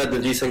ਅਕਾਲ ਜੀ ਮੈਂ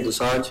ਦਲਜੀਤ ਸਿੰਘ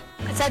ਦੋਸਾਂਝ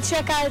ਸਤਿ ਸ਼੍ਰੀ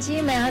ਅਕਾਲ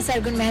ਜੀ ਮੈਂ ਹਾਂ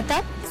ਸਰਗੁਣ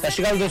ਮਹਿਤਾ सत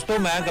श्री अकाल दोस्तों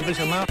मैं कपिल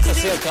शर्मा सत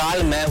श्री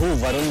अकाल मैं हूं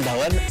वरुण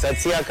धवन सत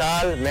श्री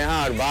अकाल मैं हां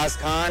अरबाज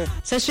खान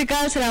सत श्री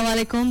अकाल अस्सलाम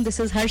वालेकुम this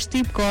is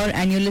Harshdeep Kaur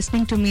and you're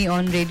listening to me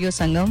on Radio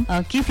Sangam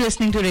keep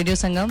listening to Radio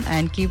Sangam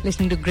and keep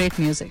listening to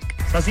great music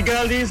ਸਤਿ ਸ਼੍ਰੀ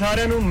ਅਕਾਲ ਜੀ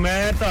ਸਾਰਿਆਂ ਨੂੰ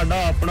ਮੈਂ ਤੁਹਾਡਾ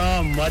ਆਪਣਾ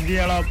ਮਾਝੇ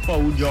ਵਾਲਾ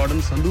ਭਾਊ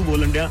ਜਾਰਡਨ ਸੰਧੂ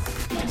ਬੋਲਣ ਡਿਆ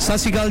ਸਤਿ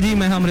ਸ਼੍ਰੀ ਅਕਾਲ ਜੀ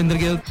ਮੈਂ ਹਾਂ ਅਮਰਿੰਦਰ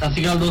ਗਿੱਲ ਸਤਿ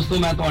ਸ਼੍ਰੀ ਅਕਾਲ ਦੋਸਤੋ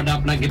ਮੈਂ ਤੁਹਾਡਾ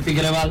ਆਪਣਾ ਗਿੱਪੀ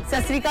ਗਰੇਵਾਲ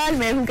ਸਤਿ ਸ਼੍ਰੀ ਅਕਾਲ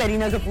ਮੈਂ ਹੂੰ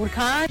Kareena Kapoor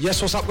Khan Yes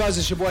what's up guys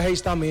it's your boy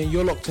Hayes Dami and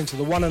you're locked into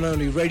the one and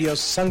only Radio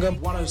Sangam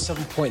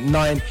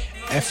 107.9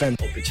 FM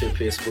पीछे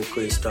फेसबुक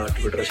इंस्टा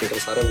ट्विटर शेयर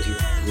सारा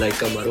कुछ लाइक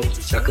का मारो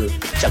चक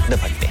दे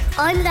फटते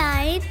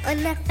online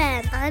on the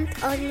FM and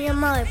on your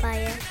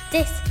mobile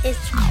this is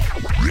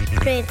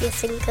Radio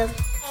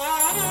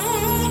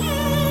Sangam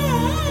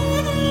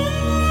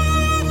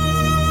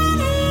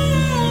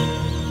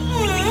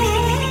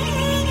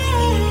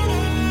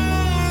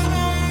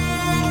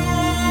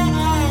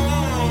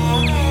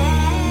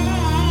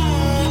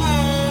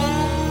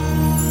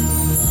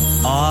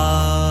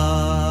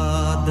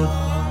आद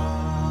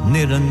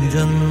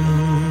निरंजन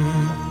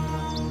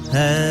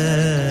है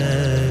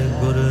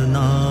गुरु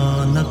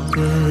नानक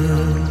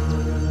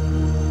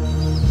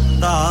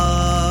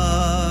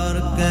तार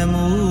के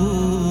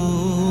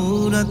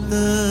मूरत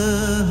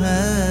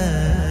है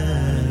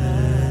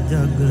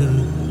जग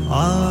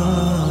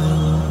आयो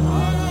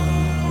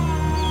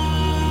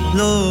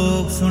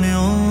लोग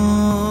सुनियो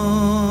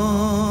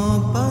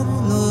पर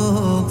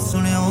लोग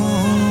सुनियो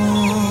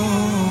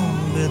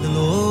वेद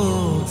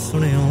लोग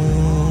सुनियो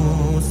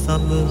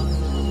सब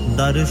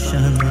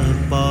दर्शन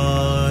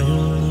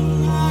पायो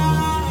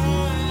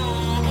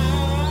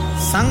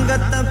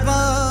संगत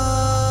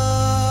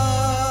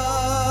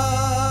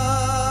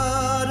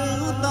पार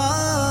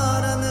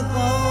उतारन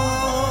को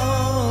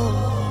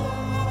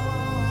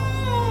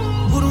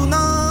गुरु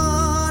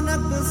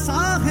नानक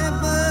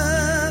साहिब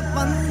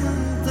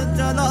पंथ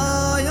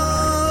चलायो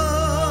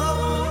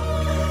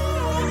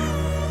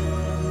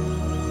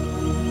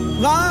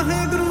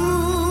वाहिगुरु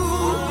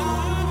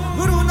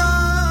गुरु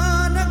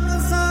नानक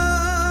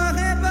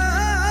साहिब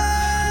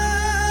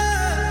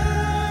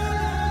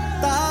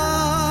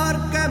तार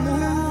के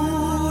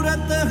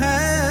मूरत है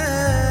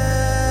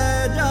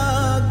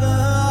जग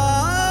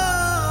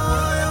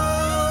आयो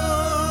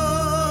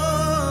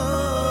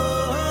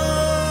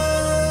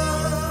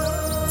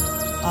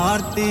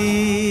आरती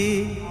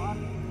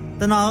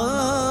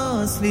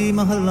तनासरी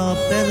महला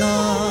पहला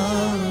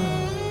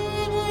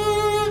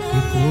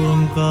एक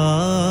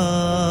ओंकार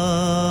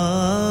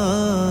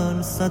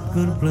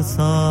सतगुर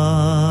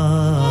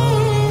प्रसाद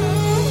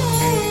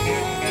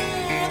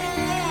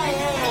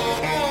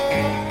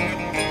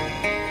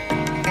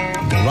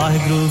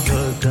वाहिगुरु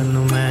गगन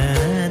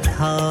में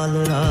थाल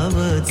रव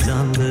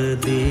चंद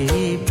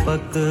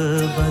दीपक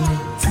बन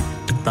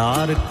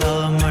तारका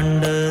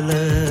मंडल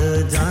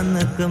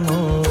जनक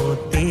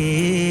मोती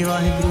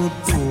वाहिगुरु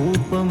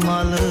धूप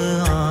मल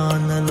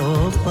आन लो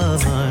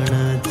पवन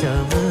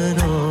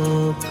चवरो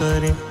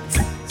करे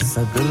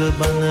सगल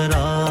बन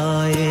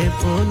राय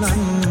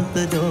पुलंत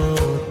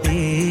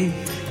ज्योति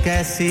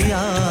कैसी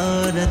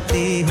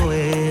आरती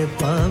होए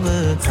पव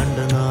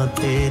खंडना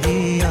तेरी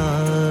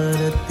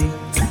आरती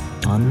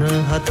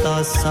अनहता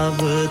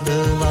शब्द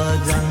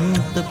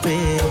वाजंत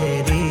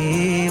पेरी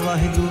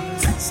वाहिगुरु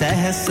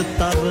सहस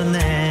तब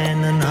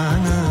नैन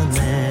नाना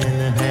नैन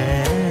है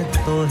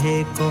तोहे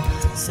को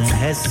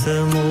सहस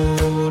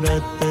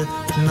मूरत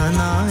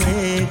नना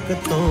एक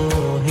तो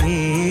ही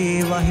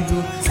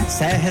वाहिगुरु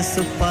सहस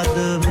पद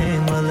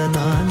विमल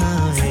नाना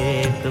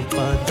एक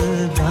पद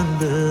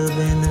बंद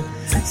बिन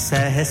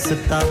सहस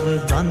तब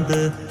बंद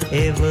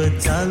एव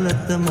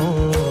चलत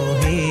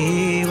मोही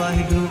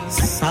वाहिगुरु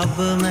सब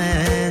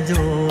में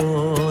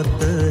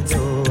जोत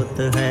जोत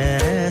है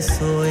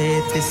सोए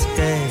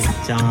तिसके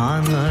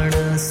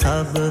चानन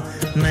सब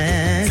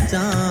में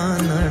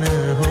चानन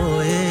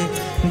होए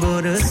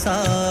गुर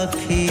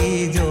साखी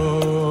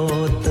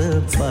जोत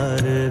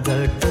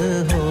परगट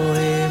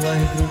होए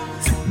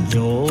वाहिगुरु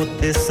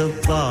ज्योतिष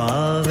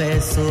पावे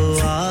सो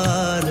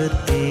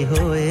आरती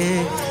होए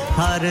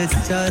हर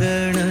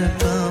चरण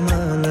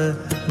कमल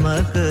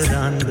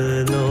मकरंद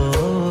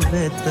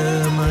लोभित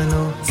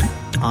मनो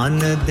अन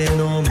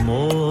दिनो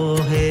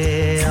मोहे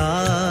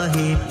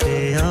आही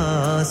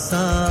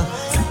प्यासा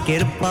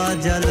कृपा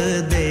जल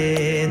दे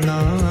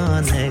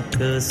नानक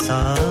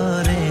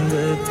सारंग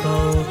को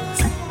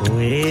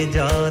हुए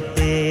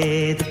जाते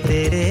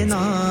तेरे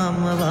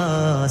नाम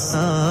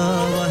वासा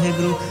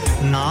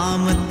वाहिगुरु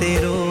नाम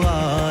तेरो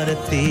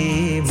आरती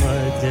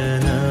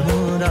भजन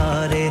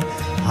मुरारे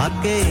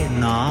आके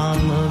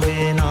नाम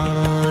बिना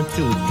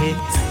झूठे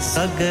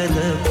सगल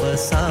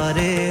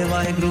पसारे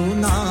वाहिगुरु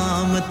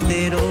नाम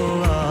तेरो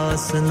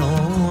आसनो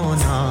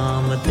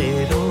नाम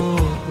तेरो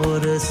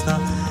उरसा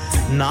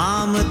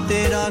नाम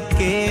तेरा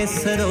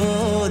केसरो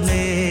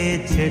ले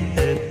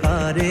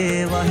छिटकारे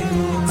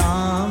वाहिगुरु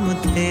नाम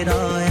तेरा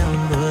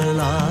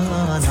अंबला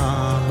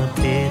नाम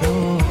तेरो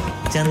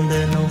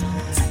चंदनो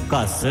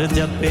कस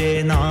जपे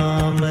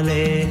नाम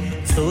ले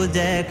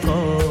तुझे को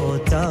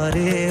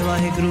चारे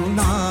वाहिगुरु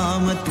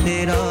नाम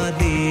तेरा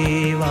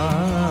दीवा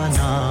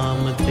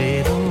नाम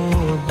तेरो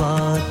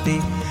बाती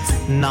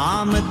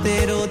नाम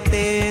तेरो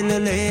तेल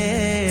ले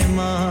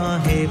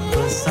माहे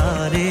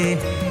पसारे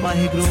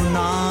वाहिगुरु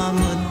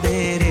नाम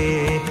तेरे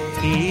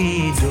की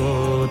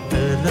जोत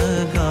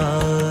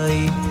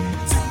लगाई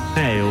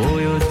है ओ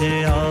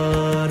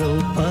उजियारो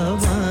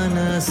पवन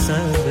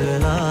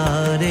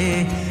सगलारे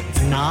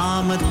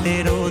नाम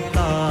तेरो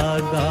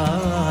तागा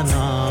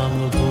नाम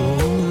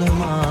भूल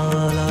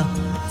माला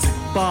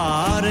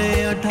पार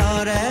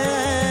 18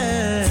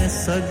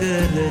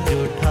 सगल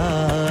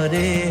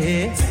जुठारे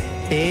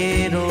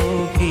तेरो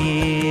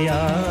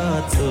किया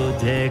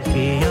तुझे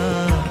किया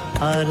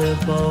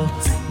अरबो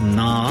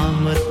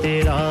नाम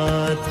तेरा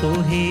तू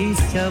ही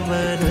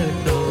चवर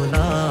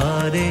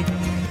डोलारे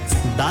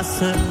 10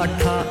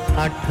 8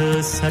 8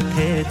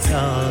 सठे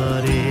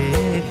चारे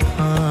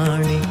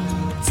खानी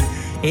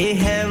ए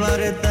है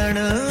वर्तन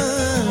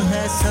है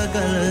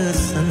सगल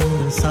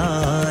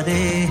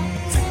संसारे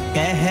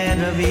कह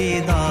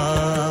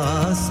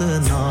रविदास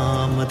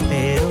नाम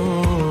तेरो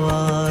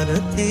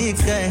आरती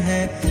कह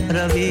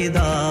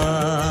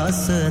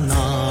रविदास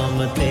नाम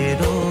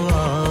तेरो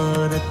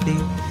आरती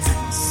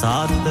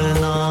सात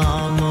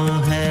नाम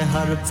है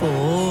हर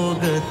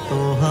भोग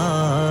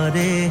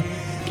तोहारे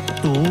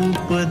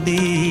धूप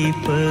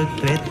दीप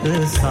कृत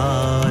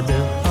साज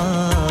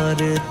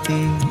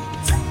आरती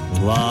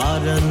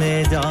वार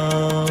में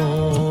जाओ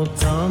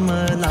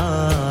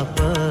कमलापति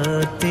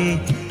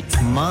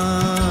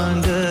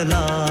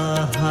मांगला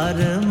हर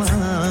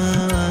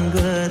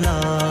मांगला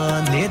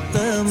नित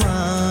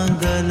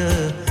मांगल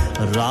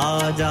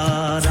राजा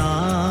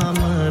राम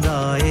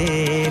राय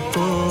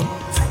को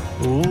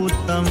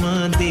उत्तम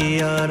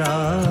दियरा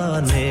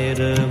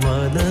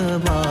निर्मल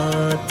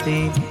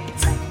बाती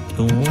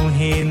तू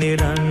ही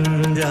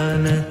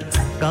निरंजन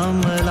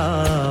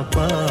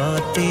कमलापति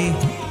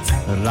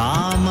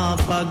राम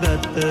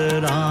भगत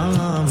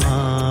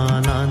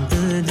रामानंद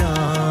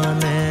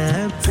जाने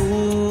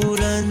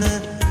पूरन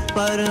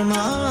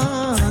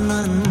परमानंद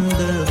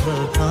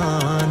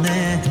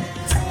बखाने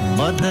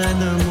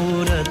मदन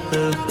मूरत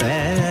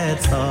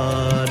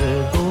पैतार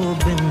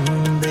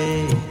गोबिंदे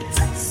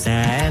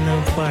सैन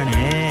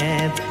पणे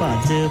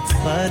भज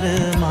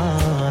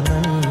परमानंदे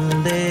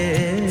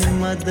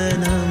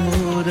मदन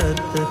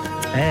मूरत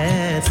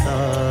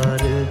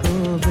पैतार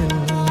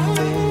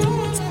गोबिंदे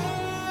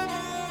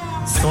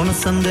सुन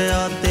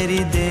संध्या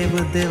तेरी देव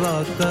देवा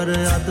कर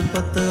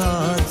अदपत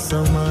आद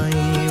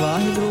समाई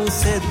वाहिगुरु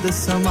सिद्ध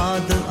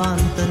समाध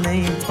अंत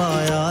नहीं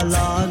पाया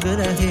लाग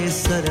रहे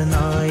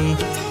सरनाई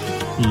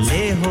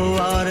ले हो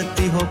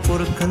आरती हो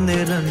पुरख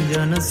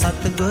निरंजन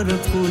सतगुर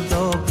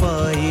पूजो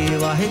पाई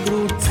वाहिगुरु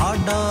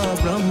ठाडा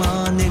ब्रह्मा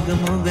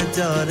निगम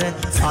विचारे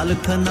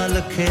अलख न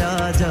लखया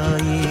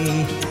जाई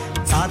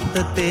सत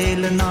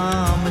तेल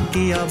नाम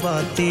किया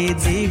बाती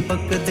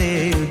दीपक दे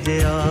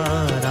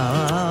उजियारा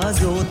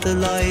जोत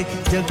लाए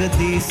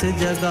जगदीश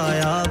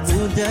जगाया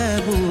बूझे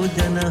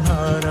बूझन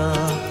हारा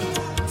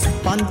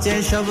पंचे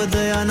शब्द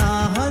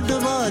अनाहद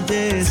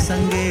बाजे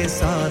संगे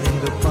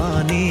सारंग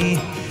पानी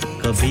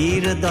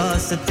कबीर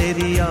दास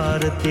तेरी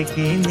आरती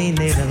कीनी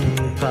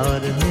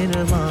निरंकार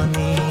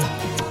निर्वाणी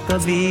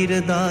कबीर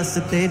दास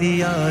तेरी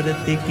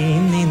आरती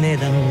कीनी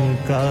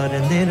निरंकार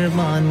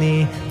निर्वाणी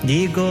जी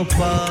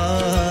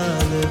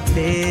गोपाल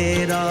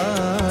तेरा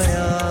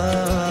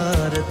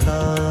यारता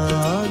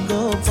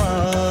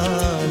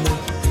गोपाल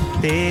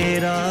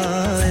तेरा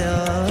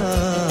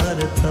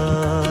यारता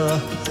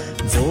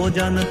जो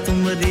जन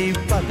तुमरी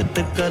भगत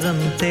करम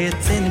ते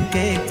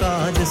तिनके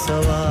काज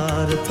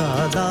सवारता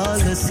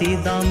दाल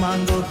सीधा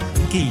मांगो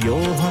कियो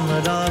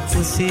हमरा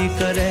खुशी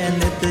करे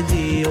नित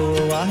जियो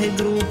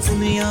वाहिगुरु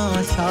पुनिया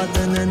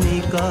साधन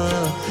नीका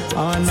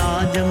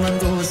अनाज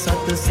मंगो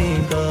सत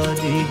सीगा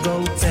जी गौ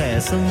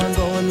पैस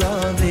मंगो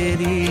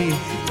लावेरी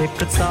एक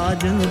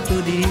ताजन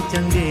तुरी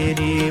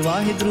चंगेरी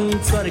वाहिगुरु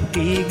कर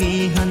की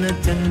गीहन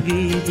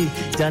चंगी जी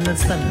जन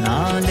सन्ना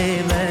ले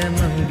वै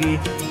मंगी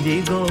जी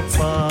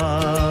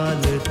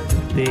गोपाल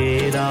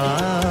तेरा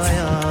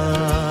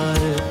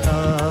यार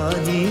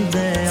ताजी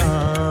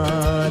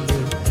दयाल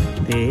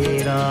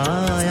तेरा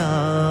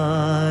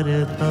यार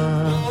ता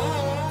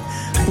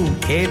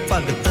भूखे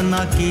भगत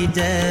ना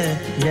कीजै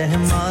यह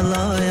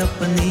माला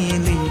अपनी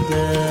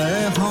लीजै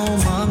हाँ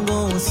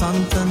मांगो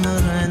संतन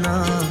रहना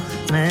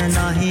मैं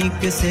नाही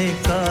किसे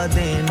का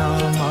देना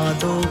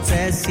मादो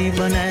कैसी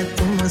बने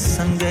तुम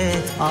संगे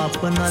आप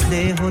न दे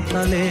हो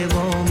तले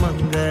वो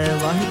मंगे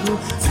वाहिगुरु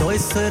तो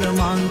सर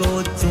मांगो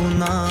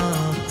चूना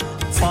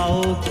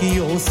पाओ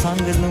कियो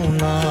संग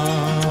लूना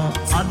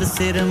अद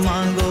सिर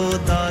मांगो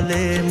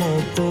दाले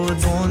मोको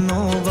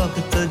दोनों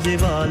वक्त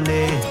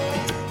जिवाले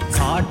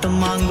खाट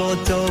मांगो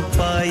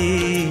चौपाई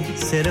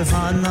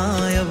सिरहाना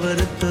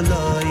अवरत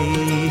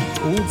लाई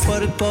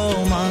ऊपर को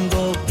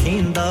मांगो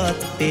खींदा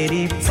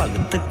तेरी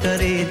भगत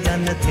करे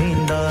जन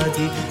थींदा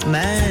जी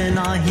मैं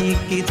नाही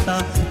कीता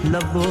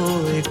लबो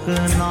एक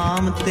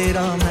नाम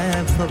तेरा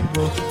मैं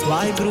फब्बो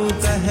वाहिगुरु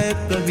कहे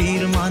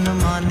कबीर मन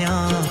मान्या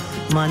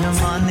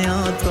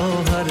तो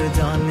हर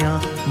जान्या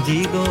जी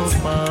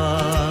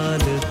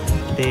गोपाल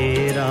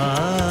तेरा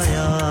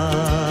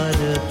यार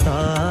था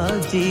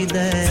जी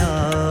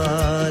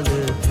दयाल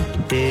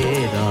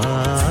तेरा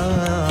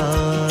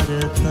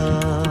था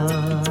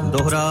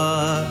दोहरा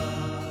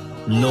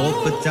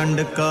लोक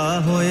चंडका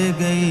होए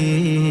गई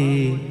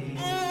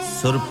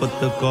सुरपत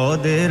को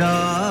दे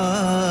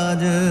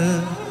राज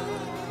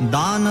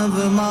दानव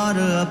मार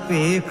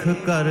अपेख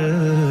कर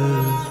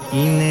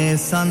इने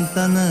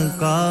संतन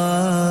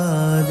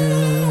काज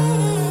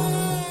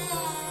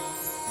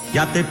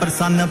या ते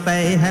प्रसन्न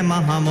पए है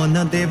महामुन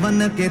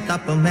देवन के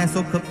तप में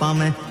सुख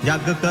पावे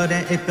जग करे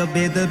एक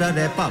बेद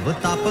रे भव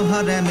तप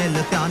हरे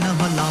मिल ध्यान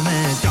हलावे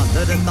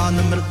चांदर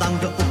तान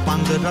मृदंग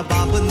उपंग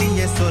रबाब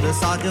लिए सुर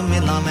साज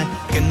मिलावे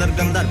किन्नर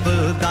गंधर्व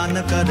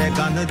गान करे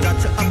गान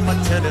जच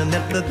अपक्षर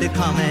नृत्य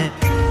दिखावे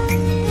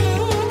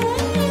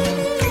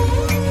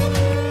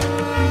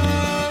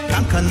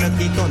खन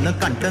की धुन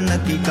कंटन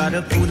की कर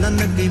फूलन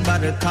की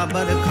बरखा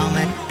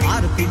बरखावे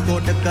आरती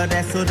कोट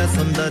करे सुर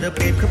सुंदर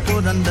पेख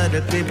पुरंदर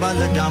के बल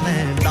जावे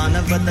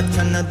दानव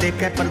दक्षन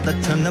देखे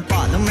प्रदक्षन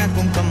पाल में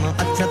कुमकुम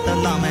अक्षत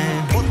लावे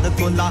खुद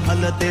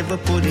कोलाहल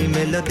देवपुरी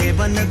मिल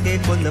देवन के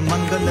कुल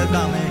मंगल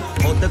गावे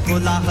खुद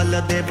कोलाहल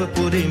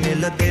देवपुरी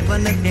मिल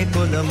देवन के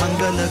कुल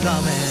मंगल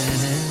गावे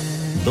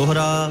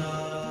दोहरा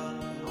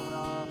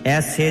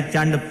ऐसे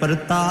चंड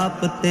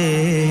प्रताप ते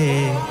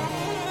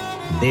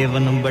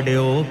देवन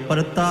बड़ो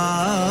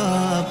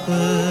प्रताप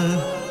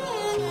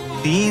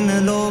तीन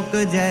लोक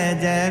जय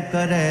जय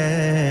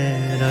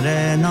करे रे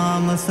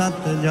नाम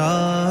सत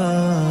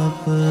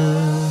जाप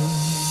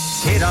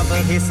हे रब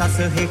हे सस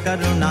हे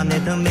करुणा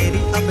निध मेरी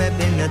अबे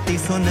बिनती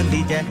सुन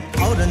लीजै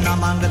और ना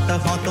मांगत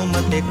हो तुम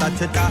ते कछ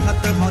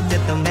चाहत हो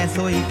जित मैं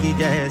सोई की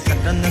जय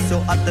शतन सो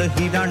अत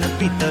हिरण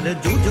पीतर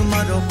जूझ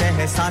मरो कह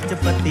साच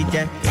पति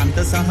जय संत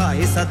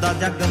सहाय सदा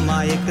जग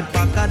माए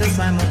कृपा कर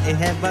स्वयं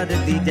एह वर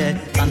दीजै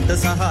संत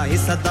सहाय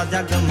सदा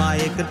जग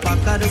माए कृपा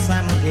कर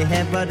स्वयं एह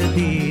वर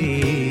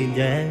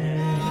दीजै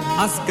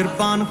अस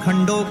कृपान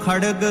खंडो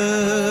खड़ग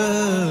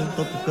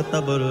तुपक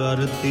तबर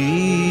अरती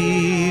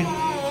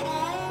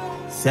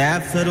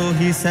सैफ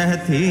सरोही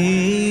सहथी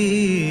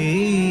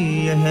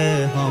यह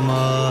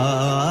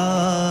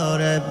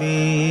हमारे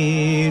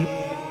वीर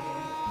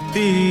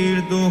तीर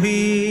तू ही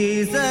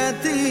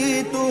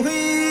सहथी तू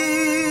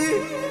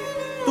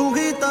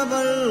ही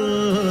तबल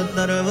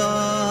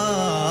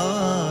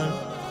तरवार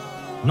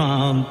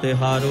नाम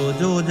तिहारो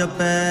जो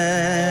जपै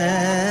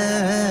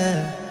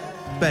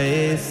पै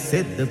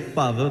सिद्ध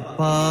भव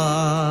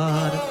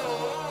पार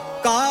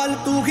काल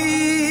तू ही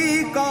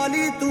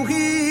काली तू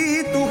ही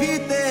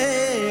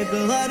तेग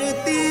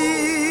हरती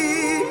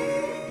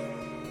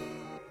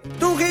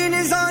तू ही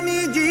निशानी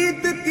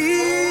जीत की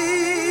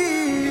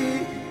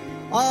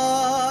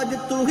आज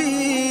तू ही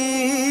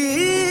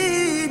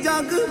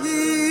जगवीर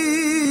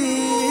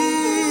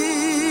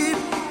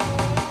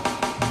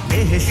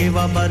एह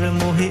शिवा बर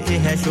मोहि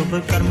एह शुभ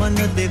कर्मन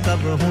दे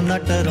कब हूँ न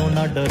डरो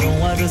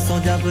अर सो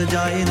जब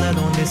जाए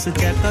नरो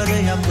निश्चय कर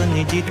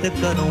अपनी जीत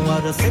करो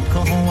अर सिख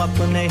हूँ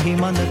अपने ही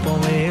मन को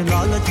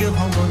लालच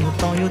हूँ गुण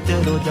तो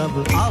तेरो जब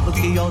आप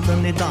की औद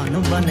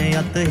निदान बने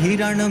अत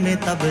हिरण में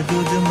तब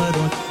जूझ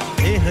मरो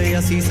एह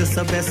असीस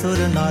सबे सुर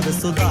नार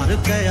सुधार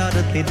कै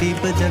आरती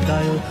दीप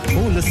जगायो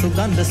फूल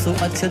सुगंध सु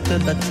अक्षत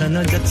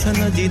दक्षन जक्षन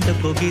जीत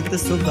को गीत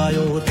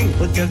सुगायो धूप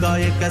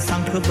जगाए कै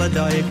शंख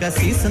बजाए कै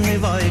शीस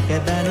निवाए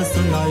कै बैन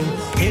सुनायो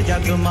हे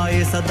जग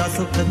माए सदा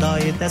सुख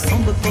दाए तै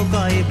सुंभ को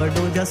गाए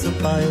बड़ो जस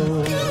पायो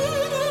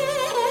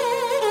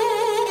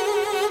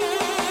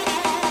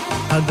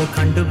अग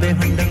खंड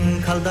बेहंडं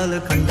खलदल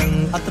खंडं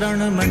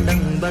अत्रण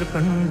मंडं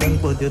बरखंडं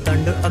कुज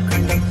दंड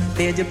अखंडं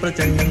तेज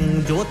प्रचंडं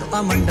ज्योत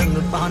अमंडं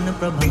पान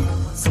प्रभं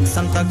सुख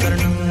संता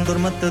करणं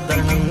दुर्मत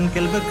दरणं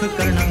किलबख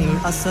करणं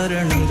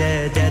असरणं जय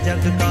जय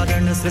जग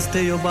कारण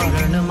सृष्टि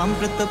उबारण मम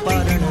कृत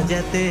पारण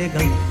जय ते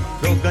गं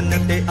रोगन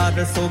ते आर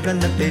सोगन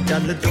ते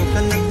जल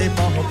जोगन ते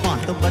बहु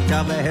पांत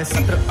बचावे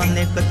सत्र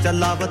अनेक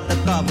चलावत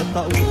कावत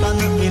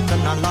उतन एक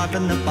न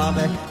लागन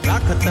पावे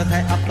राखत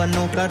है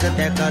अपनों कर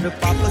दे कर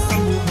पाप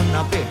समूह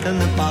न पेटन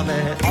पावे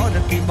और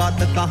की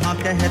बात कहाँ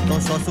कहे तो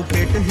सौ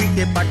सुपेट ही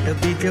के पट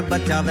बीच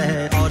बचावे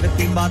और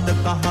की बात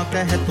कहाँ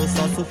कहे तो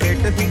सौ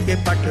सुपेट ही के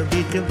पट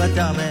बीच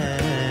बचावे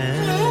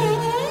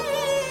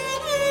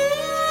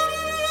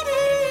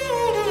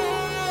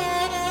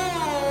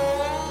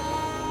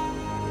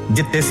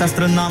जिते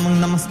शस्त्र नामं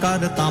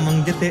नमस्कार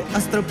तामं जिते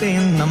अस्त्र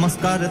पेयं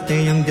नमस्कार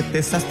तेयं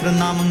जिते शस्त्र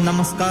नामं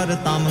नमस्कार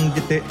तामं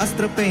जिते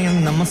अस्त्र पेयं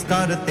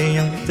नमस्कार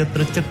तेयं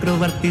चत्र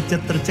चक्रवर्ती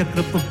चत्र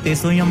चक्र पुक्ते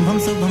स्वयं हम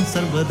शुभम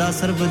सर्वदा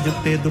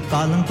सर्वजुक्ते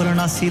दुकालं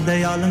पूर्णासी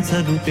दयालं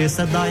सरूपे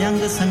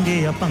सदायंग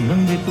संगे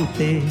अपंगं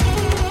विपुते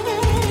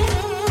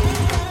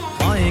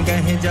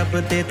कहे जब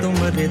ते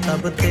तुमरे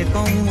तब ते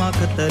कहूँ आँख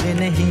तरे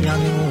नहीं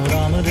आनू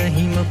राम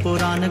रहीम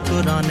पुराण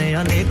कुरान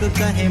अनेक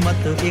कहे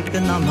मत एक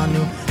न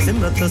मानो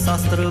सिमरत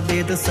शास्त्र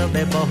वेद सब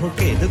बहु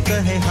भेद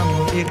कहे हम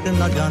एक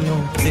न जानो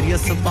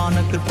सिरियस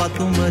पान कृपा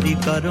तुम्हारी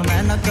कर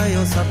मैं न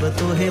कहो सब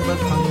तोहे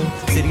बखानो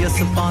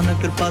सिरियस पान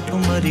कृपा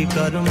तुम्हारी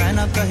कर मैं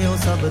न कहो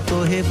सब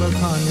तोहे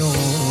बखानो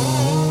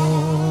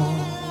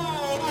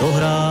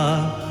तोहरा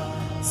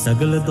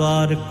सगल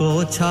द्वार को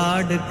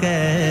छाड़ के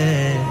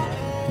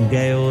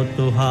गयो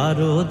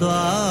तुहारो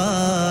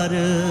द्वार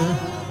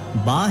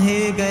बाहे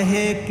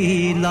गहे की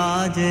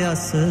लाज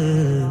अस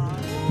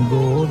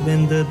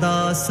गोविंद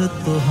दास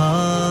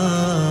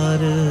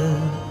तुहार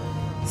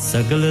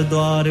सगल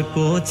द्वार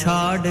को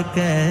छाड़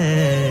के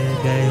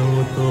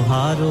गयो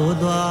तुहारो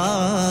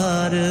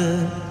द्वार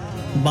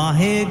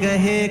बाहे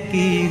गहे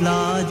की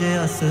लाज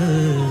अस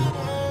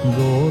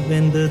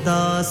गोविंद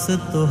दास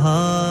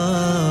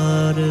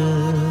तुहार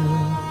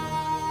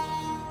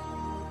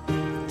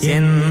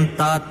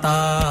चिंता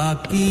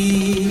ताकी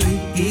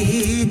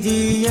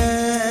कीजिए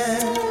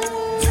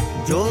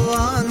जो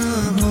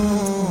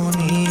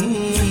अनहोनी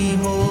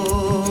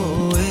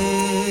होए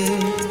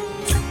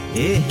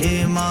यह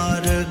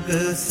मार्ग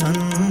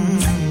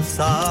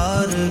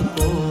संसार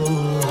को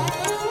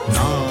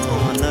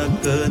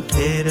नानक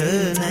थिर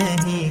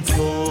नहीं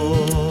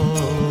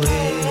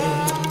कोए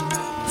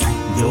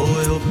जो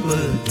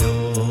उपजो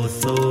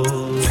सो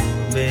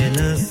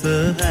बिनस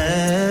है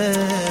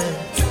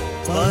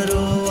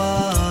परो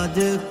आज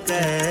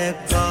कै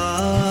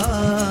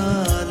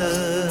काल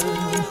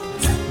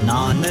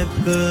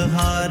नानक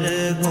हर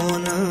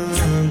गुण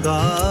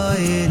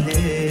गाए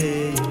ले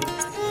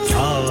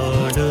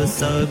छाड़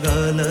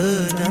सगल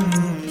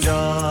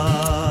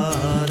जंजाल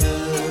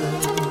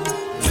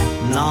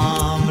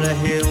नाम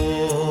रहे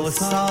ओ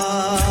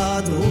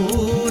साधु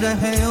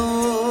रहे ओ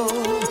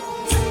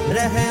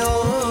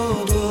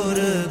गुर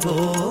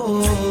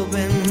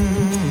गोविंद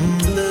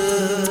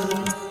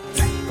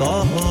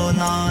कहो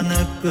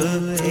नानक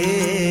ए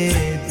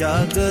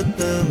जगत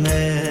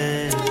में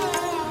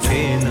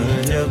बिन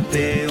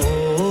जपे ओ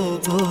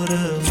गुर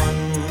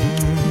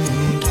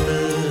मंत्र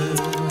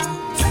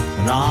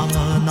राम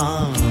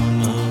नाम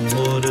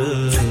गुर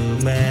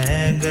मैं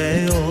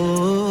गयो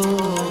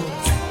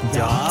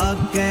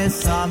जाके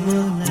सब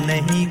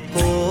नहीं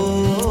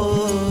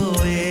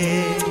कोए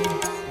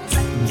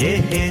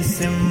जेह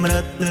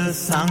सिमरत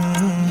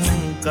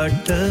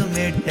संकट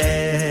मिटे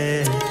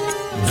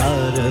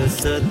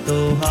दरस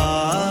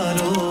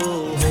तुहारो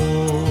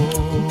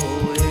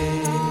होए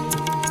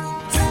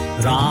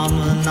राम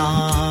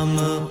नाम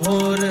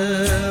और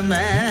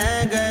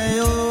मैं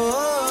गयो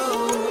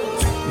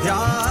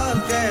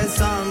जाके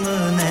सम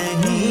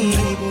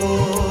नहीं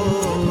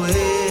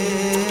कोए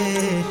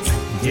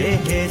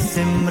जेह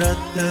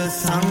सिमरत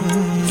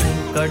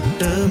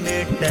संकट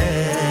मिटे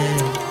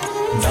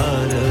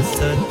दरस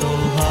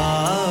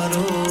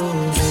तुहारो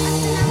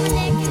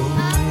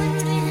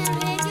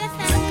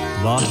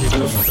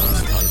वाहिगुरु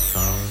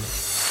खालसा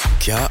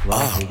क्या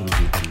आप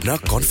अपना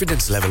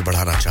कॉन्फिडेंस लेवल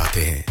बढ़ाना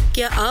चाहते हैं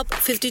क्या आप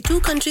 52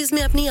 कंट्रीज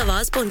में अपनी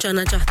आवाज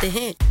पहुंचाना चाहते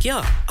हैं क्या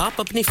आप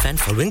अपनी फैन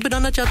फॉलोइंग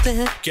बनाना चाहते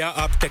हैं क्या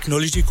आप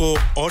टेक्नोलॉजी को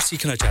और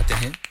सीखना चाहते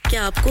हैं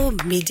क्या आपको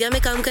मीडिया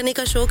में काम करने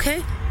का शौक है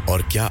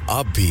और क्या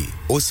आप भी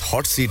उस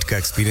हॉट सीट का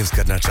एक्सपीरियंस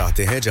करना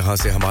चाहते हैं जहां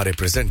से हमारे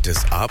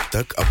प्रेजेंटर्स आप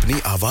तक अपनी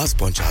आवाज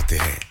पहुंचाते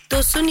हैं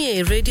तो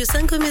सुनिए radio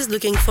Sangam is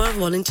looking for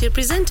volunteer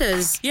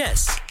presenters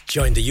yes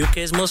join the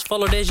UK's most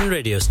followed Asian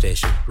radio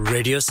station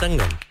Radio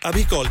Sangam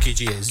अभी कॉल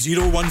कीजिए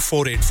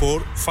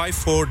 01484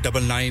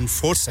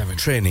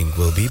 549947 training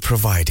will be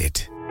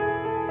provided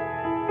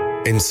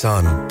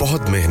इंसान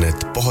बहुत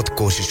मेहनत बहुत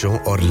कोशिशों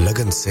और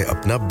लगन से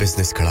अपना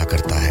बिजनेस खड़ा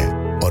करता है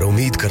और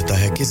उम्मीद करता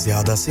है कि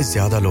ज्यादा से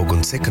ज्यादा लोग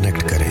उनसे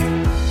कनेक्ट करें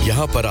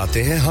यहाँ पर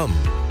आते हैं हम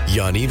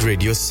यानी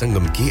रेडियो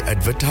संगम की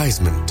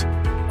एडवर्टाइजमेंट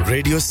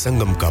रेडियो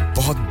संगम का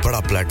बहुत बड़ा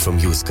प्लेटफॉर्म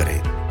यूज करें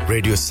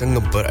रेडियो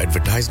संगम पर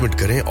एडवर्टाइजमेंट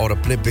करें और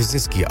अपने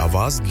बिजनेस की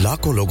आवाज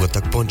लाखों लोगों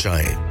तक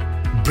पहुंचाएं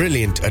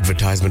Brilliant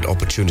advertisement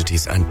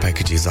opportunities and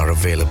packages are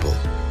available.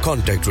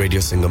 Contact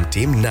Radio Sangam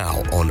team now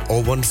on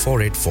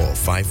 01484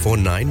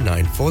 549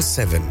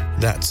 947.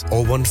 That's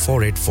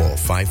 01484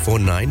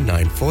 549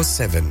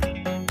 947.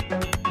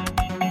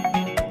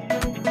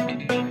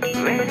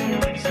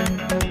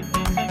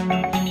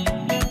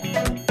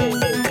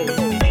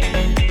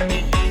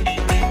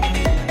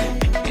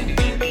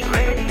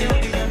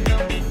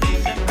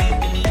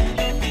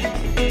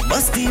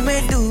 मस्ती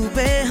में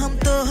डूबे हम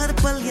तो हर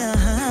पल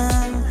यहाँ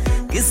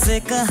किससे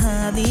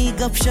कहानी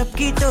गपशप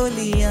की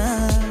टोलियां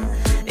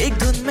एक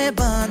धुन में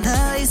बांधा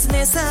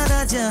इसने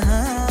सारा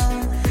जहां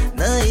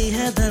नई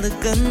है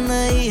धड़कन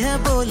नई है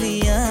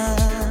बोलियां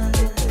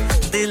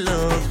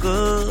दिलों को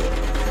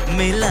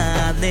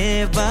मिलाने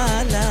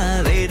वाला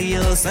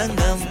रेडियो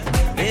संगम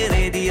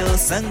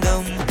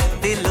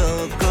दिलों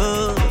को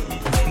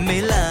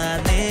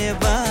मिलाने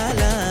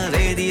वाला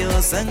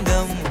रेडियो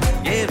संगम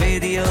ये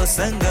रेडियो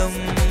संगम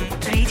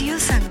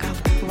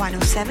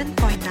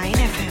 107.9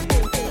 FM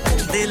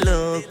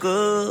दिलों को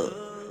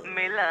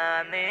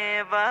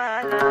लाने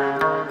वाला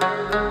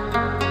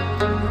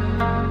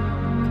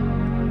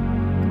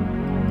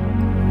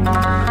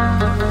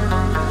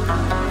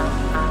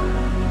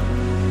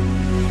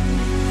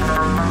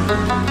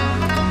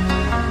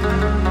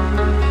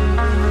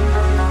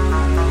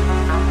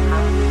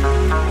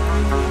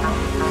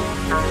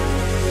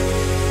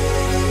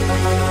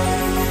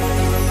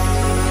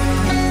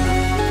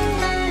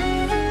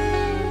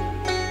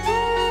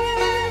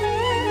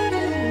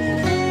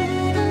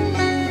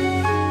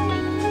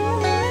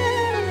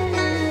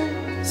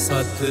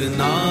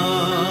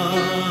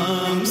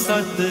सतनाम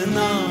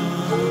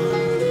सतनाम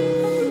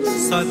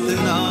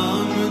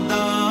सतनाम दा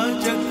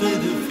चक्र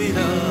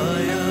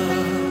फिराया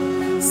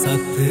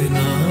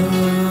सतनाम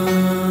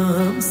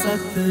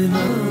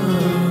सतनाम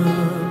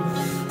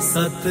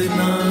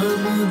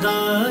सतनाम दा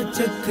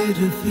चक्र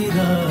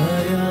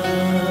फिराया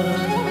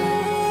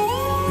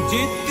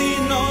जिति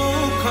नौ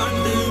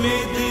खंड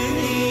में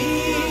दनी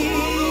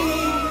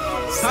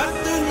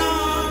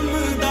सतनाम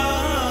दा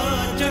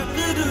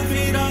चक्र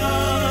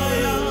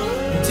फिराया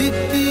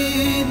जिति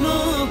नौ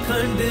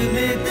खंड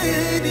में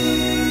दनी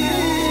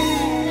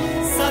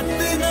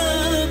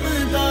सतनाम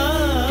दा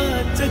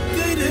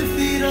चक्र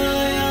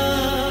फिराया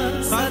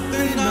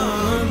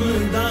सतनाम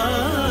दा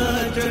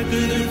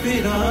चक्र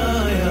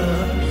फिराया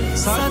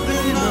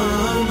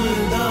सतनाम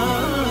दा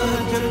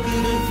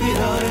चक्र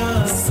फिराया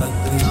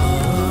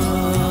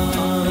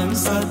सतनाम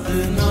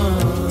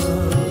सतनाम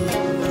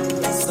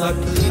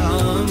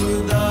सतनाम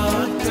दा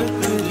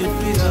चक्र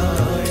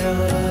फिराया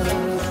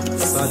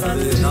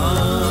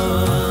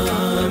सतनाम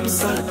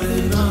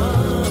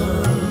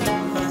सतनाम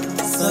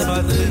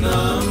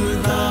सतनाम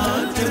दा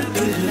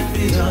चक्र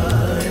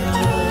फिराया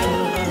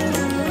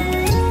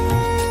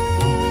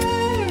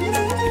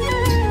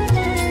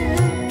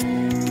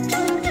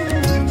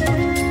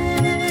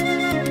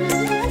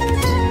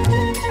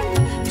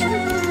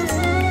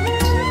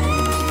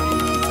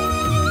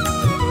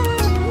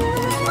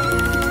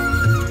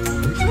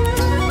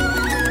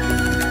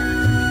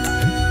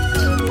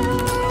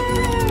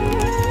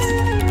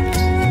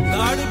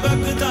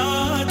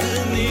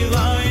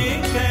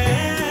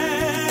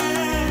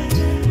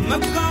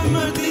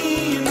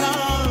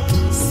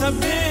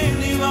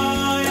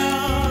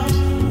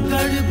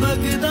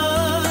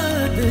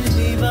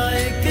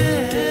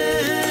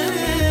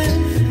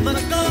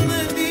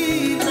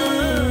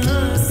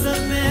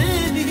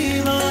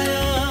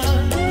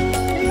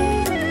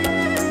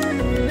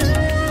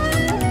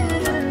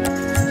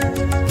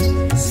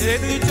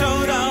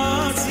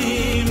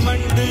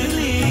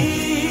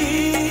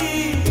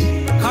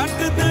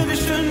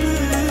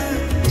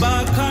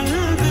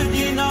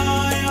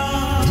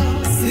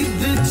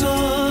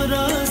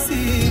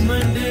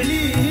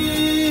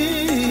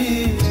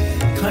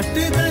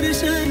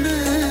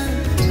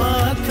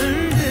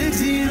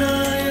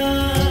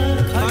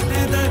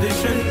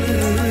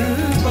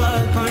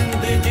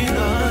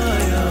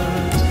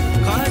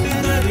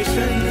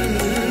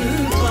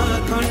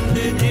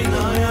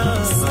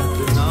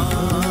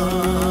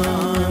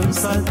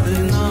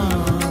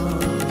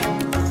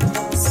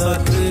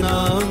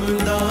सतनाम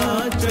दा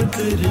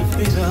चक्र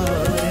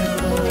फिराया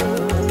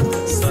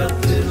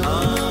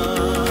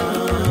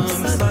सतनाम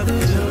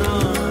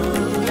सतनाम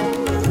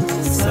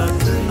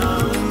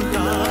सतनाम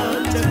दा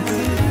चक्र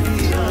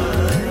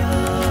फिराया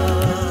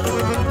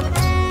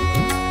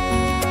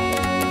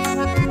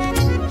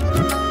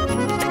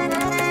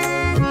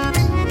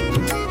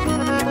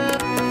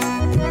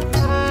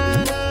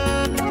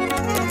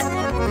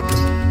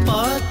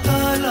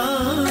पाताला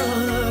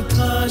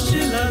काश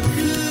लख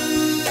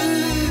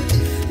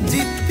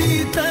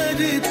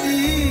तरती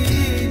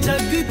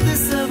जगत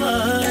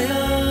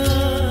सवाया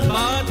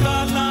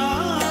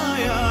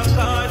पातालाया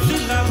आकाश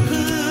लख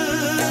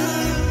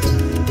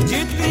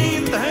जितनी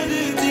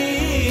धरती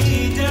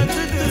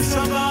जगत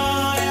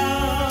सवाया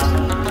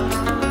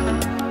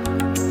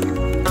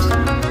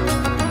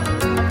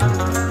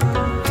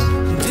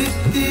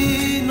जितनी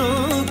नौ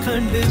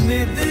खंड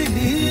में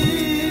दनी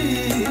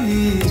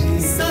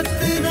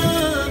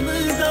सतनाम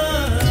दा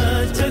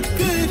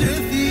चक्र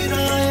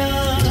फिराया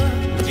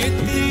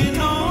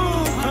सतनाम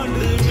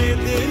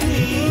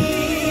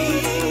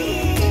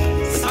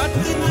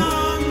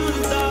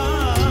दा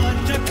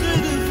चक्र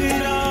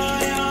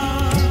फिराया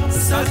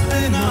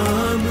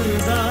सतनाम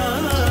दा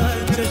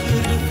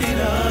चक्र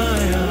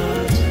फिराया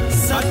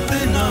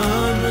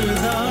सतनाम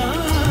दा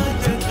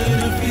चक्र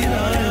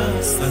फिराया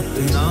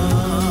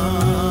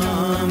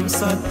सतनाम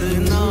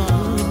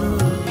सतनाम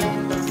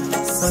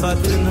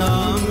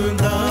सतनाम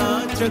दा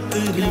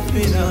चक्र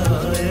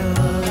फिराया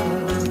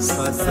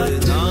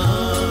सतनाम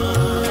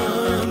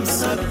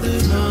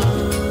सतनाम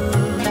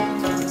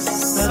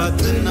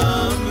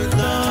सतनाम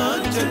दा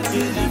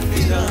चक्र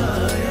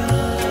फिराया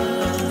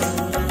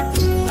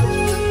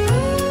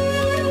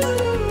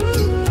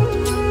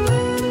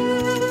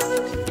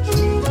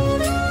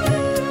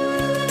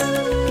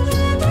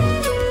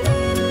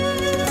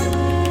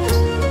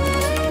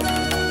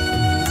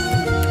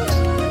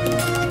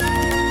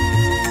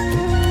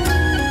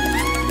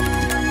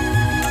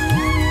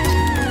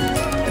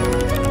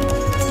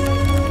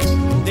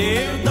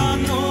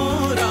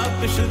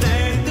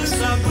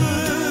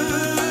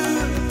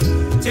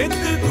चित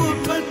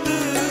गुपत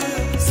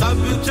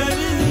सब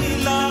चरनी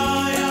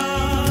लाया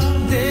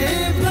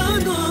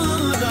देवदानो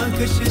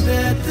राक्षस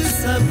दैत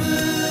सब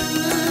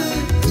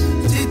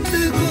चित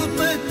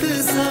गुपत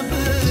सब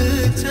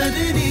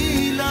चरनी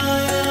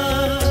लाया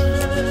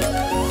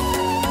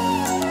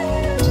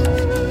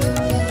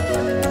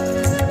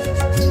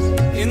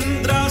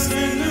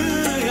इंद्रासन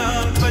या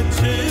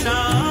पछरा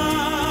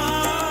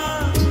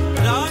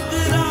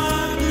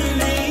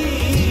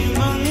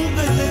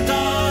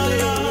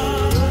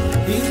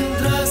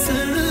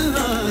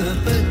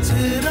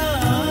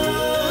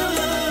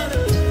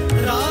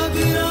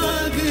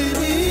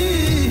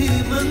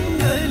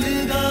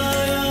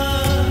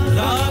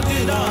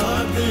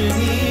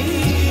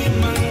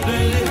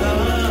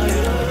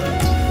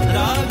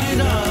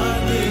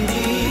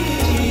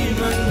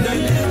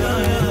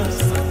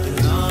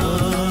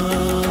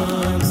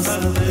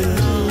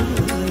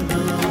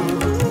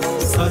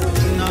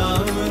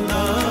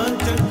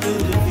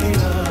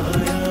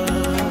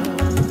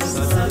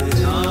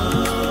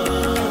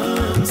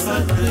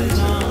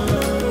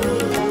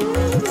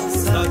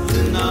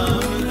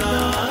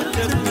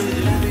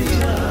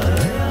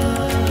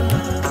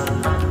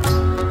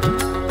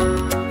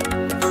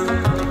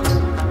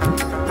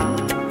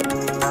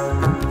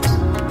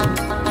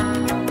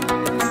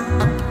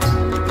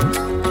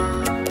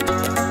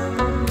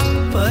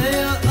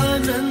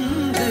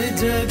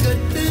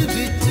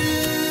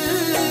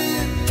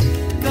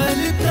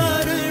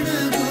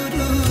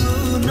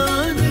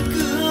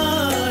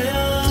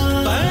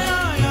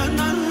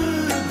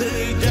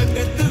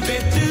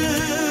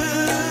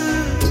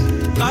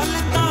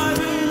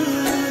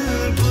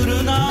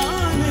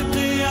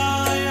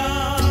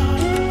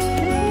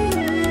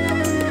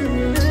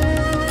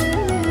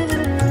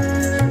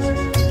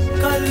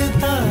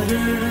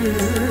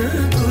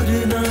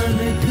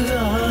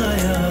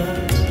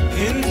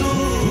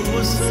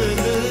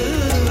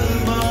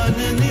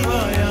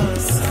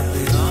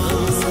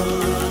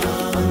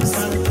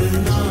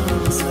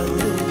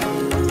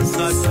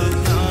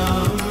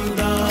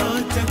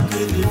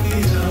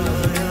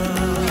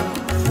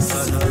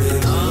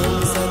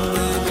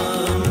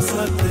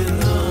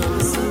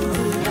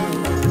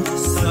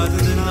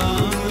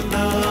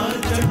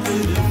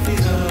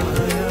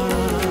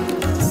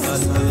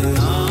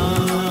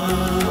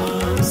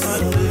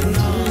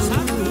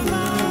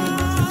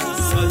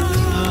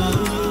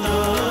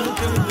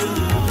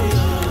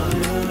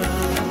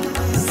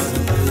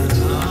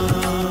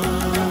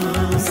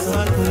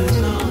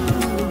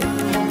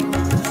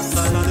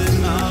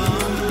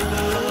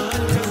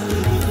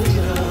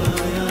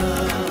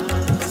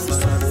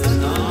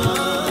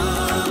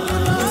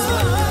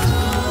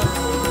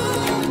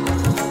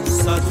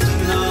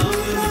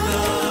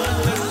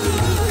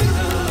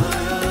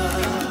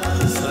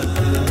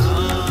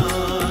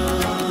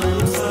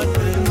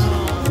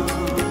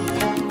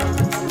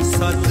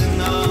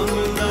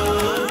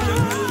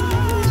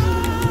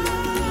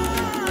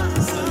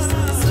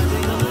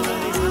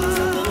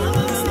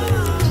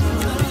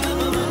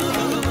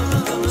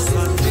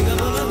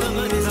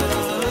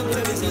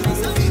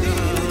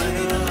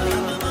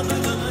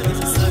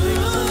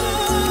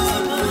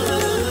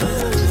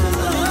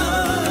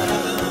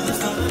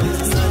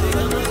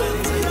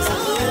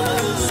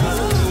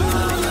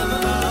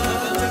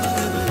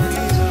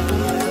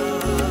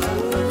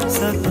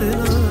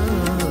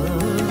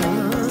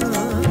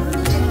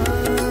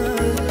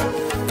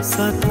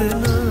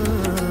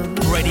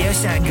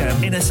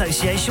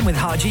Association with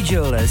Harji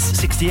Jewellers,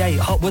 68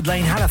 Hotwood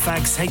Lane,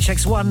 Halifax,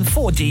 HX1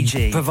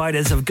 4DG.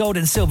 Providers of gold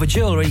and silver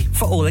jewellery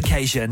for all occasions.